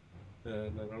 Okay.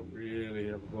 And I don't really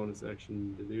have a bonus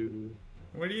action to do.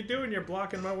 What are you doing? You're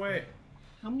blocking my way.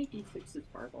 How many d6 does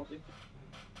fireball do?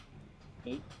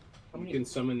 8? How You many? can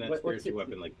summon that what's spiritual its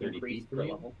weapon like 30 increase feet from per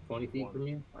you, level? 20 feet from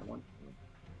you. By 1.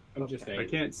 I'm just Okay. saying. I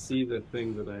can't see the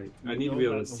thing that I need to know be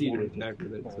able to that the see to wand- attack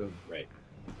with it, so Right.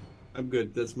 I'm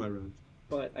good. That's my round.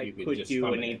 But I You could could just do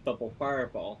summon an it. 8th level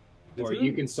fireball. Or Is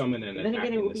you it? can summon an But then attack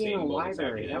again, it in would the be in same a bonus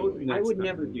library. action I would, anyway. I would Next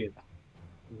never time. do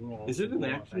that. Is it an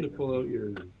action to pull out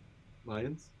your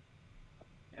lions?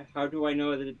 How do I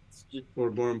know that it's just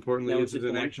Or more importantly, No, is it's it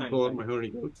just an a action to one-time pull out thing. my horny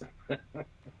goats?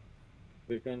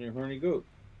 Click on your horny goat.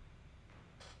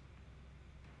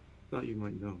 Thought you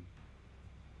might know.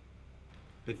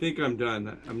 I think I'm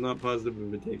done. I'm not positive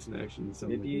if it takes an action to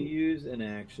summon If you use an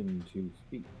action to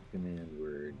speak the command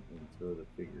word and throw the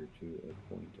figure to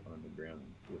a point on the ground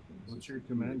within What's your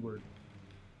command word?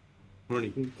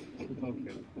 horny.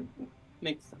 Okay.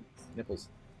 makes sense. nipples.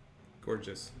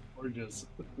 Gorgeous. Or just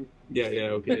Yeah,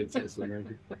 okay. It's also right.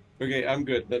 Okay, I'm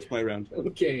good. That's my round.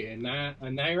 Okay, and a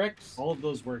Nyrex. all of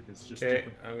those work. It's just Okay,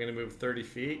 different. I'm gonna move 30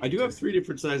 feet. I do have 3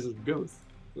 different sizes of ghosts.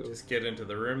 So. Just get into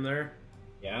the room there.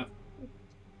 Yeah.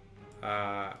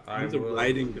 I It's a will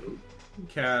riding goat.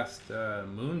 cast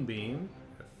Moonbeam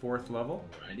at 4th level.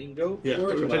 Riding goat? Yeah,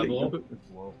 Fourth a riding level. goat.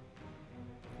 Whoa.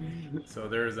 So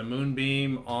there's a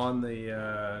Moonbeam on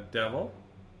the devil.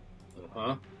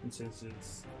 Uh-huh. And since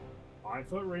it's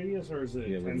 5-foot radius, or is it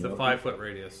Yeah, 10 It's a foot? 5-foot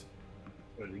radius.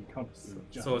 But it encompasses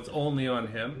the So it's only on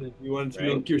him. If you want to Right.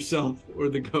 milk yourself or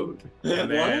the goat. And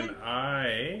then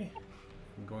I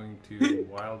am going to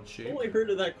wild shape. Only heard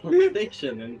of that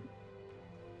conversation, and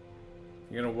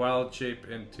You're gonna wild shape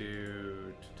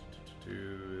into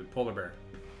to polar bear.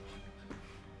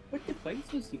 what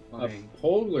device was he A playing?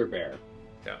 polar bear.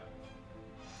 Yeah.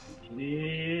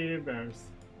 Yeah, bears.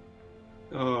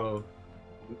 Oh,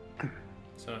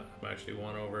 So I'm actually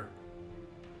one over.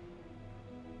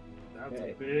 That's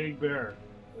Okay. a big bear.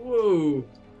 whoa!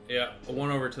 Yeah, one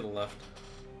over to the left.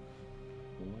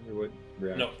 I wonder what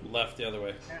reaction No, left the other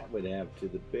way. that would have to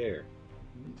the bear.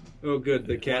 Oh, good.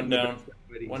 The cat. One down.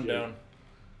 Waiting One shit. down.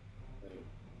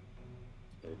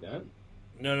 They're done.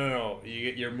 No.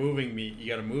 You're moving me. You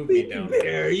gotta move me Baby down.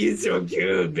 bear, you so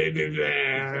cute, baby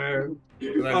bear.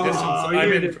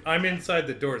 I'm inside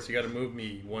the door, so you gotta move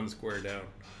me one square down.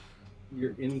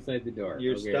 You're inside the door.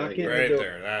 You're Okay, stuck right in there. the Right door.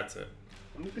 there. That's it.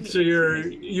 So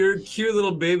your cute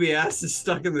little baby ass is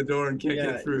stuck in the door and can't Yeah,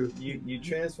 get through. you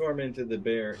transform into the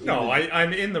bear. No,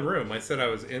 I'm in the room. I said I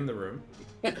was in the room.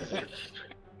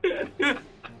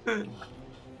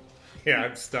 Yeah,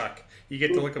 I'm stuck. You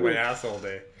get to look at my ass all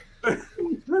day.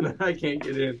 I can't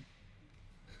get in.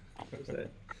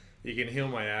 You can heal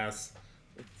my ass.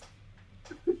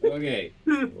 Okay.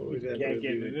 What was that Can't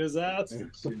get movie in his ass.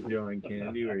 with John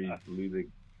Candy where you blew the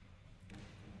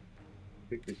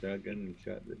picked the shotgun and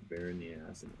shot the bear in the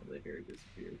ass and all the hair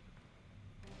disappeared.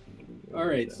 All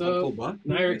right. So, Uncle Buck?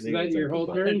 Nyrex, is that your whole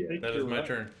turn? Yeah. That is my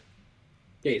turn.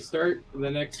 Okay. Start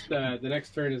the next. The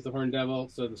next turn is the Horn Devil.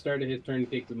 So the start of his turn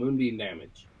takes the Moonbeam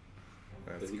damage.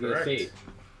 That's Does he get a correct. save?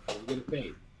 Does he get a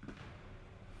save?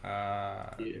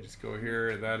 You just go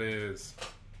here. That is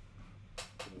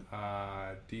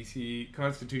DC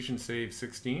Constitution save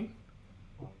 16.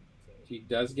 He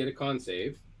does get a con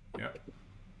save. Yep.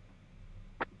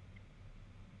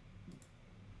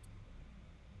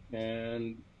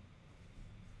 And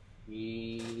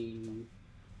he.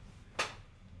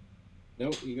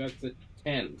 Nope, he got the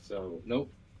 10, so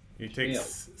nope. You take Failed.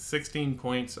 16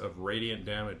 points of radiant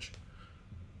damage.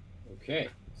 Okay,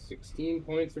 16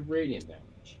 points of radiant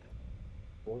damage.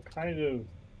 What kind of?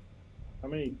 How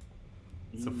many?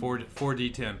 It's a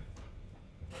 4d10.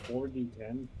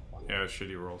 4d10. Yeah,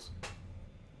 shitty rolls.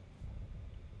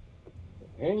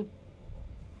 Okay.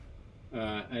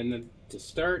 And then to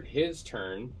start his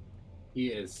turn, he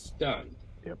is stunned.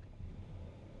 Yep.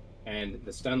 And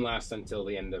the stun lasts until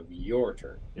the end of your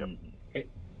turn. Yep. Okay.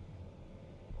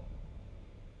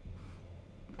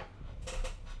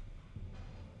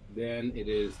 Then it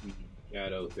is the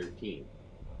Shadow 13.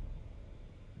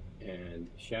 And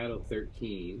Shadow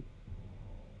 13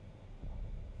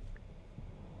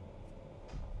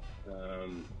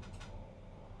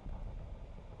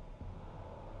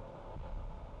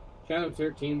 Shadow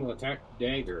 13 will attack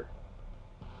Dagger.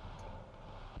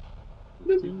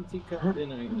 As soon as he comes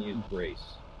in, I can use brace.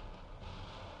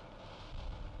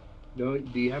 No,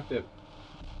 do you have to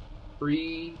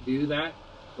pre-do that?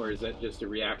 Or is that just a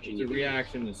reaction? It's a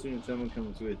reaction as soon as someone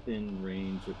comes within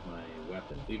range with my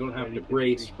weapon. You don't have to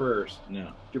brace first.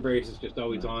 No, Your brace is just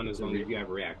always No, on it's as a long as you have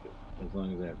a reaction. as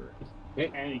long as ever.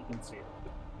 Okay. And you can see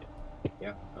it.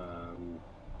 Yeah.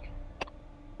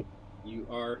 You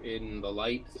are in the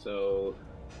light, so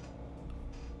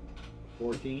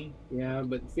 14. yeah.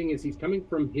 But the thing is, he's coming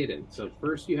from hidden. So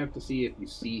first, you have to see if you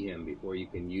see him before you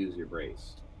can use your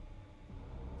brace.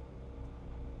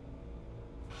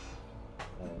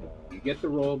 You get the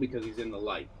roll because he's in the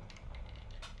light.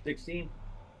 16.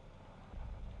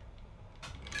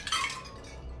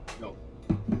 No.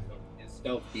 His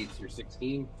stealth beats your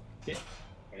 16. Yeah.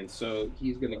 And so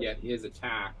he's going to get his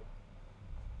attack.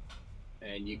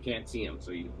 And you can't see him,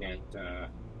 so you can't. I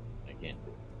can't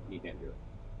do it. You can't do it.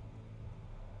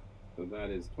 So that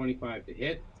is 25 to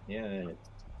hit Yeah,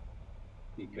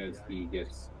 because he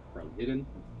gets from hidden.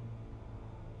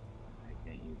 I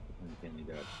can't use uncanny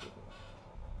dodge.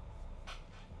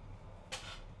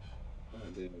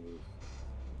 That is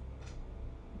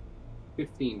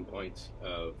 15 points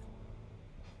of.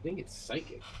 I think it's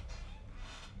psychic.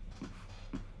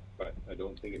 But I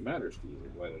don't think it matters to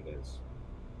you what it is.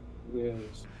 It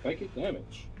is psychic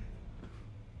damage.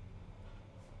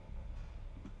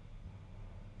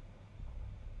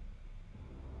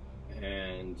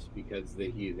 And because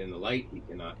he is in the light, he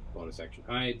cannot bonus action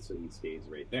hide, so he stays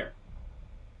right there.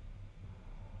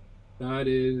 That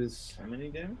is. How many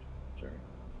damage? Sorry.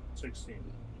 16.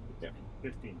 Yeah.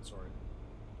 15, sorry.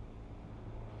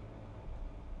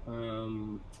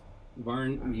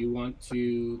 Varn, you want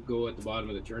to go at the bottom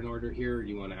of the turn order here, or do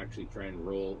you want to actually try and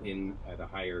roll in at a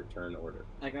higher turn order?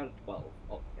 I got a 12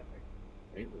 altogether.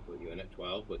 Right, we'll put you in at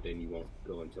 12, but then you won't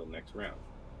go until next round.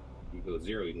 If you go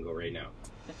 0, you can go right now.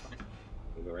 That's fine.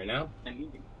 You can go right now? I'm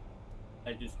eating.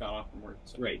 I just got off from work.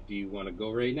 So. Right, do you want to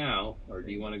go right now, or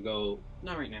do you want to go...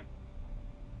 Not right now.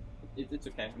 It's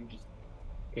okay. I'm just.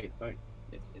 Okay, fine.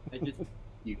 I just.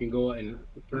 You can go in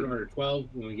turn order 12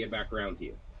 when we get back around to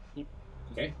you.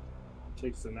 Okay?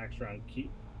 Takes the next round.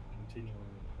 Keep continuing.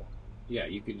 Yeah,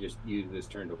 you can just use this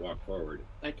turn to walk forward.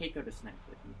 I can't go to snack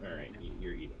with you. All right, No.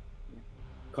 you're eating. Yeah.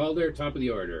 Calder, top of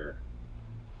the order.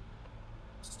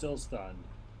 Still stunned.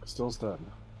 Still stunned,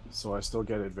 so I still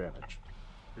get advantage.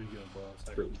 Are you going to bonus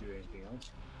action True. do anything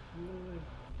else?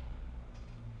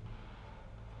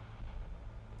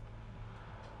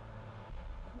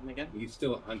 Oh my god. He's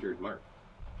still at 100 mark.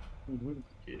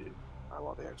 I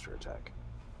want the extra attack.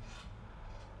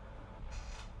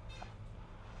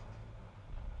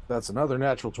 That's another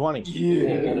natural 20.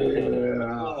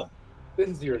 Yeah. This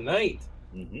is your night.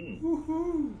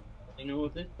 Mm-hmm. You know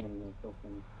what this one is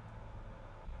open?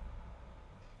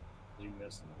 You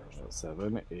missed the first one.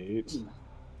 7, 8,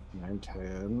 9,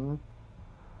 10,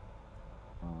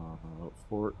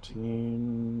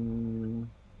 14,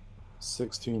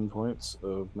 16 points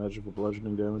of magical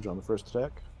bludgeoning damage on the first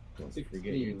attack. Don't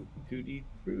forget your 2D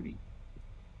fruity.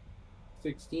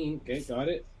 16. Okay, got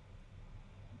it.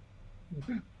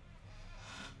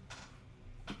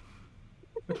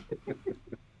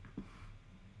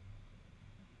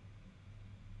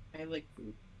 I like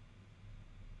food.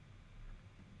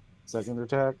 Second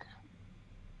attack.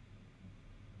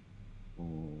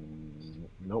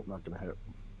 Nope, not gonna hit.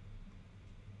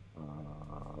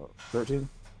 13.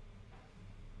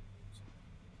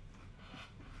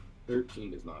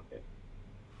 13 does not hit.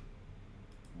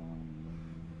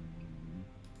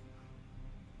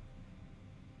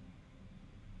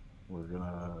 We're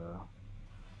gonna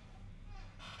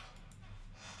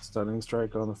stunning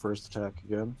strike on the first attack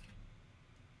again.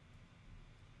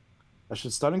 I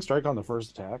should stunning strike on the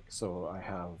first attack, so I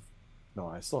have. No,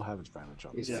 I still have advantage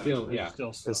on It's this. still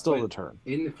It's still the turn.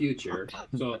 in the future.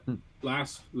 So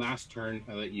last turn,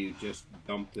 I let you just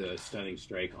dump the stunning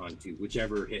strike onto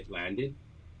whichever hit landed.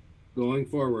 Going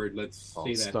forward, let's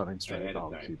say that Stunning strike. ahead of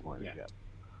I'll time. keep pointing Yeah.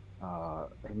 again.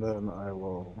 And then I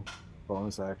will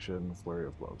bonus action flurry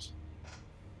of blows.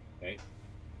 Okay.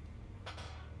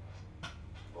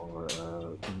 Or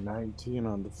 19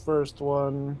 on the first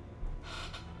one.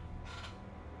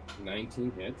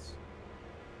 19 hits.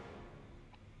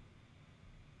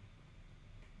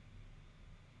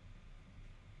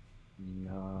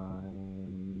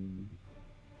 Nine.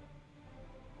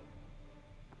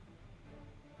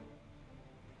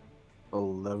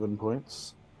 11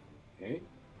 points. Okay.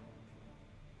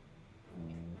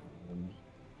 And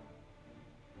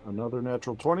another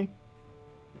natural 20.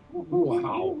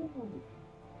 Wow.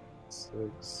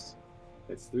 6,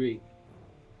 That's 3.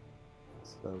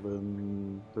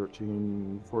 7,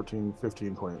 13, 14,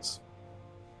 15 points.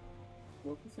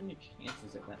 What percentage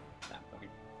chances at that point?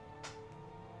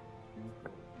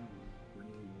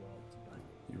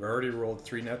 You've already rolled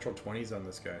 3 natural 20s on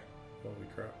this guy. Holy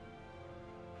crap.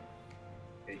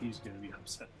 Yeah, he's going to be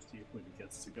upset with you when he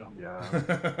gets to go. Yeah.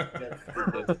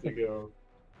 Let's go.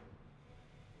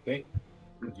 Okay.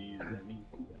 Do you use any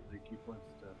other key points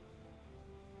to...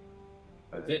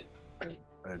 That's it.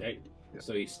 Okay.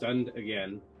 So he's stunned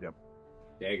again. Yep.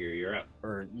 Dagger, you're up.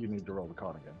 Or you need to roll the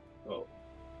con again. Oh.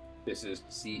 This is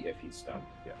to see if he's stunned.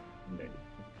 Yeah. Okay.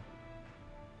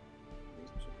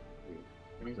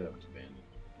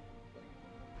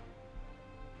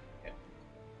 Yeah.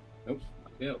 Nope.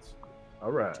 Fails.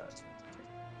 All right.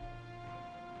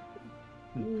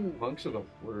 Monks are the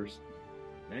worst.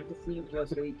 19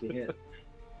 plus 8 to hit. If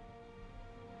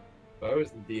I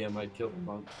was the DM, I'd kill the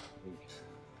monk.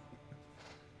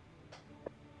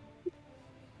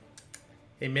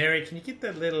 Hey, Mary, can you get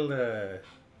that little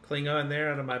Klingon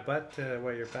there out of my butt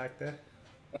while you're back there?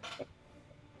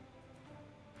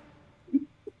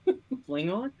 Fling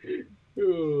on?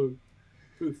 Oh,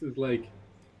 this is like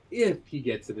if he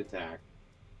gets an attack.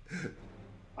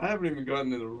 I haven't even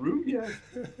gotten in the room yet.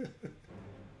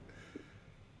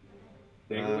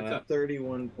 Dagger, what's up?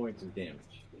 31 points of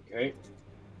damage. Okay.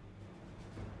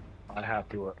 I have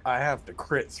to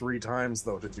crit 3 times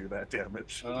though to do that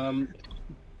damage.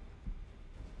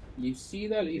 You see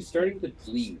that he's starting to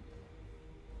bleed,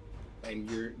 and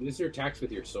these are attacks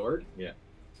with your sword. Yeah.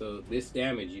 So this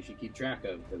damage you should keep track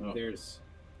of because there's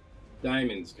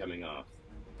diamonds coming off.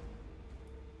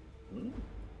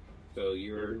 So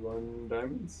you're 31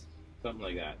 diamonds. something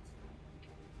like that.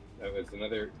 That was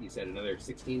another. You said another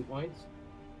 16 points.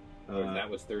 Or that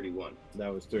was 31.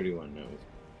 That was 31. No.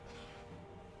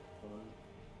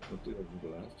 What did I do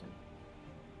the last time?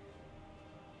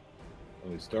 Oh,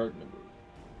 we start number.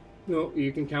 No,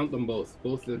 you can count them both.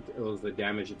 Both of the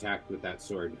damage attacked with that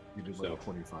sword. You did So,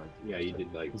 25. yeah, you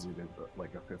did like. Because you did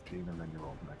like a 15 and then you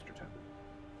rolled an extra 10.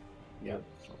 Yeah,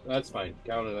 that's fine.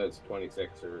 Count it as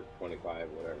 26 or 25,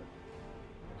 whatever.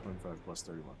 25 plus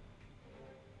 31.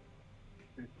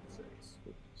 56.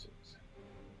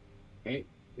 Okay,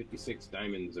 56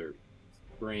 diamonds are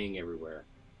spraying everywhere.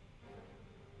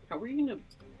 How are you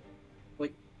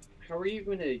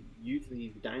gonna use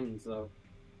these diamonds though?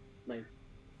 Like,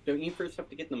 don't you first have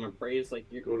to get them appraised? Like,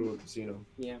 you Go to a casino.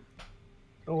 Yeah.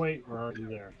 Oh wait, we're already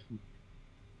there.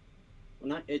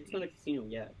 Well, it's not a casino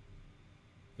yet.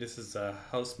 This is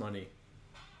house money.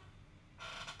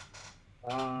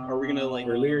 Are we gonna like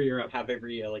Earlier, you're up. have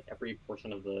every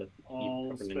portion of the I'll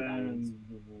covered in diamonds?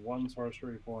 spend 1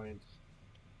 sorcery point,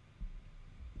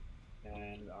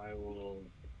 and I will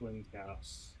twin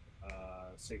cast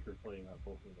Sacred Flame at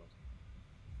both of those.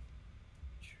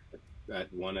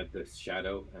 That one at the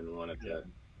shadow and one at the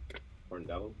Horn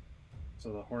Devil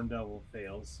So the Horn Devil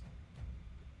fails.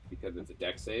 because it's a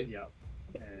dex save. Yep.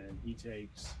 And he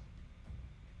takes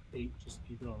 8. Just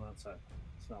keep it on that side.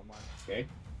 It's not mine. Okay.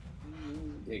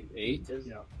 Take 8,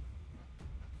 Yeah.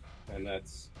 and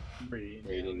that's Radiant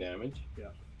radiant damage.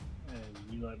 damage. And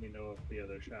you let me know if the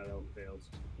other shadow fails.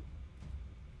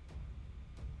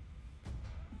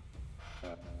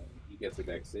 He gets a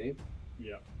dex save.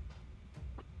 Yeah.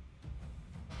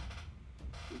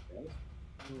 Okay.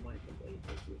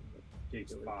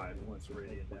 Takes 5 once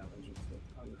radiant damage. It's the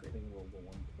other thing rolled the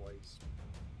 1 twice.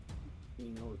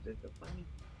 You know, it's a funny.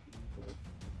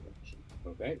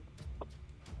 Okay.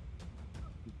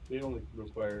 They only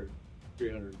require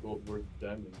 300 gold worth of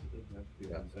diamonds. It doesn't have to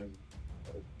be one time.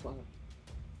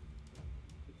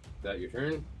 Is that your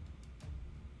turn?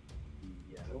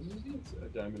 Yeah. Well, maybe it's a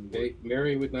diamond. Okay.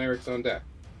 Mary with Nyrix on deck.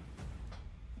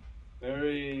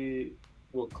 Mary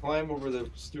we'll climb over the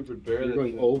stupid bear. You're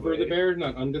going over the bear,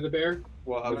 not under the bear?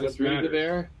 Well, how Or much just through the matters?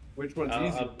 bear? Which one's I'll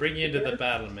easier? bring you into the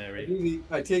battle, Mary.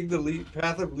 I take the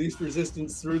path of least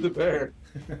resistance through the bear.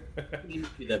 The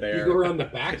You bear. go around the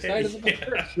backside of the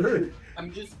bear? Sure.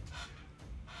 I'm just.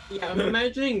 Yeah, I'm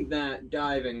imagining that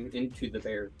diving into the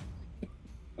bear.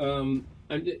 I'm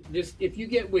just if you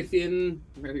get within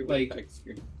Very Like- well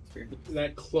experience.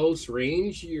 that close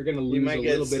range, you're gonna lose You a might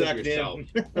little get bit of sucked yourself.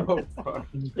 in. Oh, fuck.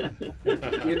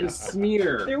 You have a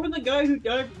smear. There was a guy who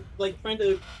dived, like, trying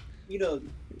to, you know,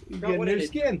 You Not get what in it their is.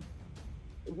 skin.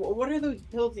 what are those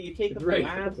pills that you take up Right. your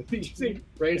ass?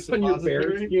 Right on your bear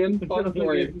Suppository? skin.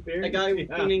 Suppository. A guy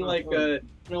cleaning like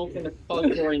milk in a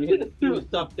suppository and he was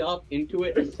sucked up into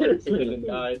it and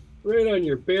died. Right on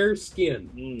your bare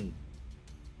skin.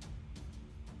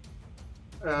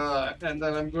 And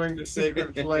then I'm going to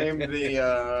Sacred Flame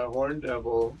the Horn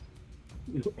Devil.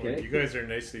 Okay. You guys are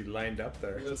nicely lined up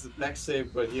there. That's the next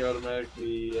save, but he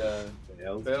automatically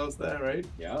fails that, right?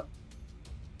 Yeah.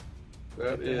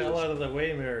 That Get the hell is out of the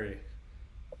way, Mary.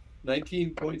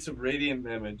 19 points of radiant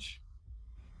damage.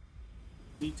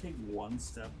 You take one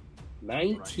step.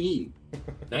 19.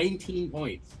 19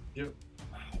 points.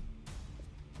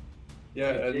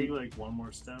 Yeah, Take and like one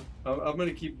more step. I'm going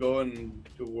to keep going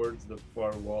towards the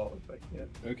far wall if I can.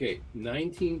 Okay,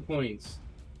 19 points.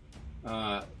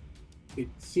 It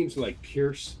seems to like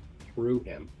pierce through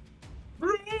him.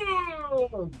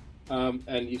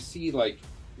 And you see like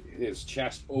his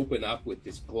chest open up with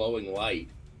this glowing light,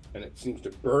 and it seems to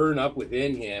burn up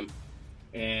within him,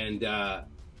 and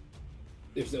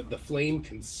the flame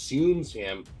consumes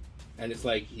him, and it's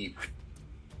like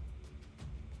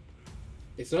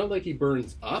it's not like he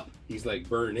burns up, he's like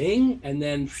burning, and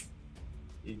then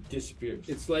He disappears.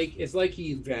 it's like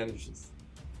he vanishes.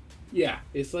 Yeah,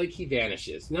 it's like he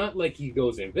vanishes. Not like he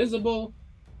goes invisible,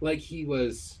 like he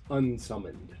was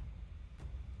unsummoned.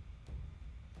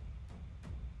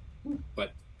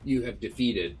 But you have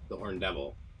defeated the Horn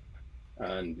Devil.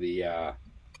 And the,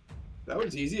 That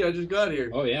was easy. I just got here.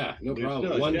 oh yeah, no There's problem.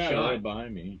 still a One shadow shot. right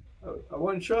behind me. I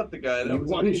one-shot the guy. That You was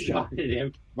one easy. shot at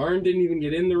him. Barn didn't even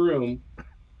get in the room,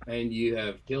 and you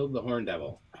have killed the Horn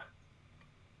Devil.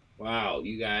 Wow,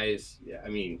 you guys, yeah, I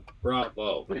mean,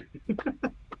 bravo.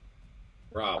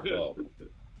 Bravo.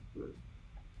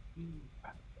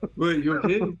 Wait, you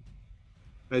okay?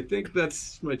 I think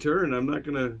that's my turn. I'm not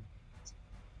gonna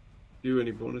do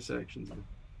any bonus actions.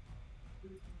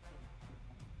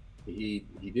 He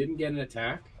didn't get an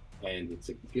attack, and it's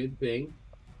a good thing.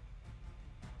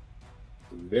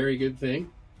 It's a very good thing.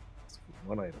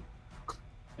 One item.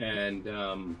 And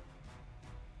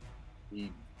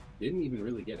he didn't even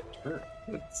really get a turn.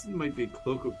 That might be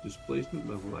Cloak of Displacement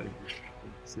level. I need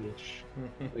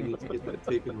to get that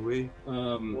taken away.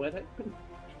 What happened?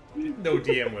 No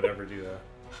DM would ever do that.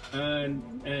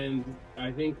 And I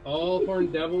think all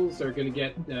Horned Devils are going to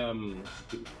get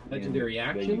legendary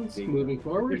actions moving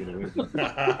forward.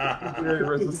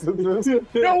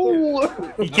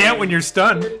 No! You can't when you're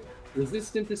stunned.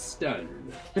 Resistant to stun.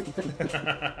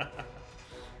 The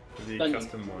Stunning.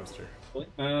 custom monster.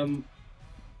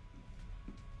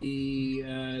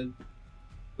 The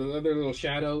other little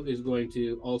shadow is going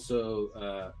to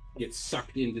also get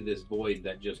sucked into this void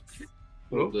that just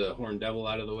pulled the Horned Devil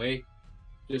out of the way,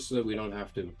 just so that we don't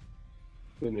have to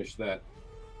finish that.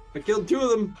 I killed 2 of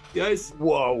them, guys.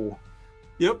 Whoa.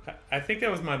 Yep. I think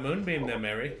that was my moonbeam then,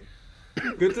 Mary.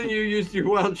 Good thing you used your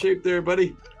wild shape there,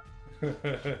 buddy.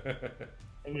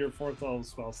 And your 4th level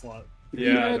spell slot.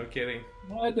 Yeah, no kidding.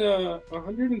 Had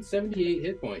 178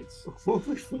 hit points.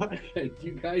 Holy fuck. And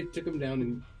you guys took him down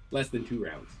in less than 2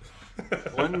 rounds.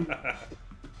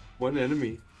 One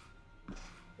enemy.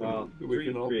 Well, We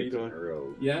can all be in a gone.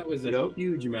 row. Yeah, it was a Yep.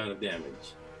 huge amount of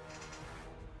damage.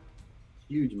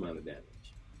 Huge amount of damage.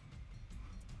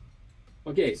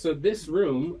 Okay, so this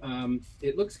room,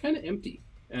 it looks kind of empty.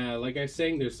 Like I was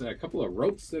saying, there's a couple of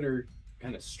ropes that are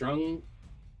kind of strung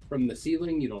from the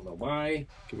ceiling. You don't know why.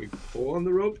 Can we pull on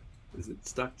the rope? Is it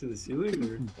stuck to the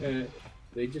ceiling? Or?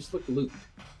 They just look looped.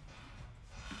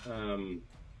 Can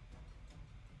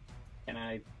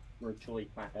I virtually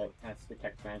cast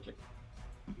detect magic?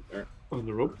 On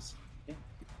the ropes?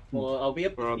 Well, I'll be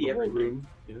able Or to on see the whole everything. room?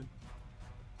 Yeah.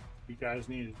 You guys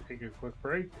need to take a quick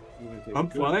break. I'm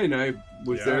fine. I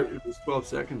was Yeah. there. It was 12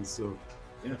 seconds, so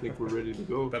I think we're ready to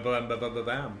go. Ba-bam,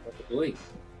 ba-ba-ba-bam. Blink.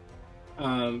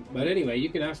 But anyway, you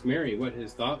can ask Mary what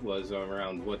his thought was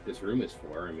around what this room is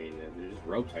for. I mean, there's just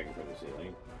ropes hanging from the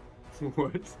ceiling.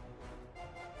 What?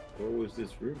 What was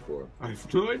this room for? I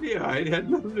have no idea. I had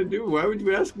nothing to do. Why would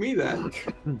you ask me that?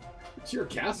 It's your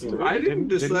castle. I didn't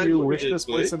decide. Didn't you what wish it this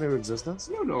place was. into existence?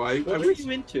 No. I What are wish.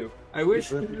 you into? I wish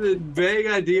the vague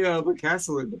idea of a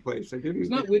castle into place. I didn't. There's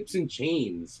not whips and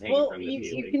chains hanging Well, from the you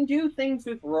ceiling. can do things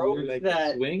with ropes Like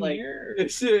that a swing like here?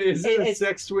 Is it a It's-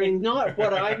 sex swing? it's not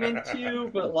what I'm into,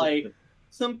 but like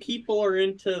some people are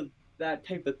into that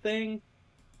type of thing.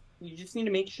 You just need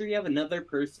to make sure you have another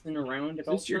person around at Is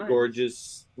all this your times.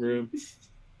 gorgeous room?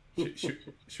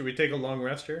 Should we take a long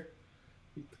rest here?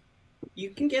 You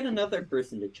can get another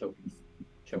person to choke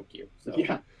you. So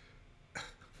Yeah.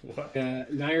 What?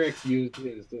 Nyrex used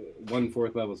his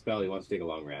 1/4 level spell. He wants to take a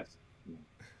long rest.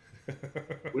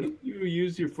 What did you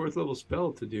use your 4th level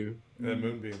spell to do? The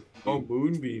moonbeam. Oh,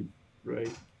 moonbeam.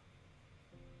 Right.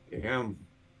 Damn.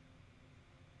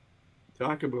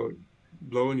 Talk about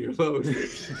blowing your load.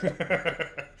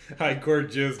 I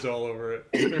cord jizzed all over it.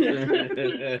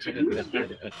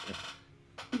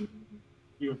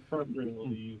 You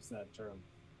appropriately use that term.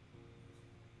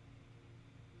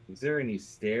 Is there any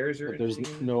stairs or But there's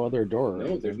anything? no other door.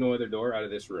 No, there's no other door out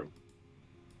of this room.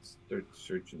 Start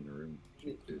searching the room.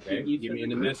 Okay, give me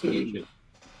an investigation.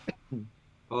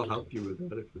 I'll help you with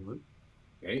that if you want.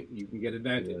 Okay, you can get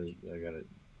advantage. I got it.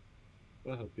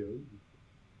 I'll help you.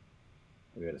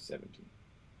 I got a 17.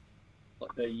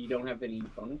 You don't have any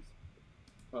bonus.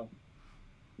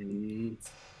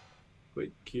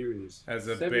 Quite curious. As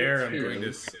a 17. bear,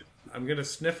 I'm going to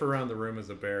sniff around the room as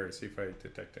a bear to see if I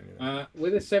detect anything.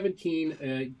 With a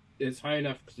 17, it's high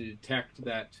enough to detect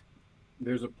that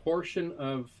there's a portion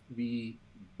of the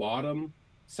bottom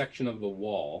section of the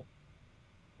wall,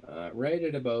 right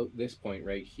at about this point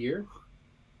right here,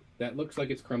 that looks like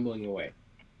it's crumbling away.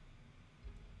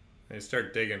 I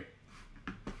start digging.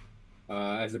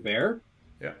 As a bear,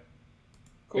 Yeah.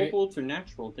 Kobolds are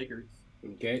natural diggers.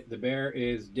 okay, the bear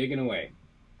is digging away.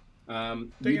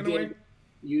 Digging away.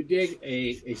 You dig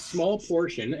a small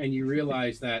portion, and you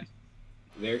realize that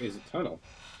there is a tunnel.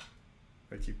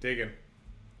 I keep digging.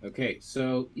 Okay,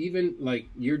 so even like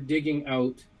you're digging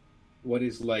out what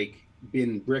is like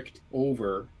been bricked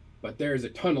over, but there's a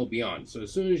tunnel beyond. So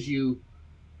as soon as you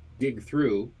dig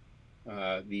through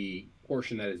the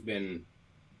portion that has been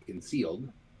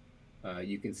concealed,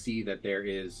 you can see that there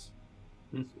is.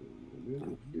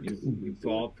 You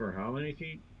fall for how many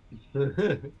feet?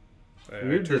 I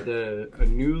Weird turn- that a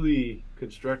newly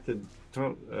constructed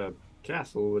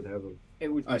castle would have a It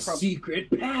was A secret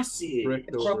passage.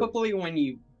 bricked over. probably when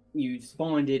you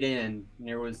spawned it in,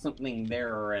 there was something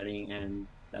there already, and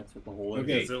that's what the whole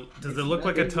Okay. Does it look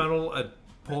like a tunnel a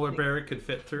polar bear could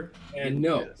fit through? And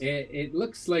no, it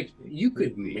looks like you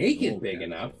could make it big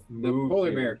enough. The Move polar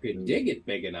it. bear could dig it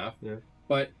big enough. Yeah.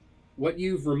 But what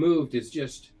you've removed is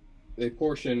just the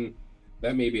portion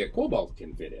that maybe a kobold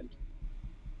can fit in.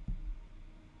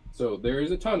 So there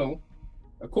is a tunnel,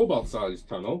 a kobold-sized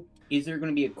tunnel. Is there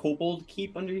going to be a kobold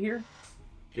keep under here?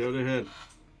 Go ahead.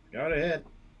 Got ahead.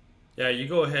 Yeah, you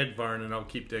go ahead, Varn, and I'll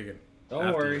keep digging. Don't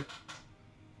After worry. you.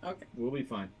 Okay. We'll be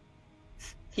fine.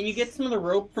 Can you get some of the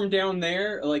rope from down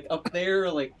there, like up there,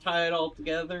 like tie it all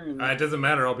together? And It doesn't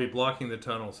matter. I'll be blocking the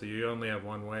tunnel, so you only have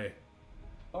one way.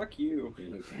 fuck you.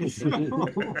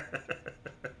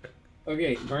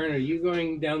 Okay, Varn, are you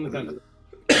going down the tunnel?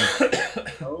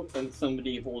 Oh, and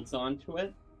somebody holds on to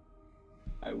it.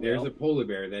 I will. There's a polar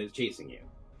bear that is chasing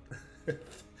you.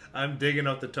 I'm digging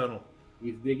out the tunnel.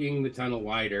 He's digging the tunnel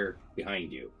wider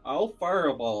behind you. I'll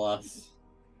fireball us.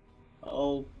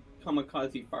 I'll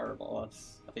kamikaze fireball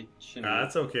us. I shouldn't.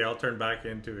 That's okay. I'll turn back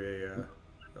into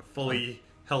a fully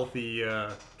healthy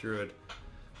druid.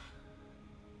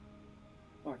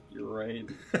 Fuck, you're right.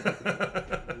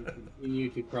 Continue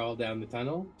to crawl down the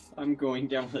tunnel. I'm going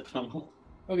down the tunnel.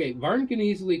 Okay, Varn can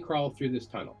easily crawl through this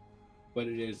tunnel, but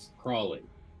it is crawling.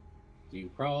 So you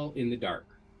crawl in the dark.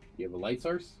 You have a light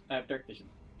source? I have dark vision.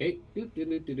 Okay,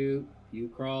 do. You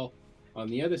crawl. On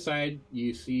the other side,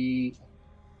 you see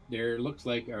there looks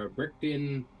like a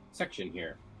bricked-in section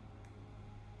here.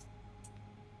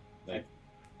 Like,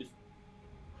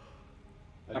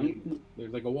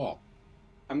 there's like a wall.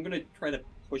 I'm gonna try to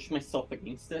push myself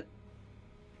against it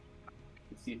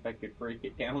and see if I could break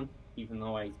it down, even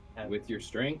though I have. With your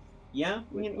strength? Yeah,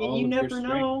 With you all of your never strength?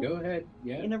 know. Go ahead.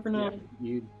 Yeah. You never know. Yeah,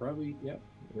 you'd probably, yeah.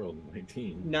 Rolled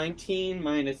 19. 19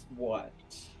 minus what?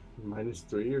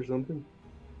 -3 or something.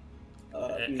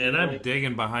 And I'm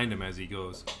digging behind him as he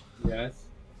goes. Yes.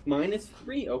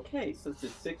 -3. Okay, so it's a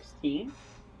 16.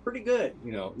 Pretty good.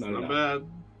 You know, not Not enough. bad.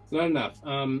 It's not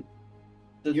enough.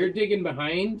 Does You're it- digging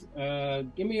behind.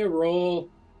 Give me a roll.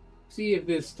 See if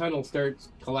this tunnel starts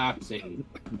collapsing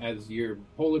as your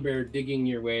polar bear digging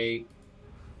your way.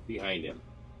 behind him.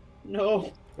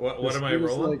 No. What am I This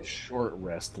is rolling? like short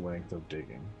rest length of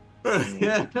digging.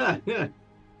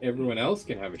 Everyone else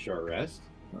can have a short rest.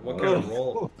 What kind of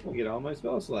roll? I get all my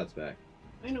spell slots back.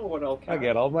 I know what I'll I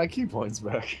get all my key points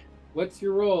back. What's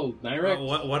your roll,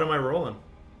 Nyrex? What am I rolling?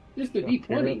 Just a d20.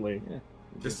 Apparently.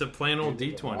 Just a plain old A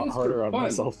D20. lot Just harder for on fun.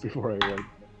 myself before I went.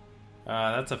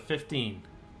 That's a 15.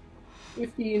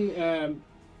 15.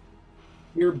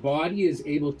 Your body is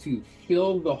able to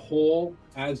fill the hole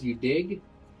as you dig,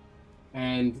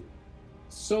 and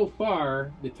so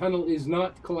far the tunnel is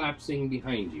not collapsing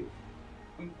behind you.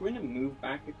 I'm going to move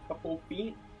back a couple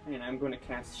feet, and I'm going to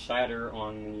cast Shatter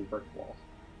on the brick wall.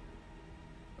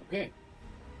 Okay.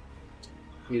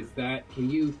 Can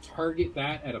you target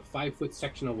that at a 5-foot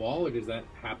section of wall, or does that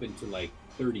happen to like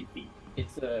 30 feet?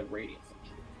 It's a radius,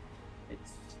 actually.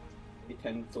 It's a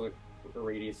 10-foot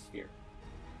radius sphere.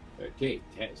 Okay,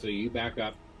 so you back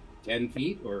up 10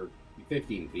 feet or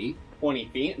 15 feet? 20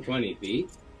 feet. 20 feet.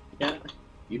 Yeah.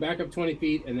 You back up 20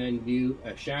 feet and then do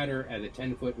a shatter at a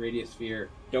 10-foot radius sphere.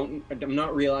 I'm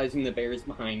not realizing the bear's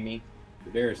behind me.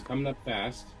 The bear is coming up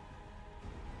fast.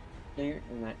 There,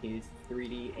 and that is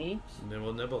 3d8.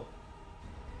 Nibble, nibble.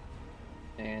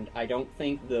 And I don't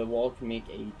think the wall can make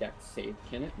a dex save,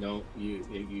 can it? No,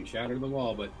 you shatter the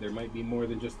wall, but there might be more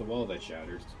than just the wall that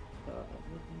shatters.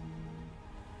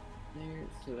 There,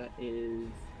 so that is.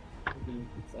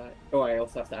 Oh, I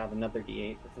also have to add another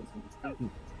d8.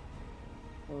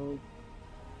 Oh,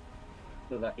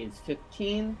 so that is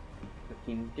 15.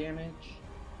 15 damage.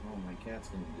 Oh, my cat's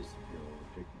gonna disappear while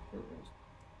we're taking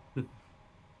photos.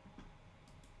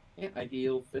 Yeah, I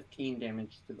deal 15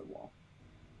 damage to the wall.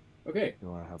 Okay, You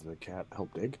want to have the cat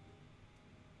help dig?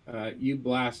 you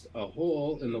blast a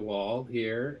hole in the wall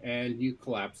here, and you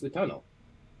collapse the tunnel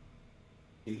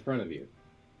in front of you.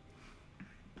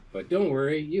 But don't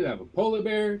worry, you have a polar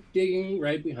bear digging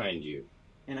right behind you.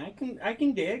 And I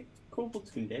can dig.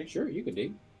 Kobolds can dig. Sure, you can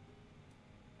dig.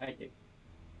 I dig.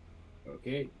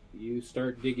 Okay, you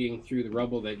start digging through the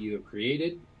rubble that you have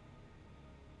created.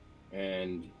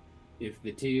 And if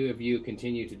the two of you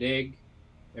continue to dig,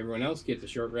 everyone else gets a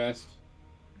short rest.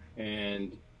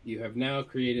 And you have now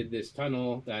created this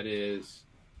tunnel that is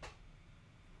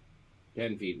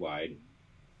 10 feet wide.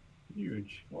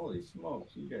 Huge. Holy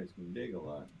smokes, you guys can dig a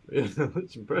lot.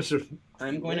 That's impressive.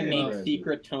 I'm going to Yeah. make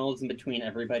secret tunnels in between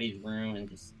everybody's room and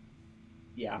just.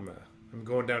 Yeah. I'm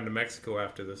going down to Mexico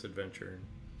after this adventure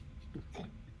and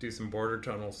do some border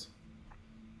tunnels.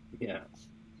 Yeah.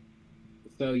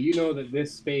 So you know that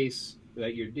this space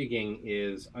that you're digging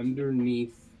is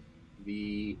underneath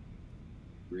the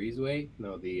breezeway?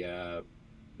 No, the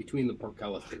between the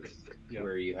portcullises,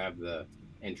 where you have the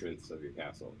entrance of your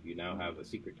castle. You now have a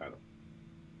secret tunnel,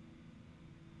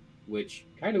 which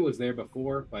kind of was there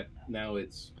before, but now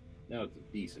it's a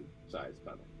decent sized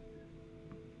tunnel.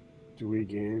 Do we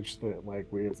gauge that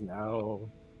we have now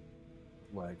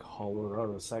hollowed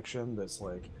out a section that's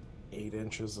 8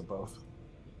 inches above?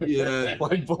 Yeah.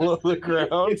 Below the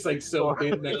ground. It's like so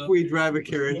big now. If we drive a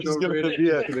carriage It's over gonna it. be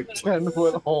a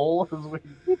 10-foot hole as we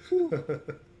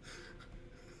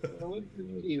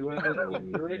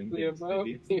Directly above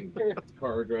here.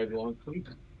 Car drive along.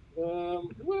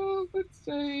 Well, let's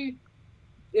say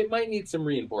it might need some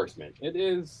reinforcement. It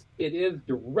is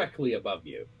directly above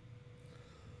you.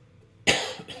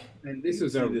 And this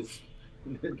is the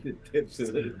tips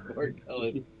of the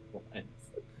portcullis.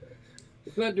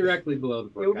 it's not directly below the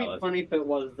It would be portcullis. funny if it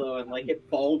was, though, and it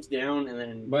falls down and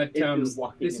then But, it was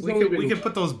walking. this is We only could been-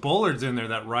 put those bollards in there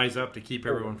that rise up to keep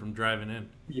everyone from driving in.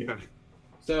 Yeah.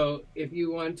 So if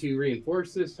you want to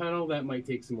reinforce this tunnel, that might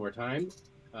take some more time,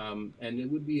 and it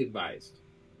would be advised.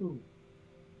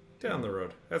 Down the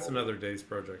road. That's another day's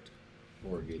project.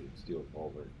 Corrugated steel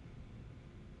boulder.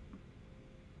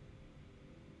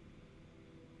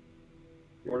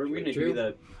 What are we going to True. do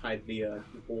to hide the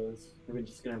holes? Are we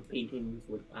just going to have paintings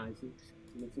with eyes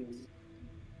missing?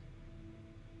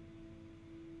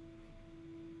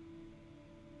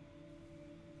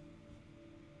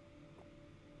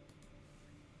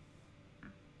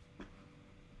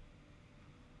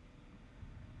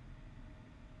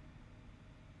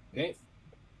 Okay.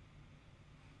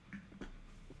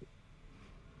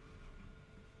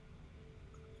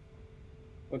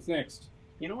 What's next?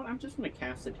 You know what? I'm just going to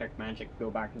cast Detect Magic,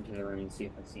 go back into the room, and see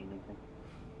if I see anything.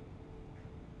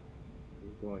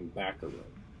 You're going back a room.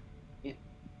 Yeah.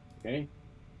 Okay.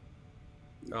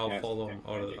 You I'll cast follow him detect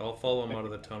out of. magic. I'll follow him out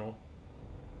of the tunnel.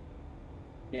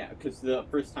 Yeah, because the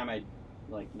first time I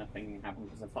nothing happened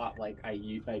because I thought I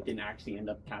didn't actually end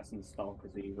up casting the spell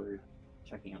because we were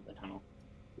checking out the tunnel.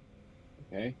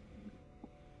 Okay.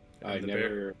 And I the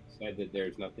never said that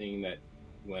there's nothing that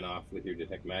went off with your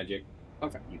detect magic.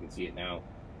 Okay. You can see it now.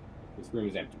 This room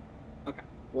is empty. Okay.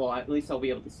 Well, at least I'll be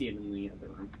able to see it in the other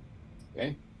room.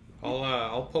 Okay.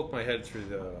 I'll poke my head through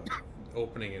the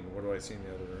opening, and what do I see in the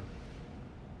other room?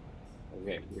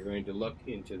 Okay, you're going to look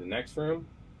into the next room.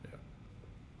 Yeah.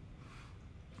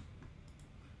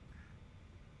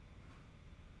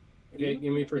 Okay,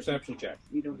 give me a perception check.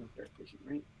 You don't have dark vision,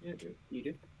 right? Yeah, dude. You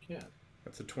do? Yeah.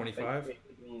 That's a 25. You're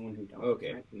the only one who don't,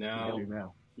 Okay, right? now Maybe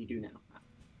now. You do now.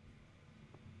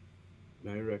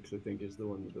 Nyrex, I think, is the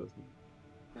one that doesn't.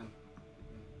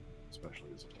 Especially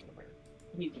as a vampire.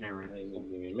 You can error. give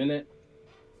me a minute.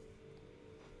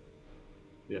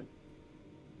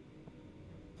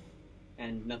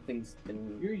 And nothing's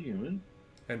been. You're human.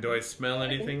 And do I smell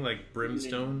anything like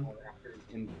brimstone?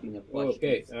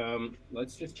 Okay,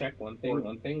 let's just check one thing.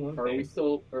 Are we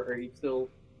still? Or are you still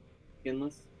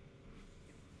skinless?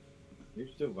 You're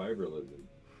still Vibra Lizard.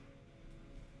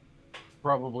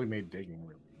 Probably made digging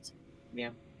really easy. Yeah.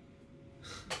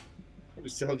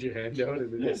 Just held your hand out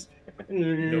and just.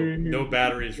 No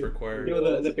batteries required. You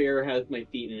know, the bear has my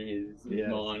feet in his Yeah.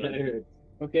 maw on it.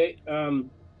 Okay,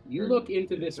 you look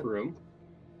into this room.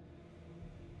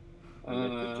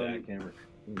 Jackhammer.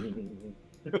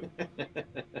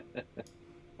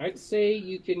 I'd say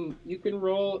you can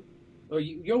roll. Oh,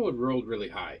 you rolled really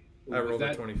high. I Was rolled a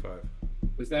that- 25.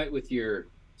 Was that with your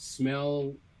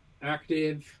smell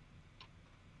active?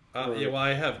 Yeah, well,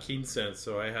 I have keen sense,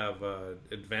 so I have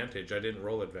advantage. I didn't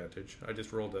roll advantage. I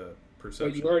just rolled a So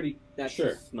perception. you already That's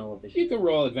sure. the smell of the You can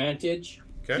roll advantage.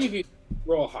 See Okay. if you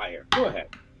roll higher. Go ahead.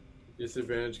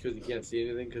 Disadvantage because you can't see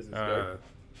anything because it's dark.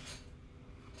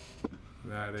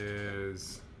 That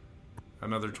is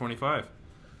another 25.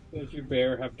 Does your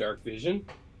bear have dark vision?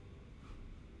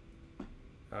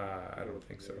 I don't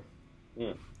think so.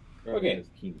 Okay, Has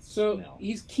keen So smell.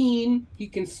 he's keen. He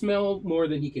can smell more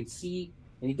than he can see,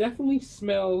 and he definitely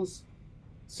smells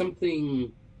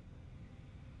something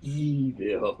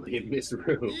evil in this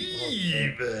room.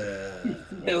 Evil.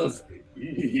 Smells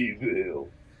evil.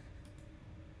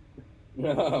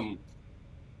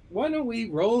 Why don't we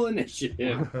roll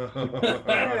initiative?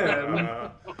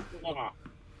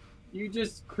 You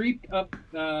just creeped up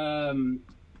To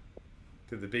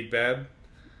the big bad.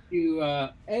 to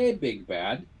a big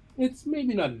bad. It's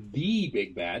maybe not the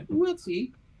big bad. We'll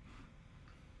see.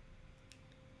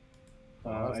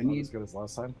 That's I not need as good as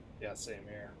last time. Yeah, same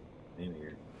here. In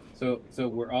here. so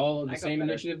we're all the I got same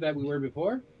better. initiative that we were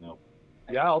before.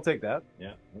 Yeah, I'll take that.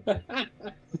 Yeah.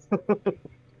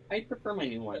 I prefer my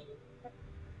new one.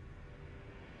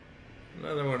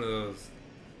 Another one of those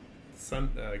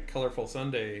colorful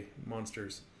Sunday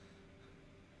monsters.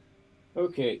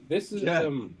 Okay, this is Yeah.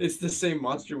 It's the same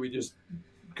monster we just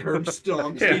curb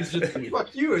stomped. Yeah. He's just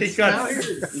fuck you. He It's got now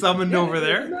yours. summoned over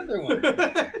there. Another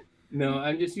one. No,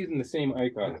 I'm just using the same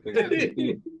icon.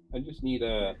 I just need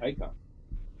a icon.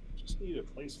 Just need a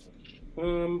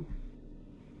placement.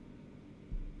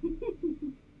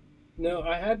 No,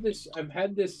 I've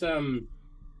had this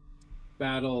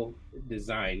battle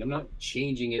design. I'm not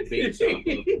changing it based off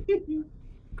of.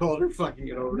 Called her fucking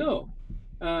it over. No.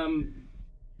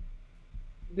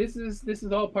 This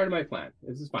is all part of my plan.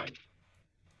 This is fine.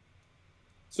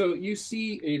 So you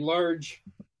see a large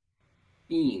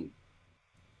fiend.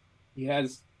 He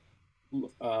has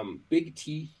big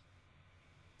teeth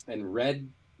and red,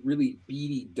 really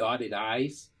beady, dotted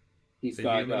eyes. He's The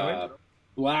got humanoid?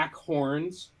 black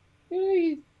horns. Yeah,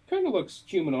 he kind of looks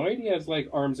humanoid. He has like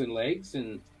arms and legs,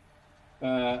 and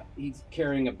he's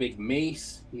carrying a big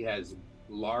mace. He has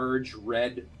large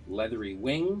red leathery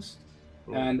wings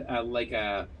and like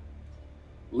a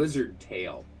lizard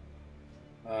tail.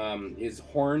 His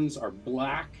horns are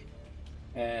black,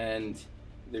 and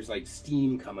there's like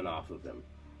steam coming off of them.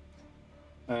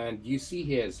 And you see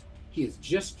he has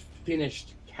just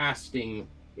finished casting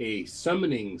a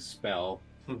summoning spell,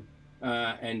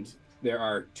 and there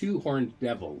are 2 horned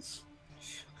devils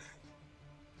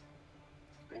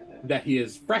that he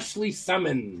has freshly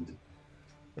summoned.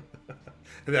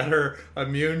 That are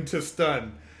immune to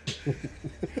stun.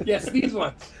 Yes, these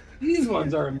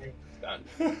ones are immune to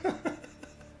stun.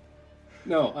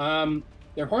 No,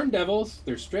 they're horned devils.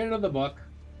 They're straight out of the book.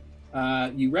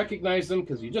 You recognize them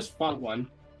because you just fought one.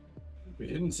 We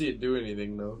didn't see it do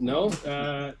anything though.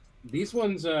 No, these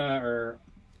ones are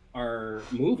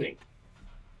moving,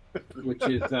 which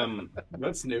is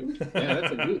That's new. yeah,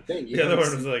 that's a new thing. You The other haven't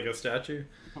one was like a statue.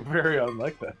 Very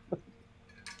unlike that.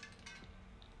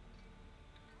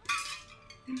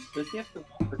 Does he have to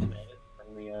walk from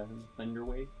the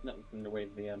Thunderwave? No,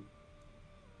 Thunderwave, the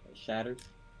Shatters?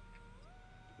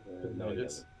 No, It it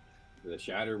is. The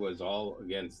shatter was all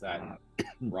against that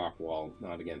rock wall,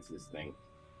 not against this thing.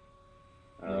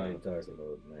 I talked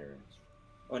about Nyrex.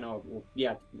 Oh no, well,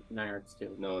 yeah, Nyrex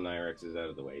too. No, Nyrex is out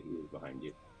of the way. He was behind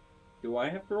you. Do I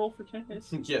have to roll for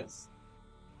tinnitus? Yes.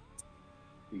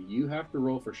 Do you have to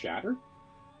roll for shatter?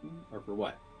 Or for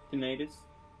what? Tinnitus.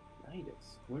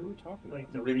 Tinnitus. What are we talking about?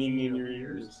 Like the ringing in your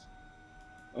ears.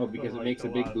 Oh, because Or it makes a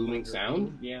like big lot of booming thunder.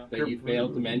 sound Yeah. that you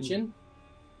failed to mention?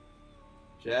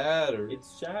 Shatter.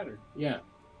 It's shatter. Yeah.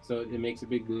 So it makes a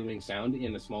big booming sound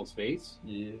in a small space?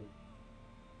 Yeah.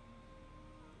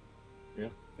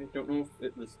 I don't know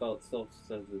if the spell itself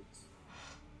says it's.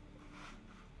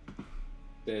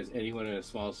 Says anyone in a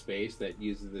small space that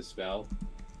uses this spell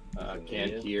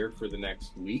can't hear for the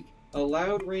next week. A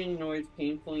loud ringing noise,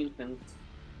 painfully intense.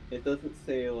 It doesn't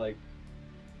say like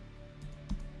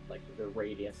the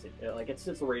radius. It's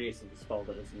just the radius of the spell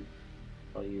that doesn't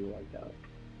tell you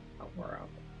how far out.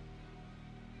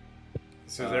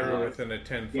 So they're within a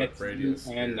 10-foot radius.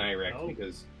 And here. Nyrex,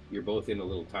 because you're both in a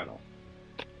little tunnel.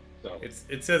 So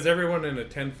It says everyone in a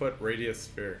 10-foot radius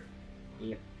sphere.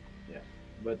 Yeah.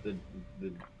 But the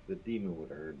demon would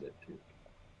have heard that too.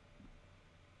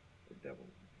 The devil.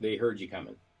 they heard you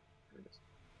coming.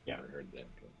 Yeah, I heard them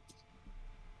coming.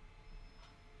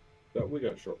 But we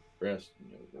got short rest.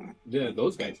 Yeah,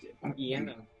 those guys did. Yeah.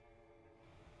 Mm-hmm.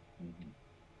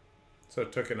 So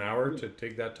it took an hour to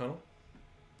dig that tunnel?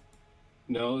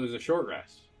 No, it was a short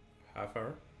rest. Half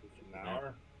hour? An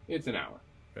hour? It's an hour.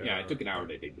 Yeah, it took an hour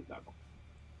to dig the tunnel.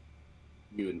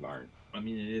 You and Barn. I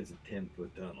mean, it is a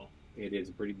 10-foot tunnel. It is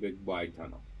a pretty big, wide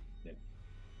tunnel. Yeah.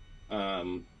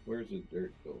 Where's the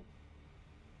dirt go?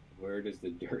 Where does the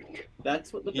dirt go?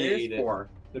 That's what the He bear's ate it. for.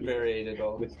 The bear ate it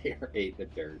all. The bear ate the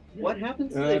dirt. What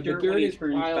happens to The the dirt dirt when is it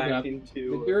turns piled back up.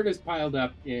 into? The dirt is piled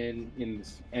up in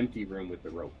this empty room with the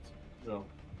ropes. No.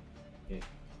 Well,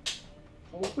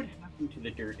 what would happen to the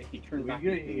dirt if he turned We back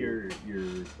got into?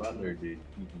 your butler, dude.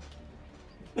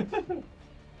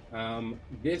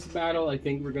 This battle, I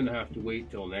think we're going to have to wait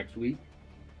till next week.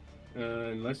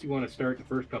 Unless you want to start the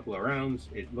first couple of rounds.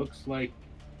 It looks like...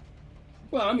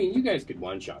 Well, I mean, you guys could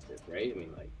one-shot this, right? I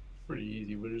mean, like... Pretty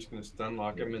easy. We're just gonna stun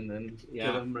lock him and then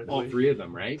Yeah, kill him right all away. three of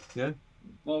them, right? Yeah.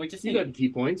 Well, we just You need. got the key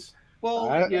points.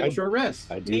 Well, You had a short rest.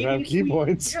 I do Maybe have if key we-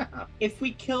 points. Yeah. if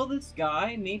we kill this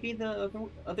guy, maybe the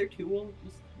other two will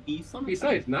just be some.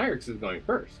 Besides, Nyrex is going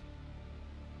first.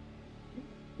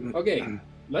 Okay,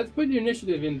 let's put your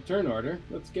initiative in turn order.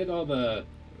 Let's get all the...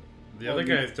 The other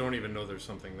guys don't even know there's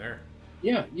something there.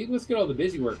 Yeah, let's get all the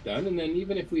busy work done, and then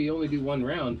even if we only do one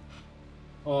round,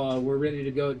 we're ready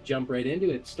to go jump right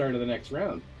into it, start of the next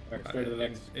round. Or start of the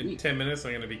next In week. 10 minutes,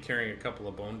 I'm going to be carrying a couple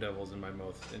of bone devils in my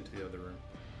mouth into the other room.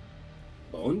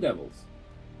 Bone Devils.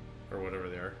 Or whatever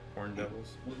they are. Horn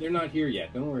devils. Well, they're not here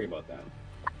yet. Don't worry about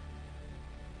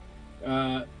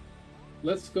that.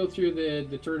 Let's go through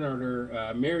the turn order.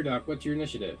 Meridoc, what's your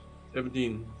initiative?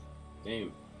 17.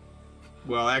 Same.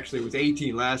 Well, actually, it was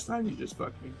 18 last time. You just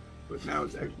fucked me. But now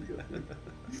it's actually good.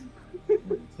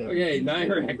 Okay,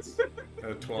 Nyrex.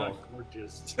 12. We're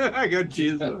just I got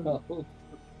Jesus.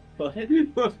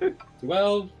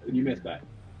 12. You missed that.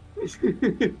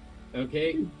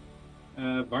 Okay.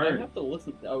 I Varn. have to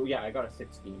listen. Oh yeah, I got a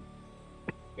 16.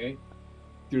 Okay.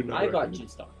 Dude, no I got record. G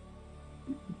star.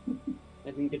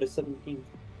 I didn't get a 17.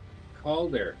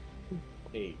 Calder.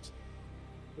 8.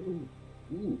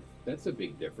 Ooh, that's a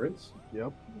big difference.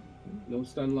 Yep. No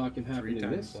stun lock can happen 3 in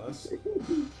times this. less.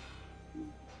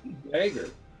 Dagger.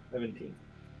 17.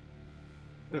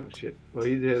 Oh shit. Well,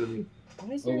 he's ahead of me.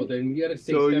 Why is Oh, well, then you gotta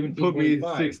say So you put me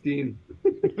 17.5. 16.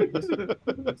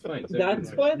 That's fine. That's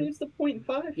 17.5. why there's the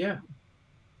 0.5. Yeah.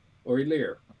 Or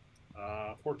Lear.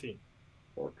 14.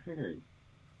 Okay.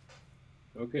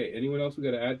 Okay. Anyone else we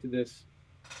got to add to this?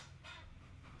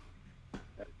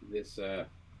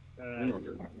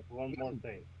 One more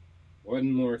thing.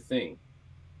 One more thing.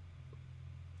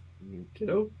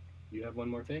 Kiddo? You have one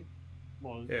more thing?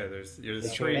 Well, Yeah, there's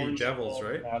it's three horn devils,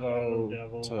 devil, right? Shadow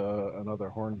devil. To another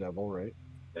horn devil, right?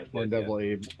 That's Horn it, devil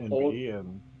A and Oh. B,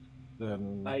 and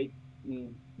then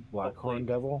Mm, black horn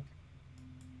devil.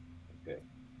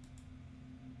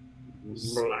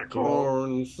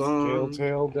 Blackhorn Scale son.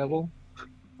 tail devil.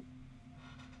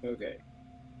 Yeah. Okay.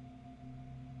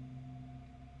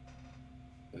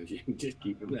 So you can just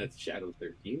keep him. That's Shadow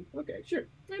 13. Okay, sure.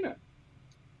 Why not?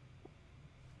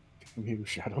 You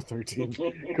Shadow 13.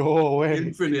 Go away.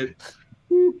 Infinite.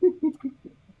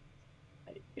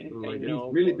 I think Oh, I he's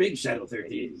know. really what big Shadow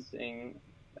 13. he's saying.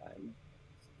 I'm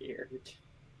scared.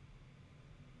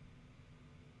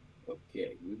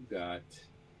 Okay, we've got.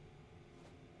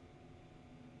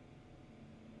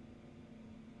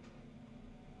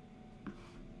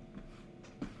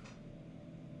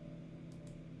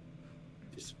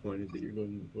 disappointed that you're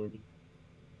going before me.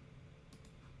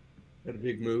 Got a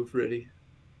big move ready.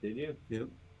 Did you? Yep.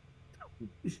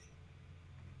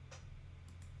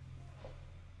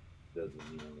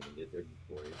 Doesn't mean I'm gonna get there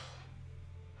before you.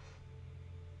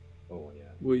 Oh yeah.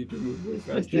 Well, you do move way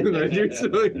faster than I do, so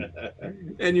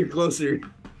and you're closer.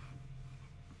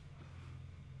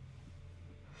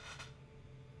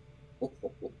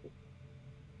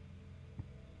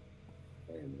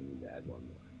 And we need to add one more.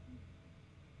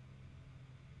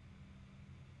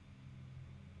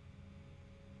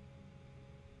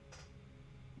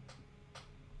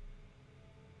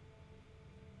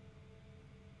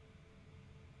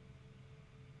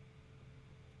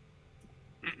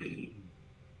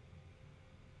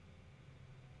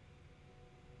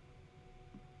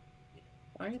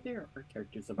 Why are there art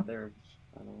characters up there,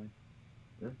 by the way?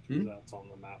 That's on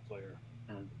the map layer.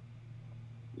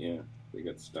 Yeah, they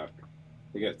got stuck.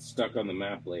 They got stuck on the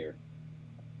map layer.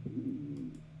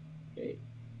 Okay.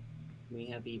 We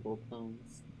have evil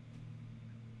clones.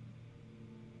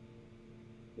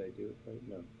 Did I do it right?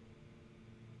 No.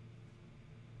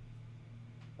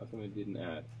 How come it didn't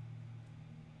add?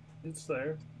 It's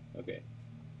there. Okay.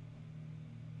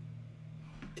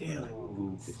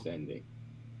 Damn. Descending.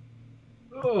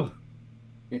 Oh.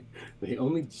 They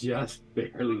only just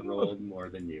barely rolled more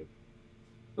than you.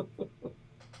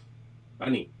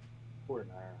 Funny. Poor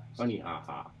Naira. Funny,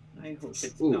 haha. I hope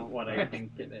it's Ooh. not what I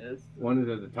think it is. One is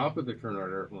at the top of the turn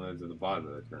order, one is at the bottom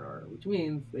of the turn order, which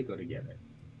means they go together.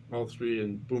 All three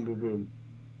and boom, boom, boom.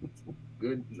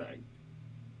 Good night.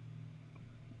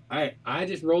 I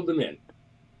just rolled them in.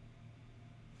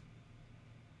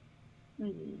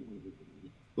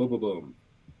 Boom, boom, boom.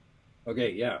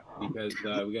 Okay, yeah, because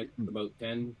we got about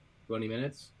 10, 20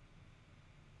 minutes.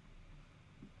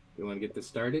 You want to get this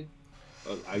started?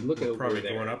 Oh, I look We're at probably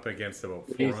going up against about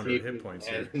He's 400 shaking hit points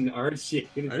here. And Art's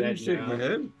shaking his I didn't head shake now. my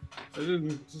head. I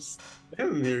didn't just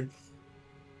stand here.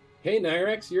 Hey,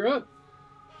 Nyrex, you're up.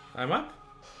 I'm up.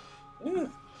 Yeah.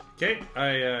 Okay,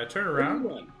 I turn around.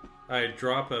 Everyone. I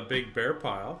drop a big bear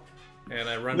pile, and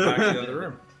I run back to the other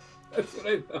room. That's what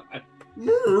I thought.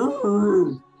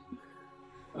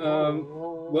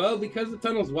 Well, because the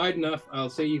tunnel's wide enough, I'll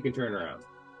say you can turn around.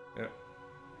 Yeah.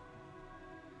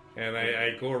 And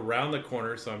I go around the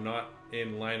corner, so I'm not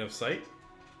in line of sight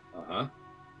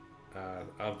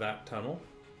of that tunnel.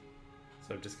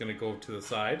 So I'm just going to go to the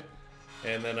side.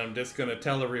 And then I'm just going to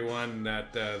tell everyone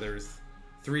that there's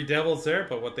 3 devils there,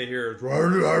 but what they hear is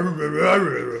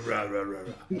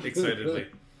excitedly.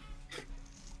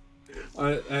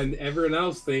 And everyone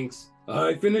else thinks,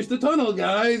 I finished the tunnel,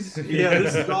 guys. Yeah,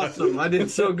 this is awesome. I did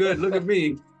so good. Look at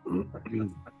me.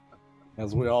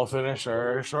 As we all finish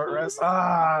our short rest.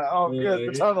 Good.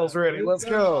 The tunnel's ready. Let's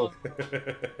go.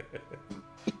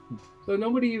 So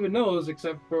nobody even knows,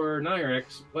 except for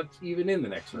Nyrex, what's even in the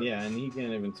next room. Yeah, and he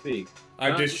can't even speak.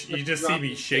 You just see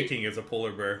me shaking as a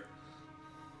polar bear.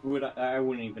 Would I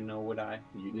wouldn't even know, would I?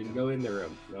 You didn't go in the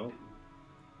room, no?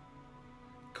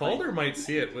 Calder might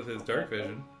see it with his dark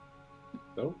vision.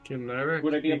 No? Can Nyrex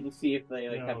Would I be able to see if they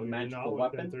No, have a you're magical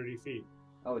not within weapon? 30 feet.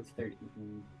 Oh, it's 30.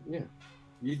 Yeah.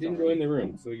 You didn't go in the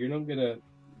room, so you're not gonna...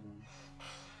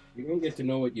 You don't get to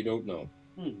know what you don't know.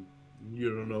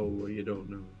 You don't know what you don't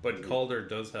know. But Calder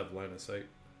does have line of sight.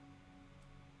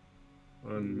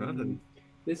 Nothing.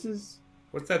 This is...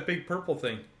 What's that big purple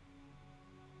thing?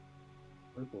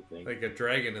 Purple thing. Like a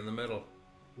dragon in the middle.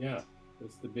 Yeah.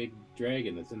 It's the big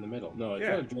dragon that's in the middle. No, it's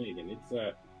Yeah. not a dragon.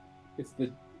 It's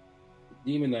the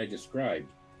demon I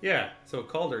described. Yeah, so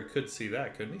Calder could see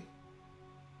that, couldn't he?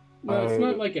 No, it's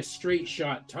not like a straight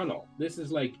shot tunnel. This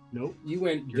is like Nope. you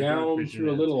went Your dark down vision through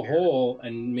a ends little here. hole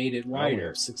and made it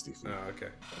wider. 60 feet. Oh,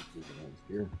 okay.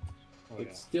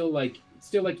 It's still like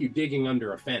you digging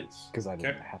under a fence. Because I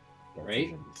didn't Okay. have dark Right?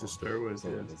 vision To before, start with, so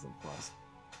yeah. it isn't plus.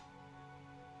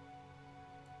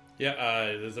 Yeah,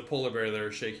 there's a polar bear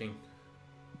there shaking.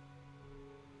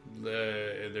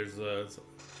 There's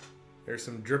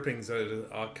some drippings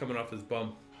coming off his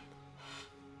bum.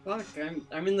 Fuck,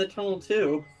 I'm in the tunnel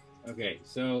too. Okay,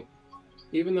 so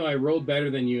even though I rolled better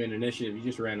than you in initiative, you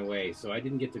just ran away, so I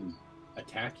didn't get to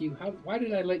attack you. Why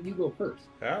did I let you go first?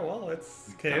 Yeah, well,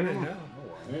 it's canon now.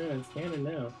 Yeah, it's canon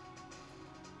now.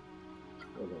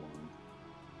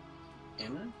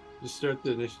 Anna? Just start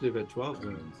the initiative at 12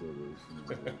 then.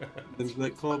 Then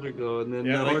let Calder go, and then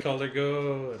Yeah, let let Calder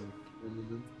go.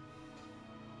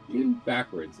 You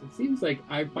backwards. It seems like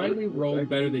I finally rolled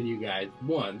better than you guys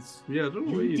once. Yeah, I don't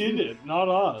know why You did it, not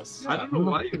us. I don't know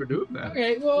why you were doing that.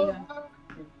 Okay, well,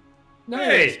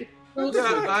 Hey,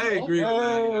 Yeah, I agree.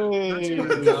 What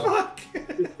the fuck?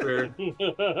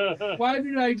 Why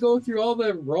did I go through all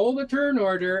the roll the turn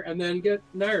order and then get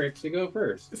Nyrix to go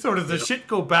first? So does the shit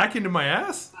go back into my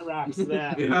ass? Nyrax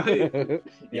that.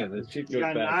 Yeah, the shit goes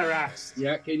Got back. Nyrax.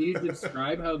 Yeah, can you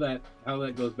describe how that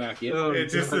goes back in? Oh, It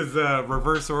just is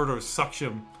reverse order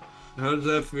suction. How does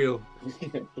that feel?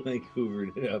 Like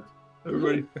hoovered it up.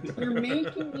 Everybody, You're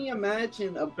making me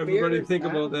imagine a bear. Everybody think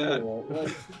about that. Like,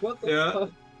 what the Yeah. fuck?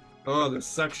 oh, the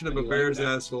suction of I a like bear's that.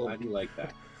 asshole. How do you like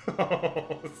that?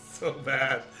 Oh, so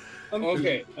bad.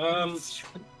 Okay, Is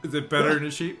it better than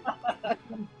a sheep?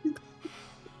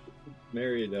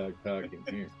 Marry a dog talking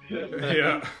here.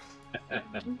 Yeah.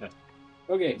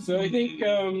 okay, so I think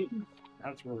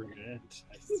That's where we're gonna end.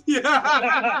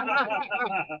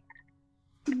 Yeah.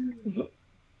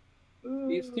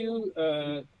 these two,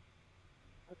 not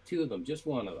two of them, just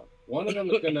one of them. One of them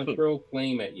is gonna throw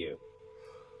flame at you.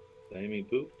 Flaming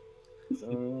poop.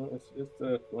 It's just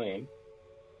a flame.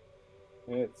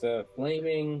 It's a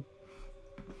flaming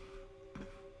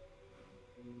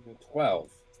 12.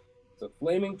 It's a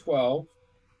flaming 12.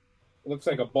 It looks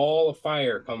like a ball of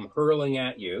fire come hurling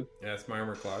at you. Yeah, it's my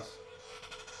armor class.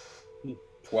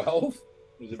 12?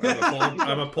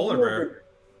 I'm a polar bear.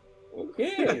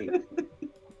 Okay.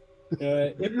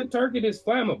 If the target is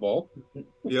flammable,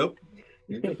 Yep.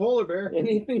 The polar bear.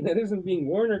 anything that isn't being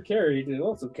worn or carried, it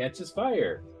also catches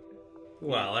fire.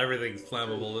 Well, everything's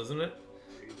flammable, isn't it?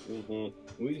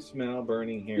 We smell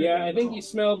burning hair. Yeah, I think you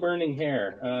smell burning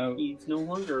hair. He's no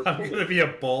longer. I'm gonna be a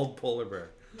bald polar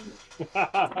bear.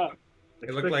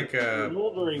 They look like a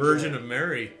version of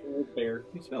Mary. Bear.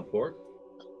 You smell pork.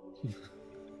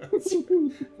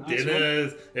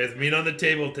 Dinner is meat on the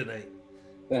table tonight.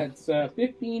 That's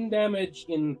 15 damage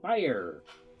in fire.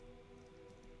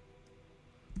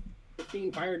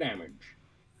 15 fire damage.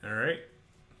 All right.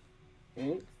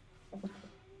 Okay.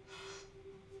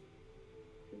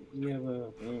 You have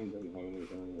a.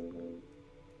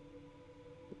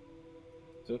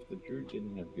 So if the druid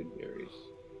didn't have good berries,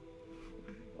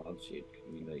 wild shit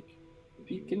could be like. if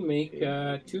You can make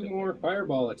ate 2 it, more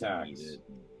fireball eat attacks. it.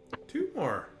 2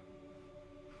 more.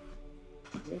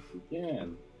 Yes, you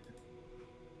can.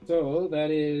 So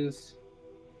that is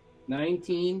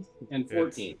 19 and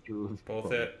 14.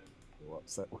 Both hit.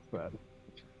 Upset with that.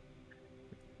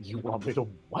 You want me to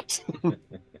what? Do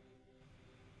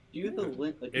you have the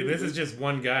link? Hey, this is just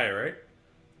one guy, right?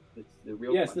 It's the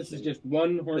real Yes, question. this is just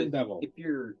one horned But devil. If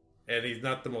you're And he's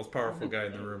not the most powerful guy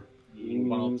in the room.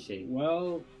 wild shape,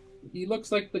 Well, he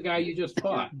looks like the guy you just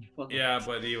fought. Yeah,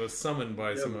 but he was summoned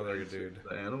by some other dude.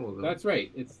 The animals. That's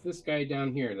right. It's this guy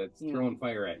down here that's throwing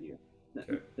fire at you.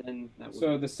 then that would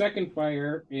So the second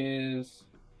fire is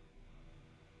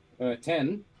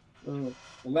 10,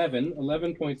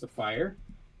 11 points of fire.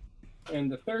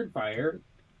 And the third fire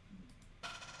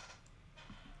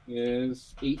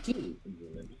is 18.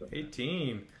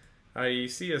 18. You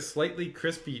see a slightly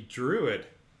crispy druid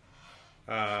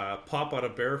pop out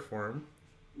of bear form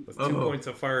with 2 points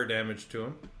of fire damage to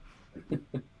him.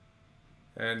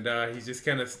 And he's just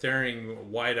kind of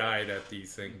staring wide-eyed at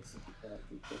these things.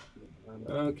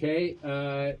 Okay,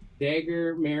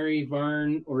 Dagger, Mary,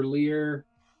 Varn, Orlear,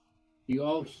 you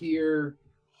all hear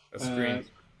A scream.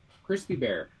 Crispy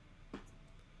Bear.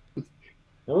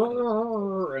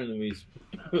 Enemies.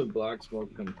 Black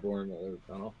smoke come pouring out of the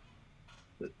tunnel.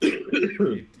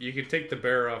 You can take the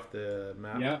bear off the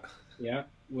map. Yeah.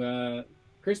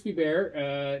 Crispy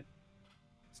Bear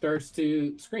starts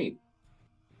to scream.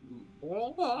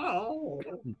 What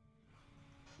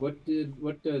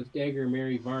does Dagger,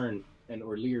 Mary, Varn, and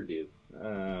Orlear do?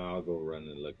 I'll go run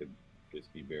and look at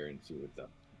Crispy Bear and see what's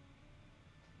up.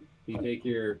 You take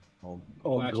your I'll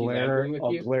Flashy glare. lantern with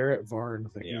I'll you? glare at Varn,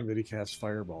 thinking Yeah. that he casts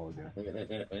fireball again.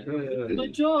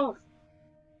 good job.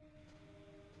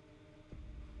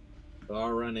 So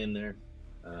I'll run in there.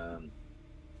 I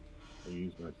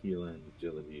use my feline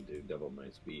agility to double my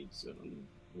speed, so I'm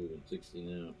moving 60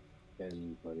 now.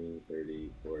 10, 20,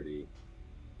 30, 40.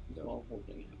 While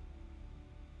holding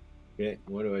it. Okay,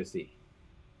 what do I see?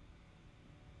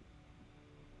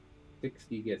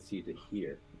 60 gets you to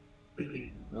here.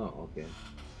 Oh, okay.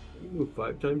 You move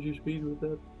 5 times your speed with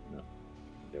that?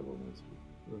 Double my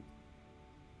speed.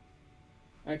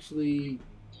 Actually,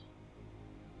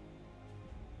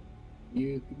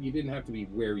 you didn't have to be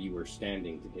where you were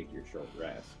standing to take your short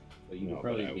rest. So you No, could but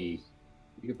probably I be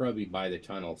you could probably by the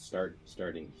tunnel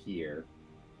starting here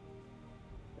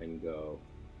and go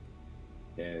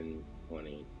 10,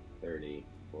 20, 30,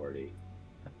 40,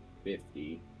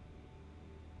 50.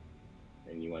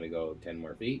 And you want to go 10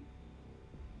 more feet?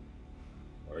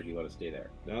 Or do you want to stay there?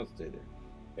 I'll stay there.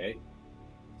 Okay.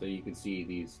 So you can see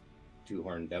these 2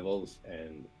 horned devils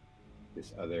and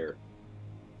this other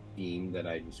theme that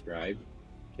I described.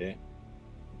 Okay.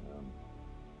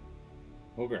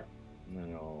 Okay. And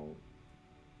then I'll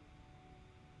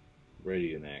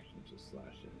ready in action, just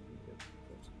slash it.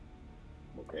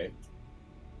 Okay.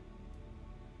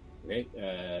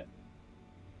 Okay.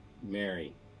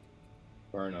 Mary,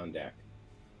 burn on deck.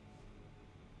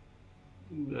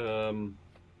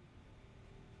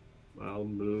 I'll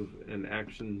move and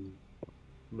action.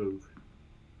 Move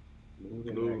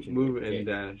Okay. and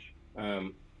dash.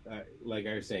 Like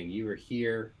I was saying, you were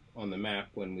here on the map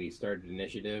when we started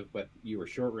initiative, but you were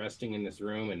short resting in this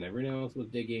room and everyone else was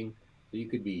digging, so you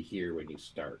could be here when you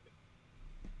start.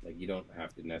 Like, you don't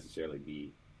have to necessarily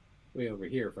be way over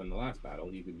here from the last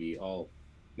battle. You could be all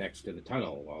next to the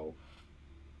tunnel while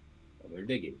they're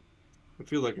digging. I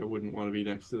feel like I wouldn't want to be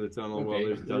next to the tunnel while Okay,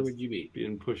 there's where dust would you be?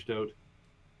 being pushed out.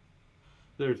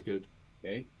 There's good.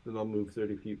 Okay, Then I'll move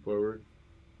 30 feet forward,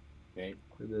 okay,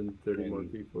 and then 30 more 10.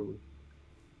 feet forward.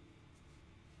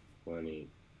 20,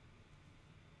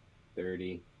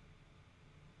 30,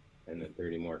 and then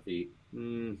 30 more feet. I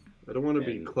don't want to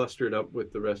be And- clustered up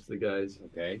with the rest of the guys.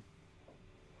 Okay.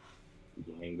 You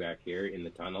can hang back here in the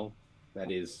tunnel.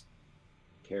 That is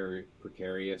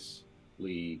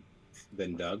precariously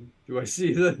been dug. Do I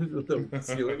see the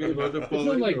ceiling about to It's fall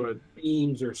not in? like Or-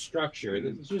 beams or structure.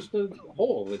 This is just a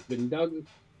hole that's been dug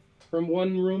from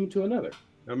one room to another.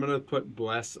 I'm gonna put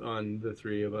bless on the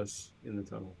 3 of us in the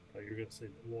tunnel. Oh, you're gonna say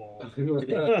the wall.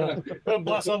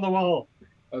 Bless on the wall.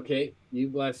 Okay, you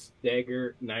bless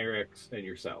Dagger, Nyrex, and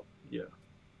yourself. Yeah.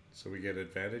 So we get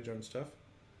advantage on stuff?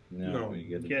 No, you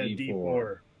get a Get a D4.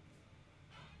 D4.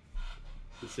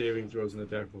 The saving throws and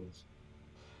attack rolls.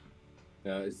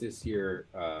 Now, is this your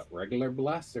regular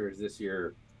bless, or is this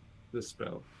your... This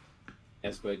spell.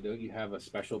 Yes, but don't you have a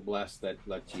special bless that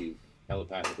lets you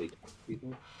telepathically talk to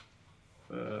people?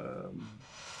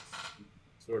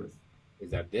 Sort of.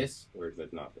 Is that this, or is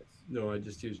that not this? No, I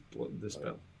just used the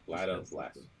spell. Flat out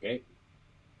bless. Okay.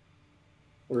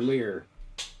 Orlear.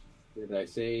 Did I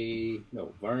say...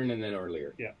 No, Varn and then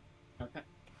Orlear. Yeah. Okay.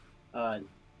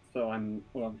 So I'm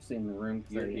obviously in the room.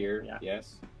 You're here, Yeah.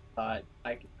 yes. I'm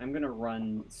gonna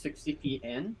run 60 feet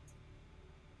in.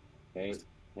 Okay,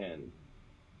 10,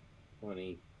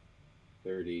 20,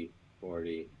 30,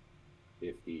 40,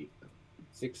 50,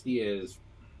 60 is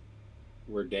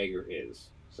where Dagger is.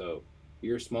 So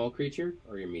you're a small creature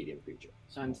or you're a medium creature?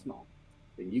 So I'm small.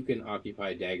 Then you can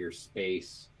occupy Dagger's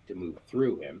space to move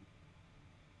through him,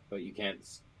 but you can't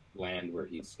land where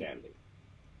he's standing.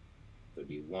 So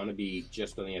do you want to be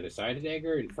just on the other side of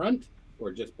Dagger in front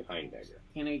or just behind Dagger?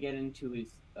 Can I get into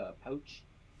his pouch?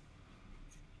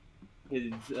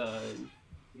 His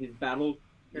battle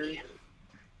carrier?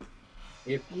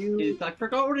 If you I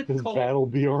forgot what it's called. Battle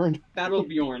Bjorn. Battle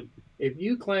Bjorn. If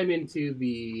you climb into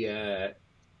the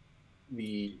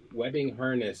webbing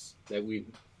harness that we've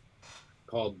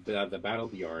called the Battle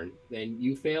Bjorn, then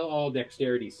you fail all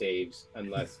dexterity saves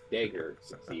unless Dagger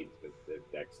succeeds with the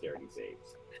dexterity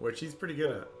saves. Which he's pretty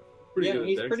good at.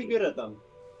 He's pretty good at them.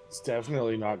 It's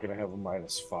definitely not going to have a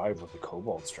 -5 with the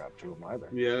Cobalt strap to him either.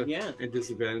 Yeah. Yeah. And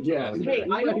disadvantage. Yeah. on Hey,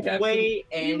 that. I don't weigh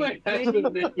anything.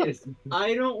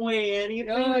 I don't weigh anything.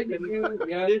 No, you do.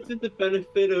 Yeah. This is the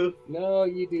benefit of. No,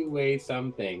 you do weigh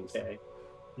some things. Okay.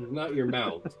 He's not your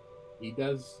mount. He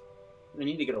does. I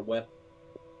need to get a whip.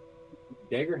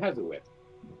 Dagger has a whip.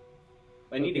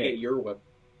 I need to Okay. get your whip.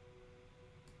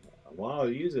 Well, I'll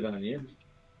use it on you.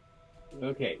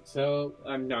 Okay, so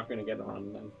I'm not going to get it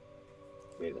on then.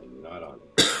 okay, then you're not on him.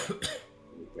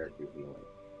 Your character's in the way.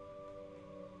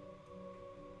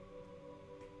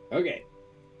 Okay.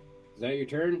 Is that your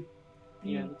turn?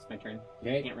 Yeah, it's my turn. I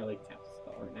Okay. can't really cast a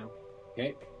spell right now.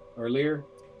 Okay. Orlear,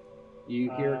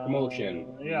 you hear a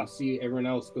commotion. Yeah. You see everyone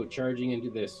else go charging into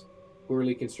this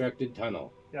poorly constructed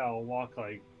tunnel. Yeah, I'll walk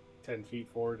like 10 feet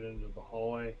forward into the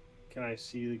hallway. Can I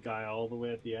see the guy all the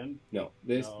way at the end? No,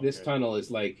 this Oh, this okay. tunnel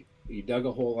is like you dug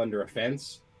a hole under a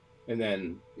fence, and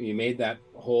then you made that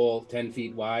hole 10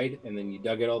 feet wide, and then you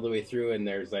dug it all the way through, and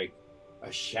there's like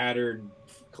a shattered,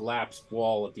 collapsed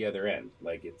wall at the other end.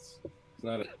 Like it's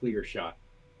not a clear shot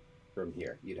from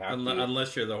here. You'd have to.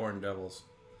 Unless you're the Horned Devils.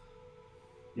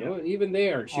 No, even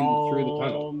they aren't shooting through the I'll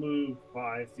tunnel. move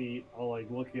 5 feet. I'll like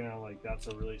looking at it like that's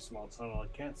a really small tunnel. I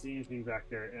can't see anything back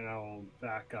there, and I'll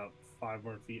back up 5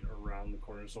 more feet around the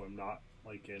corner so I'm not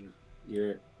like in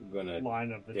You're gonna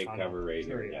line of the take tunnel. cover right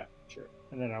here. Sure, Yeah, sure.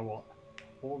 And then I will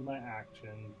hold my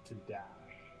action to dash.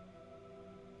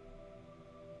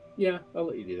 Yeah, I'll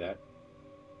let you do that.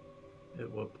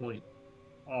 At what point?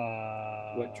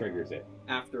 What triggers it?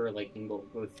 After a lightning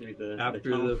bolt goes through the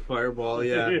After tunnel. the fireball,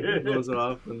 yeah, it goes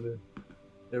off and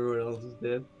everyone else is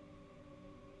dead.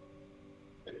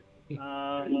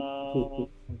 I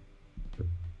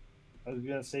was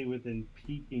gonna say within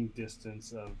peeking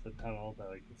distance of the tunnel that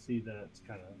I can see that it's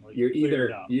kind of like You're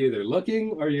cleared up. either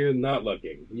looking or you're not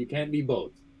looking. You can't be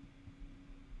both.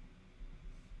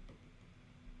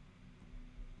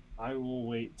 I will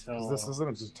wait till 'Cause this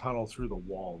isn't just a tunnel through the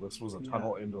wall. This was a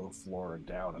tunnel into the floor and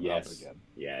down and up again.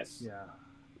 Yes. Yeah.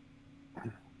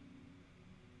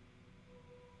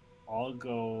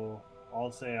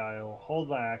 I'll say I'll hold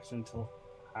my action till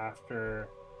after.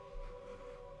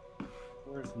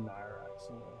 Where's Nyrax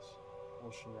in this?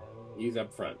 What's shenanigans? He's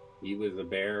up front. He was a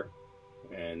bear,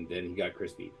 and then he got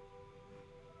crispy.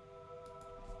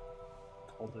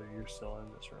 Calder, you're still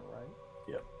in this room, right?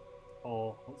 Yep.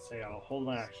 Let's say I'll hold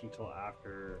my action till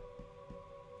after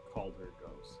Calder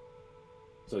goes.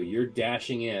 So you're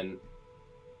dashing in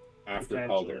after Potentially.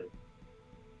 Calder.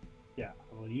 Yeah,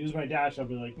 I'll use my dash. I'll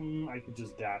be like, I could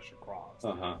just dash across.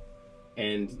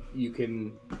 And you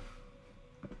can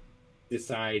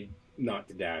decide not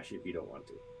to dash if you don't want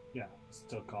to. Yeah, it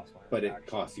still costs my But reaction. it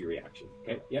costs you reaction.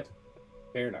 Okay, yep.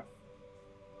 Fair enough.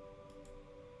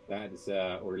 That is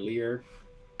Orlear.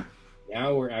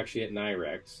 Now we're actually at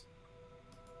Nyrex.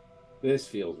 This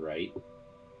feels right.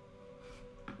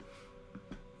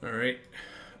 All right.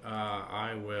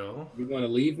 I will. You want to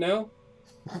leave now?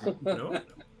 Nope.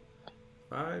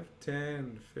 5,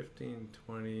 10, 15,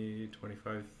 20,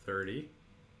 25, 30.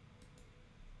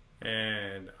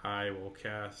 And I will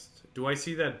cast... Do I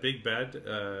see that big bed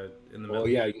in the middle? Oh,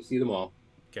 yeah, you can see them all.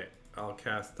 Okay. I'll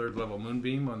cast 3rd level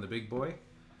Moonbeam on the big boy.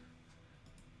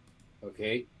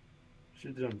 Okay.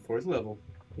 Should have done 4th level.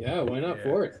 Yeah, why not Yeah.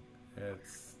 4th?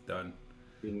 It's done.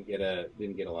 Didn't get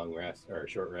a long rest or a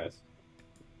short rest.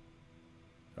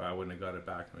 I wouldn't have got it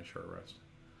back on a short rest.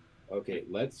 Okay,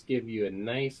 let's give you a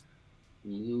nice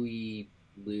bluey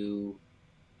blue.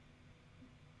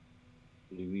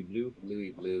 Bluey blue?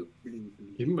 Bluey blue.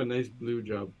 Give him a nice blue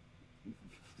job.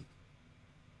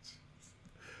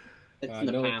 It's in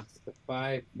the No, past. it's the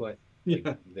 5 foot Yeah.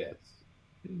 like this.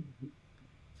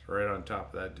 It's right on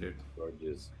top of that dude.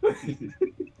 Gorgeous.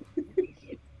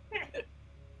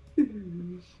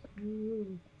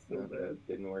 So that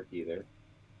didn't work either.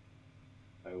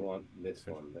 I want this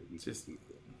one that you Just- keep.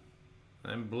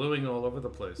 I'm bluing all over the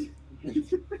place.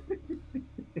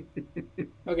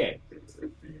 Okay.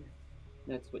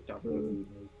 That's what Dr. Moon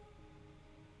did.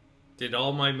 Did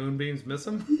all my moonbeams miss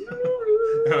him?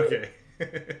 Okay.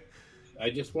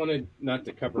 I just wanted not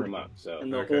to cover him up, so.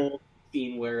 And the Okay. whole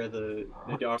scene where the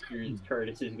doctor's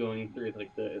TARDIS is going through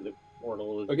like the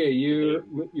portal. Is, Okay,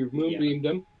 you've moonbeamed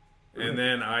him. And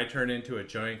then I turn into a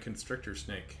giant constrictor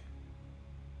snake,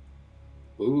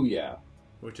 Ooh, yeah.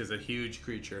 which is a huge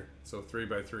creature. So 3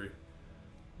 by 3.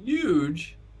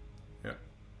 Huge. Yeah.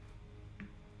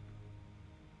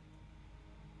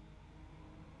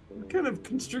 What kind of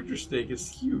constrictor snake is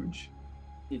huge?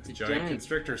 It's a Giant giant.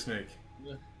 constrictor snake.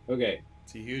 Okay,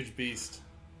 It's a huge beast.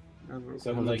 something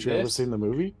Haven't like you ever this. seen the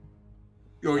movie?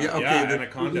 Oh yeah, okay. Yeah, the-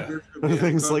 Anaconda. The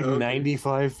thing's like okay.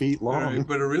 95 feet All long. right,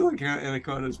 but a real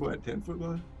anaconda is what, 10 foot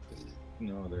long?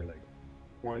 No, they're like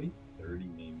 20? 30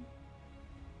 maybe.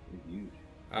 They're huge.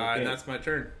 Okay. And that's my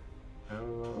turn.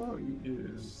 Oh, you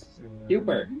do.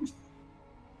 Super.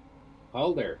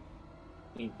 Holder.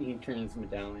 He turns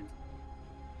medallion.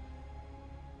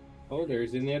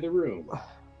 Holder's in the other room.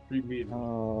 3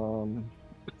 meters.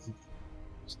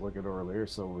 Just look at Orlear,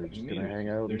 so we're just do you gonna mean? hang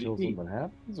out 30 until feet. something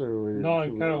happens, or we? No,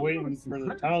 I'm kind of waiting for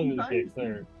the tunnel to get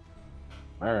cleared.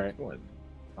 All right.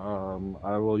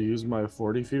 I will use my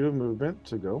 40 feet of movement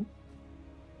to go.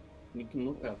 You can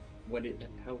look up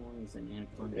how long is an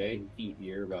anaconda Okay, in feet.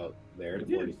 you're about there to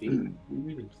Yeah. 40 feet. 3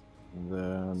 meters.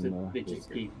 Then So they just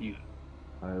gave you.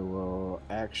 I will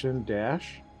action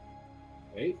dash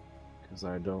Okay, because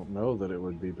I don't know that it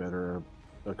would be better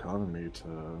economy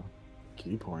to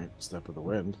key point step of the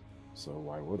wind. So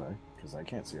why would I? Because I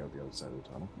can't see out the other side of the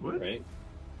tunnel. What? right.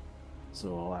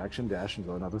 So I'll action dash and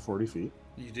go another 40 feet.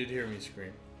 You did hear me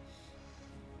scream.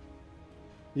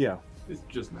 Yeah. It's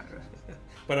just not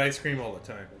But I scream all the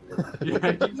time.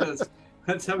 Yeah, he does.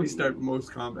 That's how we start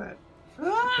most combat.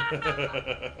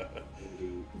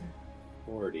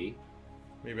 40.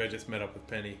 Maybe I just met up with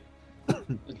Penny.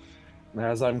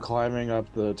 As I'm climbing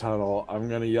up the tunnel, I'm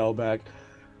gonna yell back,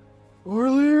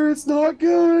 "Orlear, it's not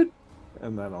good!"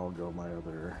 And then I'll go my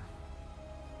other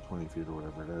 20 feet or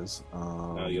whatever it is.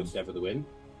 You'll step of the wind?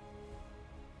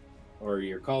 Or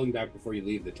you're calling back before you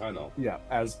leave the tunnel. Yeah,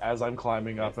 as I'm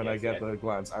climbing up Yes, and I yes, get yes. the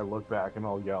glance, I look back and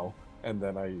I'll yell, and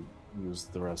then I use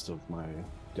the rest of my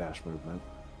dash movement.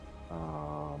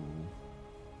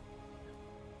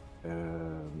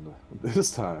 And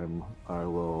this time I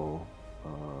will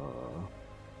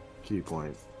key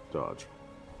point dodge.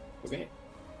 Okay.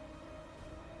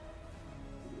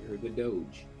 You're the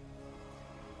Doge.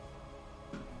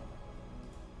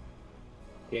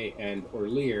 Okay, and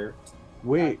Orlear,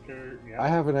 Wait, Yeah. I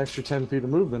have an extra 10 feet of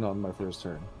movement on my first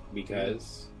turn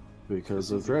because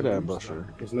of Dread Ambusher.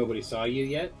 nobody saw you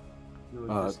yet. No,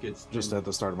 it just gets Just at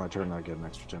the start of my turn, I get an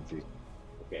extra 10 feet.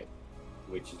 Okay,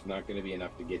 which is not going to be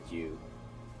enough to get you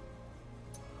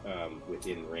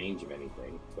within range of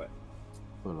anything, but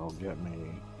But it'll get me.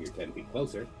 you're 10 feet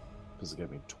closer. Does it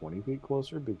get me 20 feet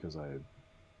closer because I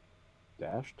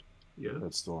dashed? Yeah,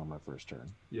 That's still on my first turn.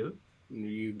 yeah.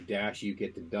 You dash, you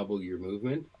get to double your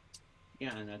movement,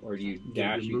 Yeah, and that's or do you Get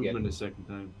dash, your you get movement a second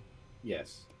time.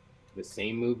 yes, the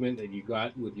same movement that you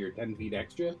got with your 10 feet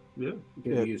extra. Yeah.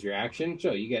 Because Yeah. you use your action,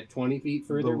 so you get 20 feet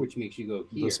further, The- which makes you go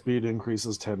here. The speed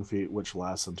increases 10 feet, which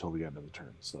lasts until the end of the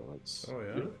turn. So it's. Oh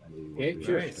yeah. Okay,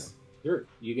 sure. Nice. Sure,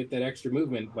 you get that extra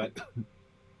movement, but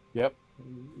Yep.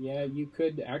 yeah, you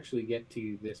could actually get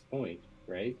to this point,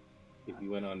 right? If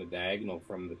you went on a diagonal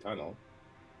from the tunnel,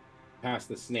 past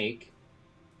the snake,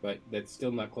 but that's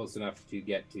still not close enough to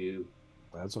get to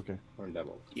That's okay. Horn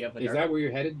Devil. Yeah, but Is that where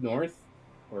you're headed, north?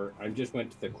 Or I just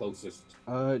went to the closest.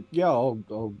 Yeah,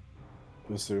 I'll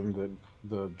assume that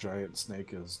the giant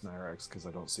snake is Nyrex because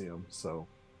I don't see him. So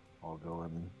I'll go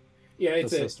and. Yeah,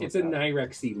 it's Assist a with it's a that.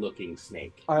 Nyrexy looking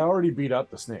snake. I already beat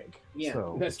up the snake. Yeah.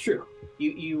 So That's true.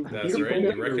 you That's You're right.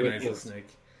 You familiar recognize with the it. snake.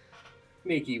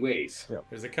 Snaky ways.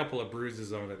 There's a couple of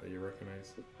bruises on it that you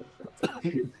recognize.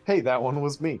 hey, that one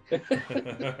was me.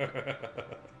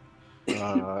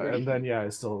 And then yeah, I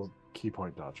still key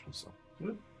point dodge. So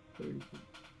No,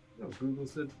 Google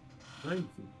said 9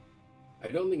 feet. I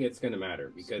don't think it's going to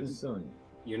matter because Smithsonian.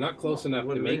 you're not close enough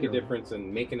What to do make they a know? difference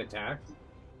and make an attack.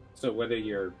 So whether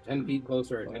you're 10 feet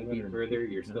closer or 10 feet 500 further,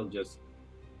 you're still just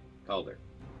Calder.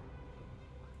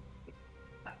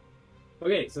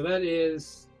 Okay, so that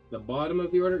is the bottom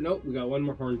of the order. Nope, we got one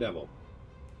more Horn Devil.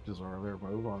 does Orlear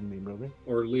move on me moving?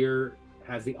 Or Lear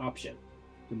has the option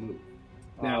to move.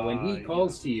 Now, when he Yeah.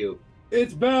 calls to you,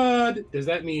 it's bad! Does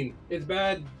that mean it's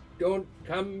bad, don't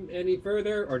come any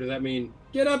further? Or does that mean,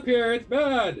 get up here, it's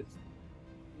bad?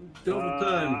 Double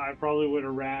time. I probably would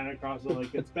have ran across it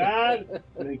like it's bad,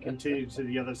 and then continued to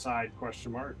the other side?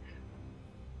 Question mark.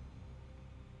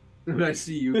 And I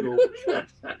see you go.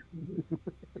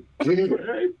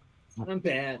 I'm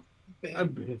bad. I'm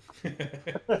bad.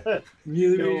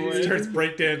 Starts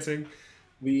breakdancing.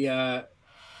 The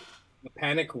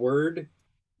panic word,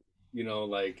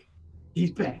 like, He's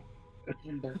back.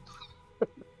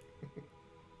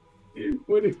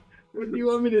 what do you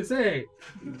want me to say?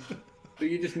 So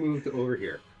you just moved over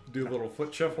here. Do a little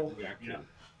foot shuffle.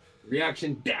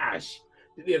 Reaction dash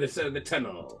to the other side of the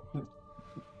tunnel.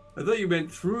 I thought you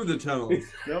meant through the tunnel.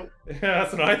 Nope. Yeah,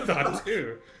 that's what I thought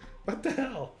too. What the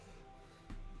hell?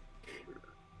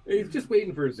 He's just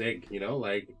waiting for Zig,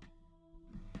 like,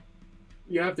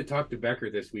 you have to talk to Becker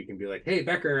this week and be like, hey,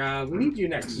 Becker, we need you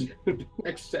next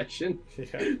session.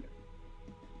 Yeah.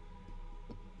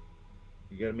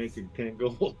 You gotta make your 10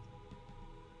 gold.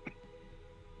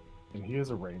 And he is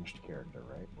a ranged character,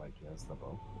 right? Like he has the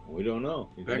bow. We don't know.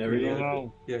 He's Becker, never you used don't it.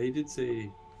 know. Yeah, he did say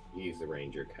He's the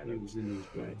ranger, kind he of. was in his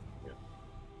way.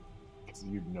 Because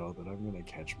you know that I'm gonna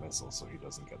catch missiles so he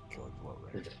doesn't get the killing blow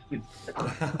range.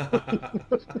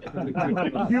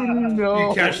 You know.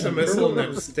 You catch the missile and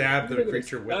then stab the Look at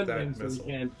creature this with gunman that so he missile.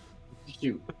 can't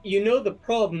shoot. You know the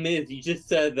problem is you just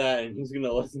said that and he's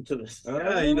gonna listen to this.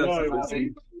 Ah, he doesn't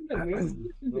listen.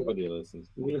 Nobody listens.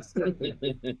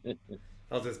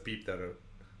 I'll just beep that out.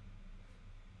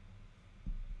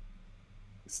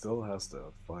 He still has to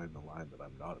find the line that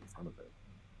I'm not in front of it.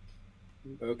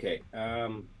 Okay,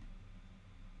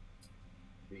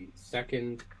 the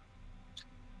second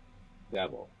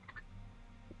devil.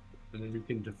 And then you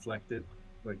can deflect it,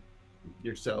 like,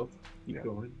 yourself. Keep Yeah.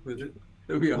 going with it.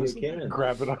 That'll be You awesome. can.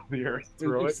 Grab it off the earth,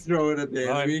 throw it. Just throw it at the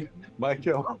Mine. enemy. My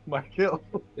kill. My kill.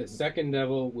 The second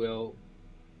devil will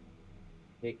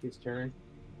take his turn.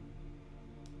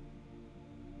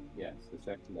 Yes, the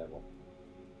second devil.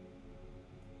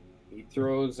 He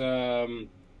throws a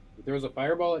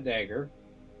fireball at Dagger.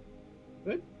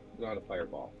 Good. Not a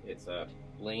fireball. It's a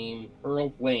hurl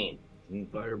flame.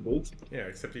 Firebolt. Yeah,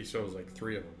 except he shows like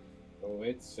 3 of them.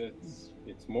 So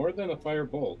it's more than a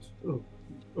firebolt. Oh,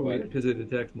 yeah, because it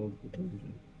attacks multiple times.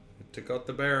 It took out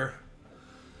the bear.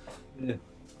 Yeah.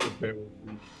 The barrel.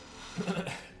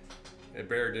 The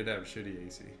bear did have shitty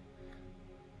AC.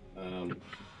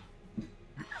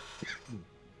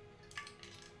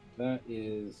 That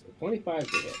is a 25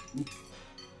 to hit.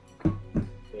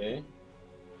 Okay.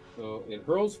 So it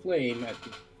hurls flame at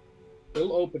the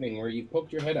little opening where you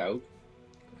poked your head out.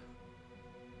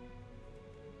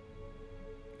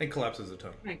 And collapses a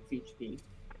ton. Max HP.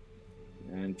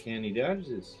 And can he dodge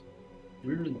this?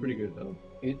 We're doing pretty good though.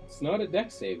 It's not a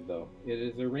dex save though. It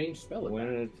is a ranged spell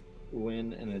attack.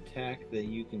 When an attack that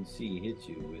you can see hits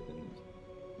you with an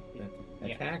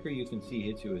attacker you can see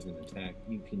hits you with an attack,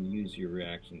 you can use your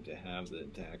reaction to have the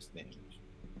attack's damage.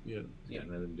 Yeah. And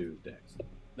let him do his dex.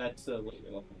 That's what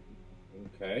you're looking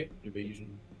Okay.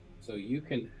 Evasion. So you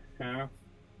can half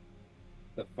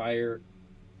the fire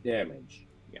damage.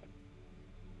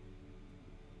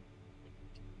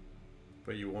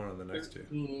 But you won on the next two.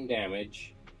 13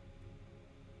 damage.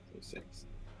 So 6.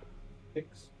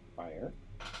 6 fire.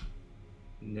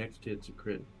 Next hit's a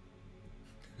crit.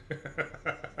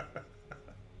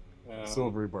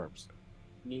 Silvery barbs.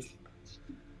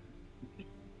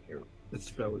 The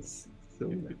spell is so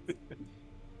nice.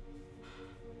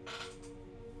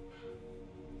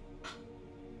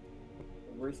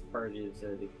 The worst part is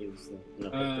that it gives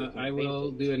them I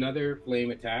will do another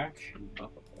flame attack. Oh,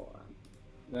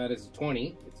 That is a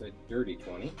 20. It's a dirty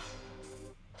 20.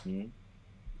 Hmm.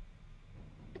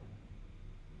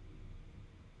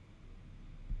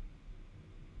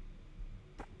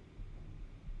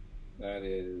 That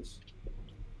is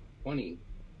 20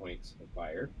 points of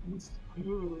fire.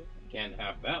 Can't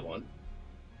have that one.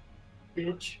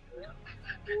 Bitch.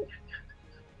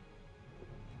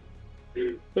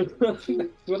 That's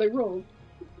what I rolled.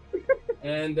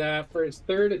 And for his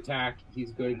third attack,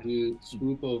 he's going to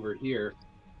swoop over here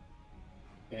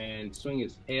and swing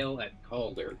his tail at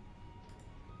Calder.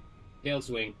 Tail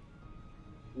swing.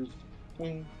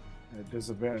 Swing. At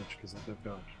disadvantage because I did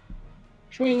dodge.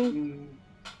 Swing.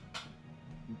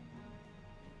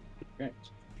 Right.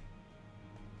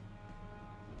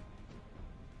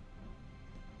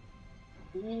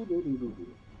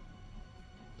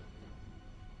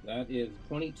 That is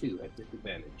 22 at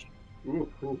disadvantage.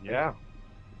 Ooh, cool. Yeah.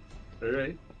 All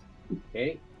right.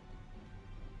 Okay.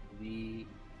 The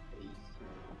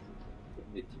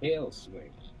tail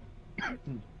swing.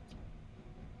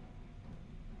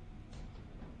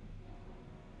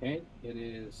 Okay, it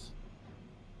is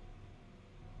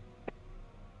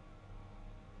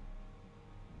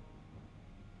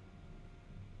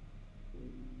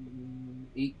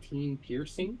 18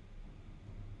 piercing.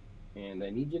 And I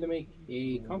need you to make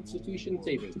a Constitution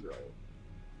saving throw.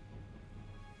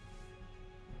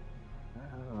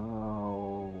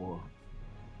 Oh.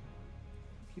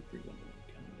 Keep forgetting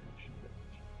the combination.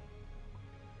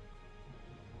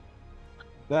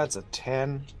 That's a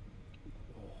 10.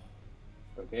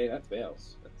 Okay, that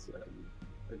fails. That's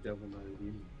A devil not a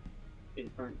demon.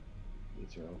 Infernal.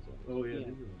 These are also. Oh yeah. Yeah.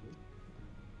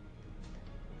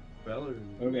 Valor.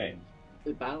 okay.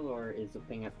 The Balor is the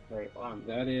thing at the very bottom.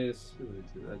 That is,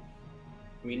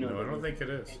 We know. No, I that don't think it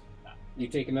is. you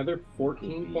take another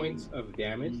 14 points of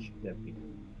damage,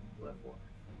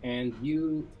 and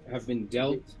you have been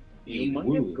dealt You a might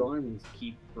wound. have gone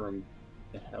keep from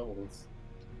the hells.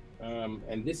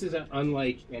 And this is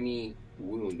unlike any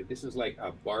wound. This is like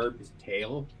a barbed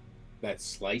tail that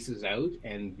slices out,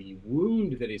 and the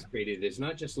wound that is created is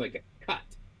not just like a cut.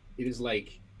 It is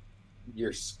like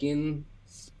your skin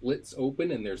splits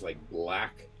open, and there's like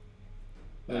black.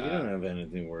 Well, you don't have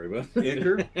anything to worry about.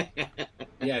 Ichor?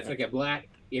 Yeah, it's like a black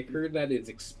ichor that is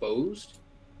exposed.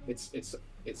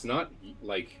 It's not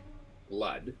like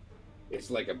blood.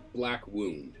 It's like a black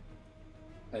wound.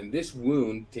 And this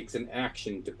wound takes an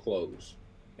action to close.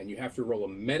 And you have to roll a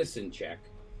medicine check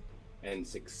and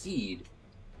succeed.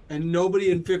 And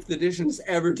nobody in 5th edition has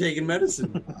ever taken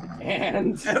medicine.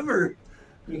 And Ever.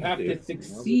 you have to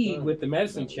succeed with the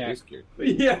medicine check.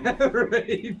 Yeah,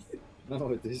 right. No,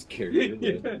 with this character.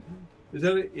 Yeah. Is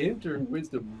that an int or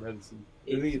wisdom medicine?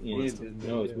 I think it's Wisdom. int.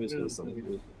 No, it's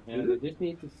wisdom. And I just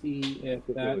need to see if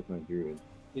Put that that with my druid.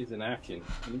 is an action.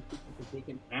 I need to take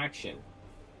an action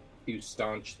to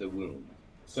staunch the wound.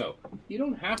 So, you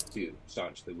don't have to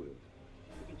staunch the wound.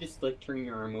 You can just like turn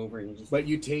your arm over and just. But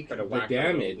you take try to the whack it a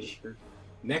little damage bit.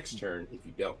 next turn if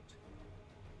you don't.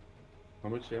 How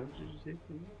much damage did you take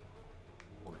from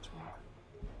that?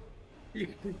 You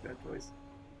can take that twice.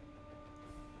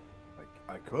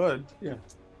 I could. Yeah.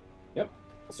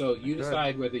 So you Good.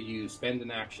 decide whether you spend an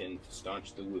action to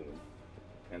staunch the wound.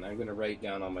 And I'm going to write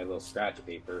down on my little scratch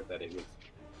paper that it was.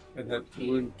 And that 14.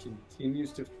 wound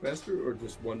continues to fester or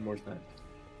just one more time?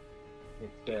 It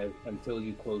says until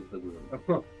you close the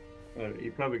wound.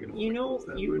 You're probably going to. You know,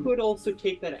 you could also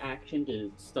take that action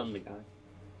to stun the guy.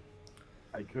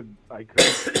 I could.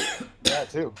 That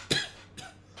too.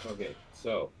 Okay,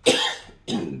 so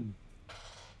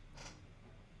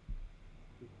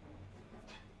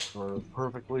Or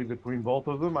perfectly between both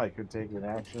of them, I could take an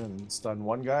action and stun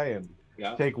one guy and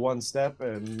yeah, take one step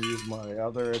and use my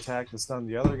other attack to stun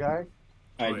the other guy,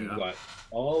 I got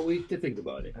all week to think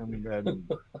about it.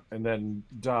 and then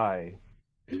die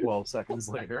 12 seconds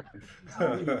later.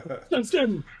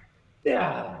 Stun.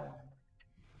 Yeah.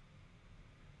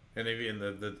 And even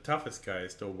the toughest guy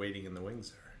is still waiting in the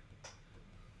wings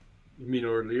You mean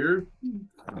Orlear?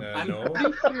 there. No.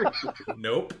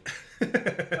 Nope.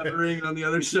 Hovering on the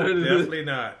other side of the... Definitely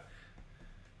not.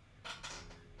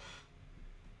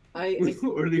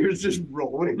 Orlear's just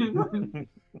rolling.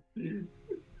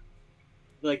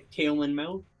 Like tail and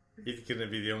mouth. He's gonna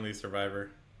be the only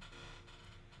survivor.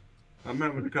 I'm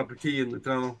having a cup of tea in the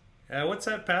tunnel. What's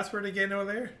that password again over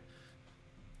there?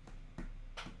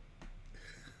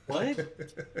 What?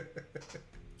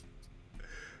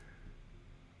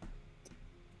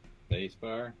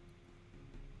 Spacebar.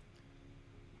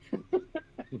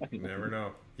 You never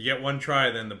know. You get one try,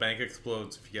 then the bank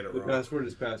explodes if you get it The wrong. password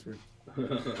is password.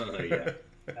 Yeah.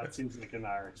 That seems like an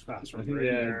Irish password right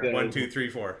Yeah, there. it does. 1, 2, 3,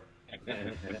 4.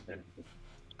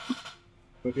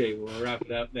 Okay, we'll wrap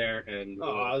it up there, and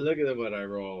Oh, look at what I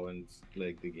roll, and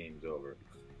like the game's over.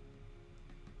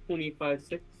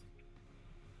 25-6.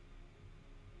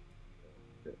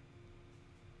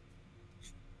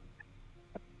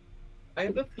 I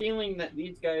have a feeling that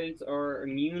these guys are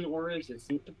immune or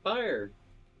resistant to fire.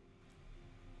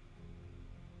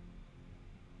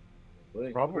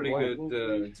 Probably Pretty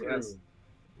good test.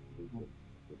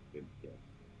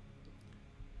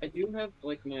 I do have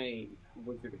like my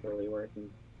wizard ability where I can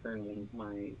turn one of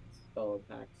my spell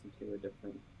attacks into a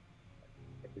different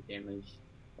type of damage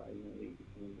by maybe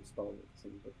using the spell that's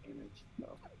in the damage.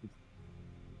 So.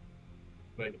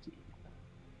 But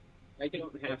I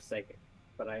don't have psychic,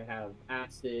 but I have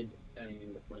acid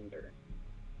and thunder,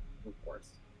 of course.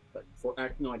 But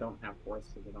no, I don't have force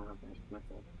because I don't have magic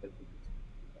missile.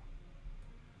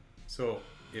 So,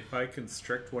 if I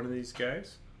constrict one of these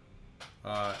guys,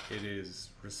 it is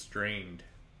restrained.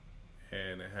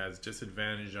 And it has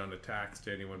disadvantage on attacks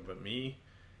to anyone but me.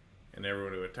 And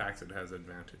everyone who attacks it has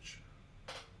advantage.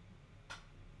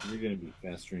 You're gonna be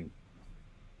festering.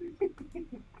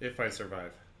 If I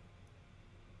survive.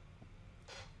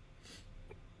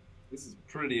 This is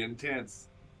pretty intense.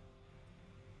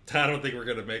 I don't think we're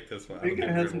going to make this one. I don't Big guy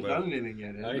think we're hasn't gonna live. done anything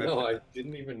yet. I know I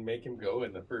didn't even make him go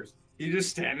in the first. You're just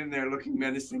standing there looking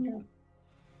menacing.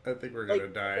 I think we're going to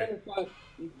die.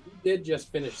 He did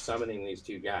just finish summoning these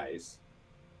two guys,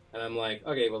 and I'm like,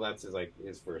 okay, well that's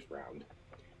his first round.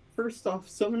 First off,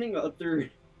 summoning other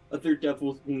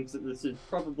devils means that this is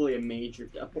probably a major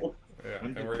devil. Yeah,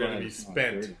 and we're going to be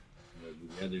spent.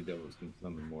 The other devils can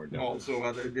summon more devils. Also,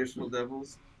 other additional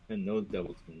devils. And those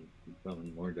devils can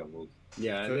summon more devils.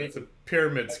 Yeah, So it's a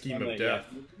pyramid scheme of death.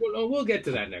 We'll get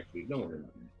to that next week. Don't worry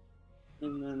about it.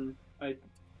 And then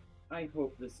I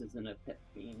hope this isn't a pet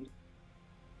fiend.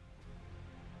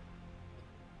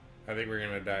 I think we're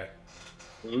going to die.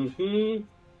 Mm-hmm.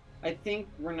 I think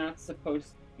we're not supposed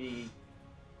to be.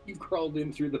 You crawled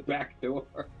in through the back door.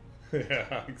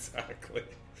 Yeah, exactly.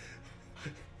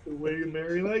 The way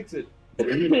Mary likes it.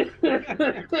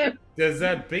 Does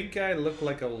that big guy look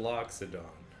like a Loxodon?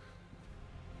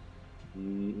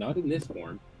 Not in this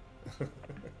form.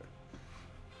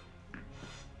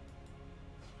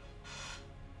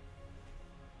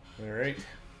 All right.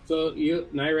 So,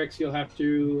 Nyrex, you'll have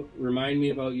to remind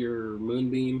me about your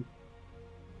moonbeam.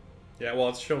 Yeah, well,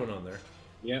 it's showing on there.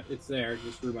 Yep, it's there.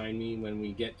 Just remind me when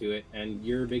we get to it. And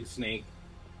you're a big snake.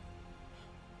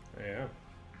 Yeah.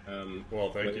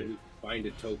 Well, thank you. We find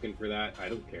a token for that. I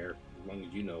don't care, as long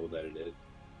as you know that it is.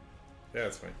 Yeah,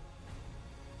 that's fine.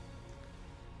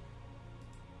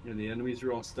 And the enemies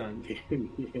are all stunned.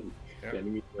 Yeah.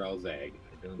 Enemies are all zag.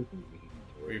 I don't think we need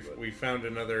to worry about We found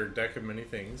another deck of many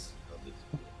things. how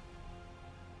this.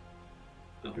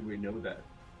 How could we know that?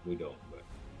 We don't, but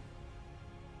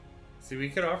See, we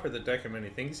could offer the deck of many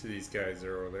things to these guys that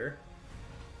are over there.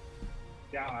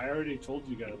 Yeah, I already told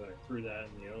you guys that I threw that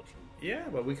in the ocean. Yeah,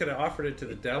 but we could have offered it to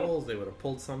the devils. They would have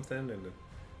pulled something, and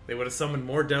they would have summoned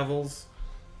more devils.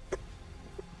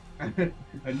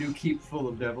 A new keep full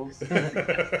of devils.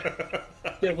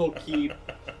 Devil keep.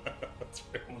 That's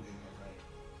right.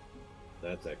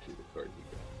 that's actually the card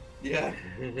you got.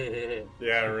 Yeah.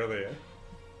 Yeah, really. Eh?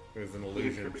 It was an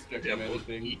illusion.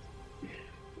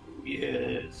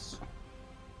 Yes.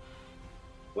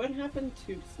 What happened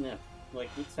to Sniff? Like,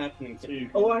 what's happening So you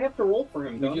to? Oh, I have to roll for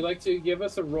him. Would Don't you like to give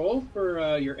us a roll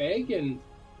for your egg? And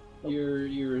your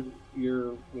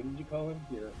what did you call him?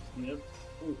 Your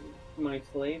My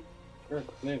slave. sure,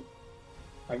 name.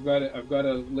 I've got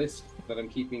a list that I'm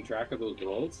keeping track of those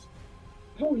rolls.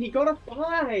 Oh, he got a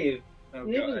 5. Oh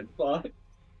Nibby fuck.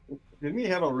 Didn't he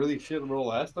have a really shit roll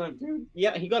last time, dude?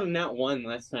 Yeah, he got a nat 1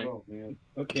 last time. Oh man.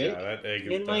 Okay. Yeah, that egg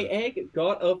is And my done. egg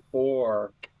got a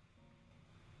 4.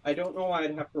 I don't know why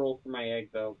I'd have to roll for my egg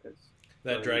though, because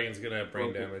That dragon's gonna have brain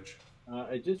Okay. damage.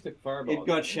 I just took fireball. It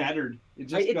got shattered. It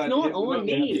just it's got not hit with on a-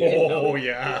 me. Oh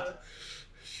yeah.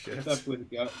 Shit. What's up with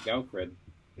Galfred?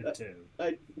 It too.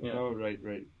 Yeah. Oh right.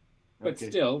 But Okay.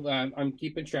 still, I'm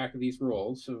keeping track of these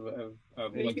rolls of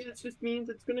maybe what, it just means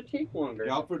it's gonna take longer.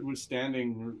 Alfred was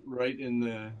standing right in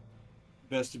the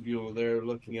vestibule there,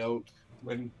 looking out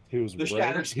when He was The right.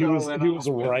 shattered He was spell he went was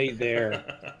off. right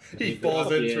there. He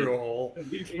falls in Yeah. through a hole.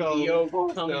 he fell. Yo,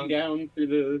 falls coming down through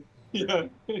the. Yeah.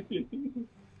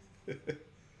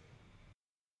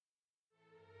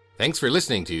 Thanks for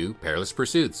listening to Perilous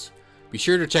Pursuits. Be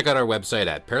sure to check out our website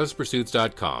at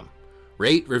perilouspursuits.com.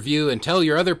 Rate, review, and tell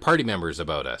your other party members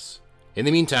about us. In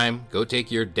the meantime, go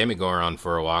take your Demigoron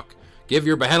for a walk, give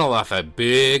your Beheneloth a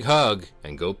big hug,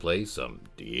 and go play some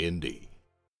D&D.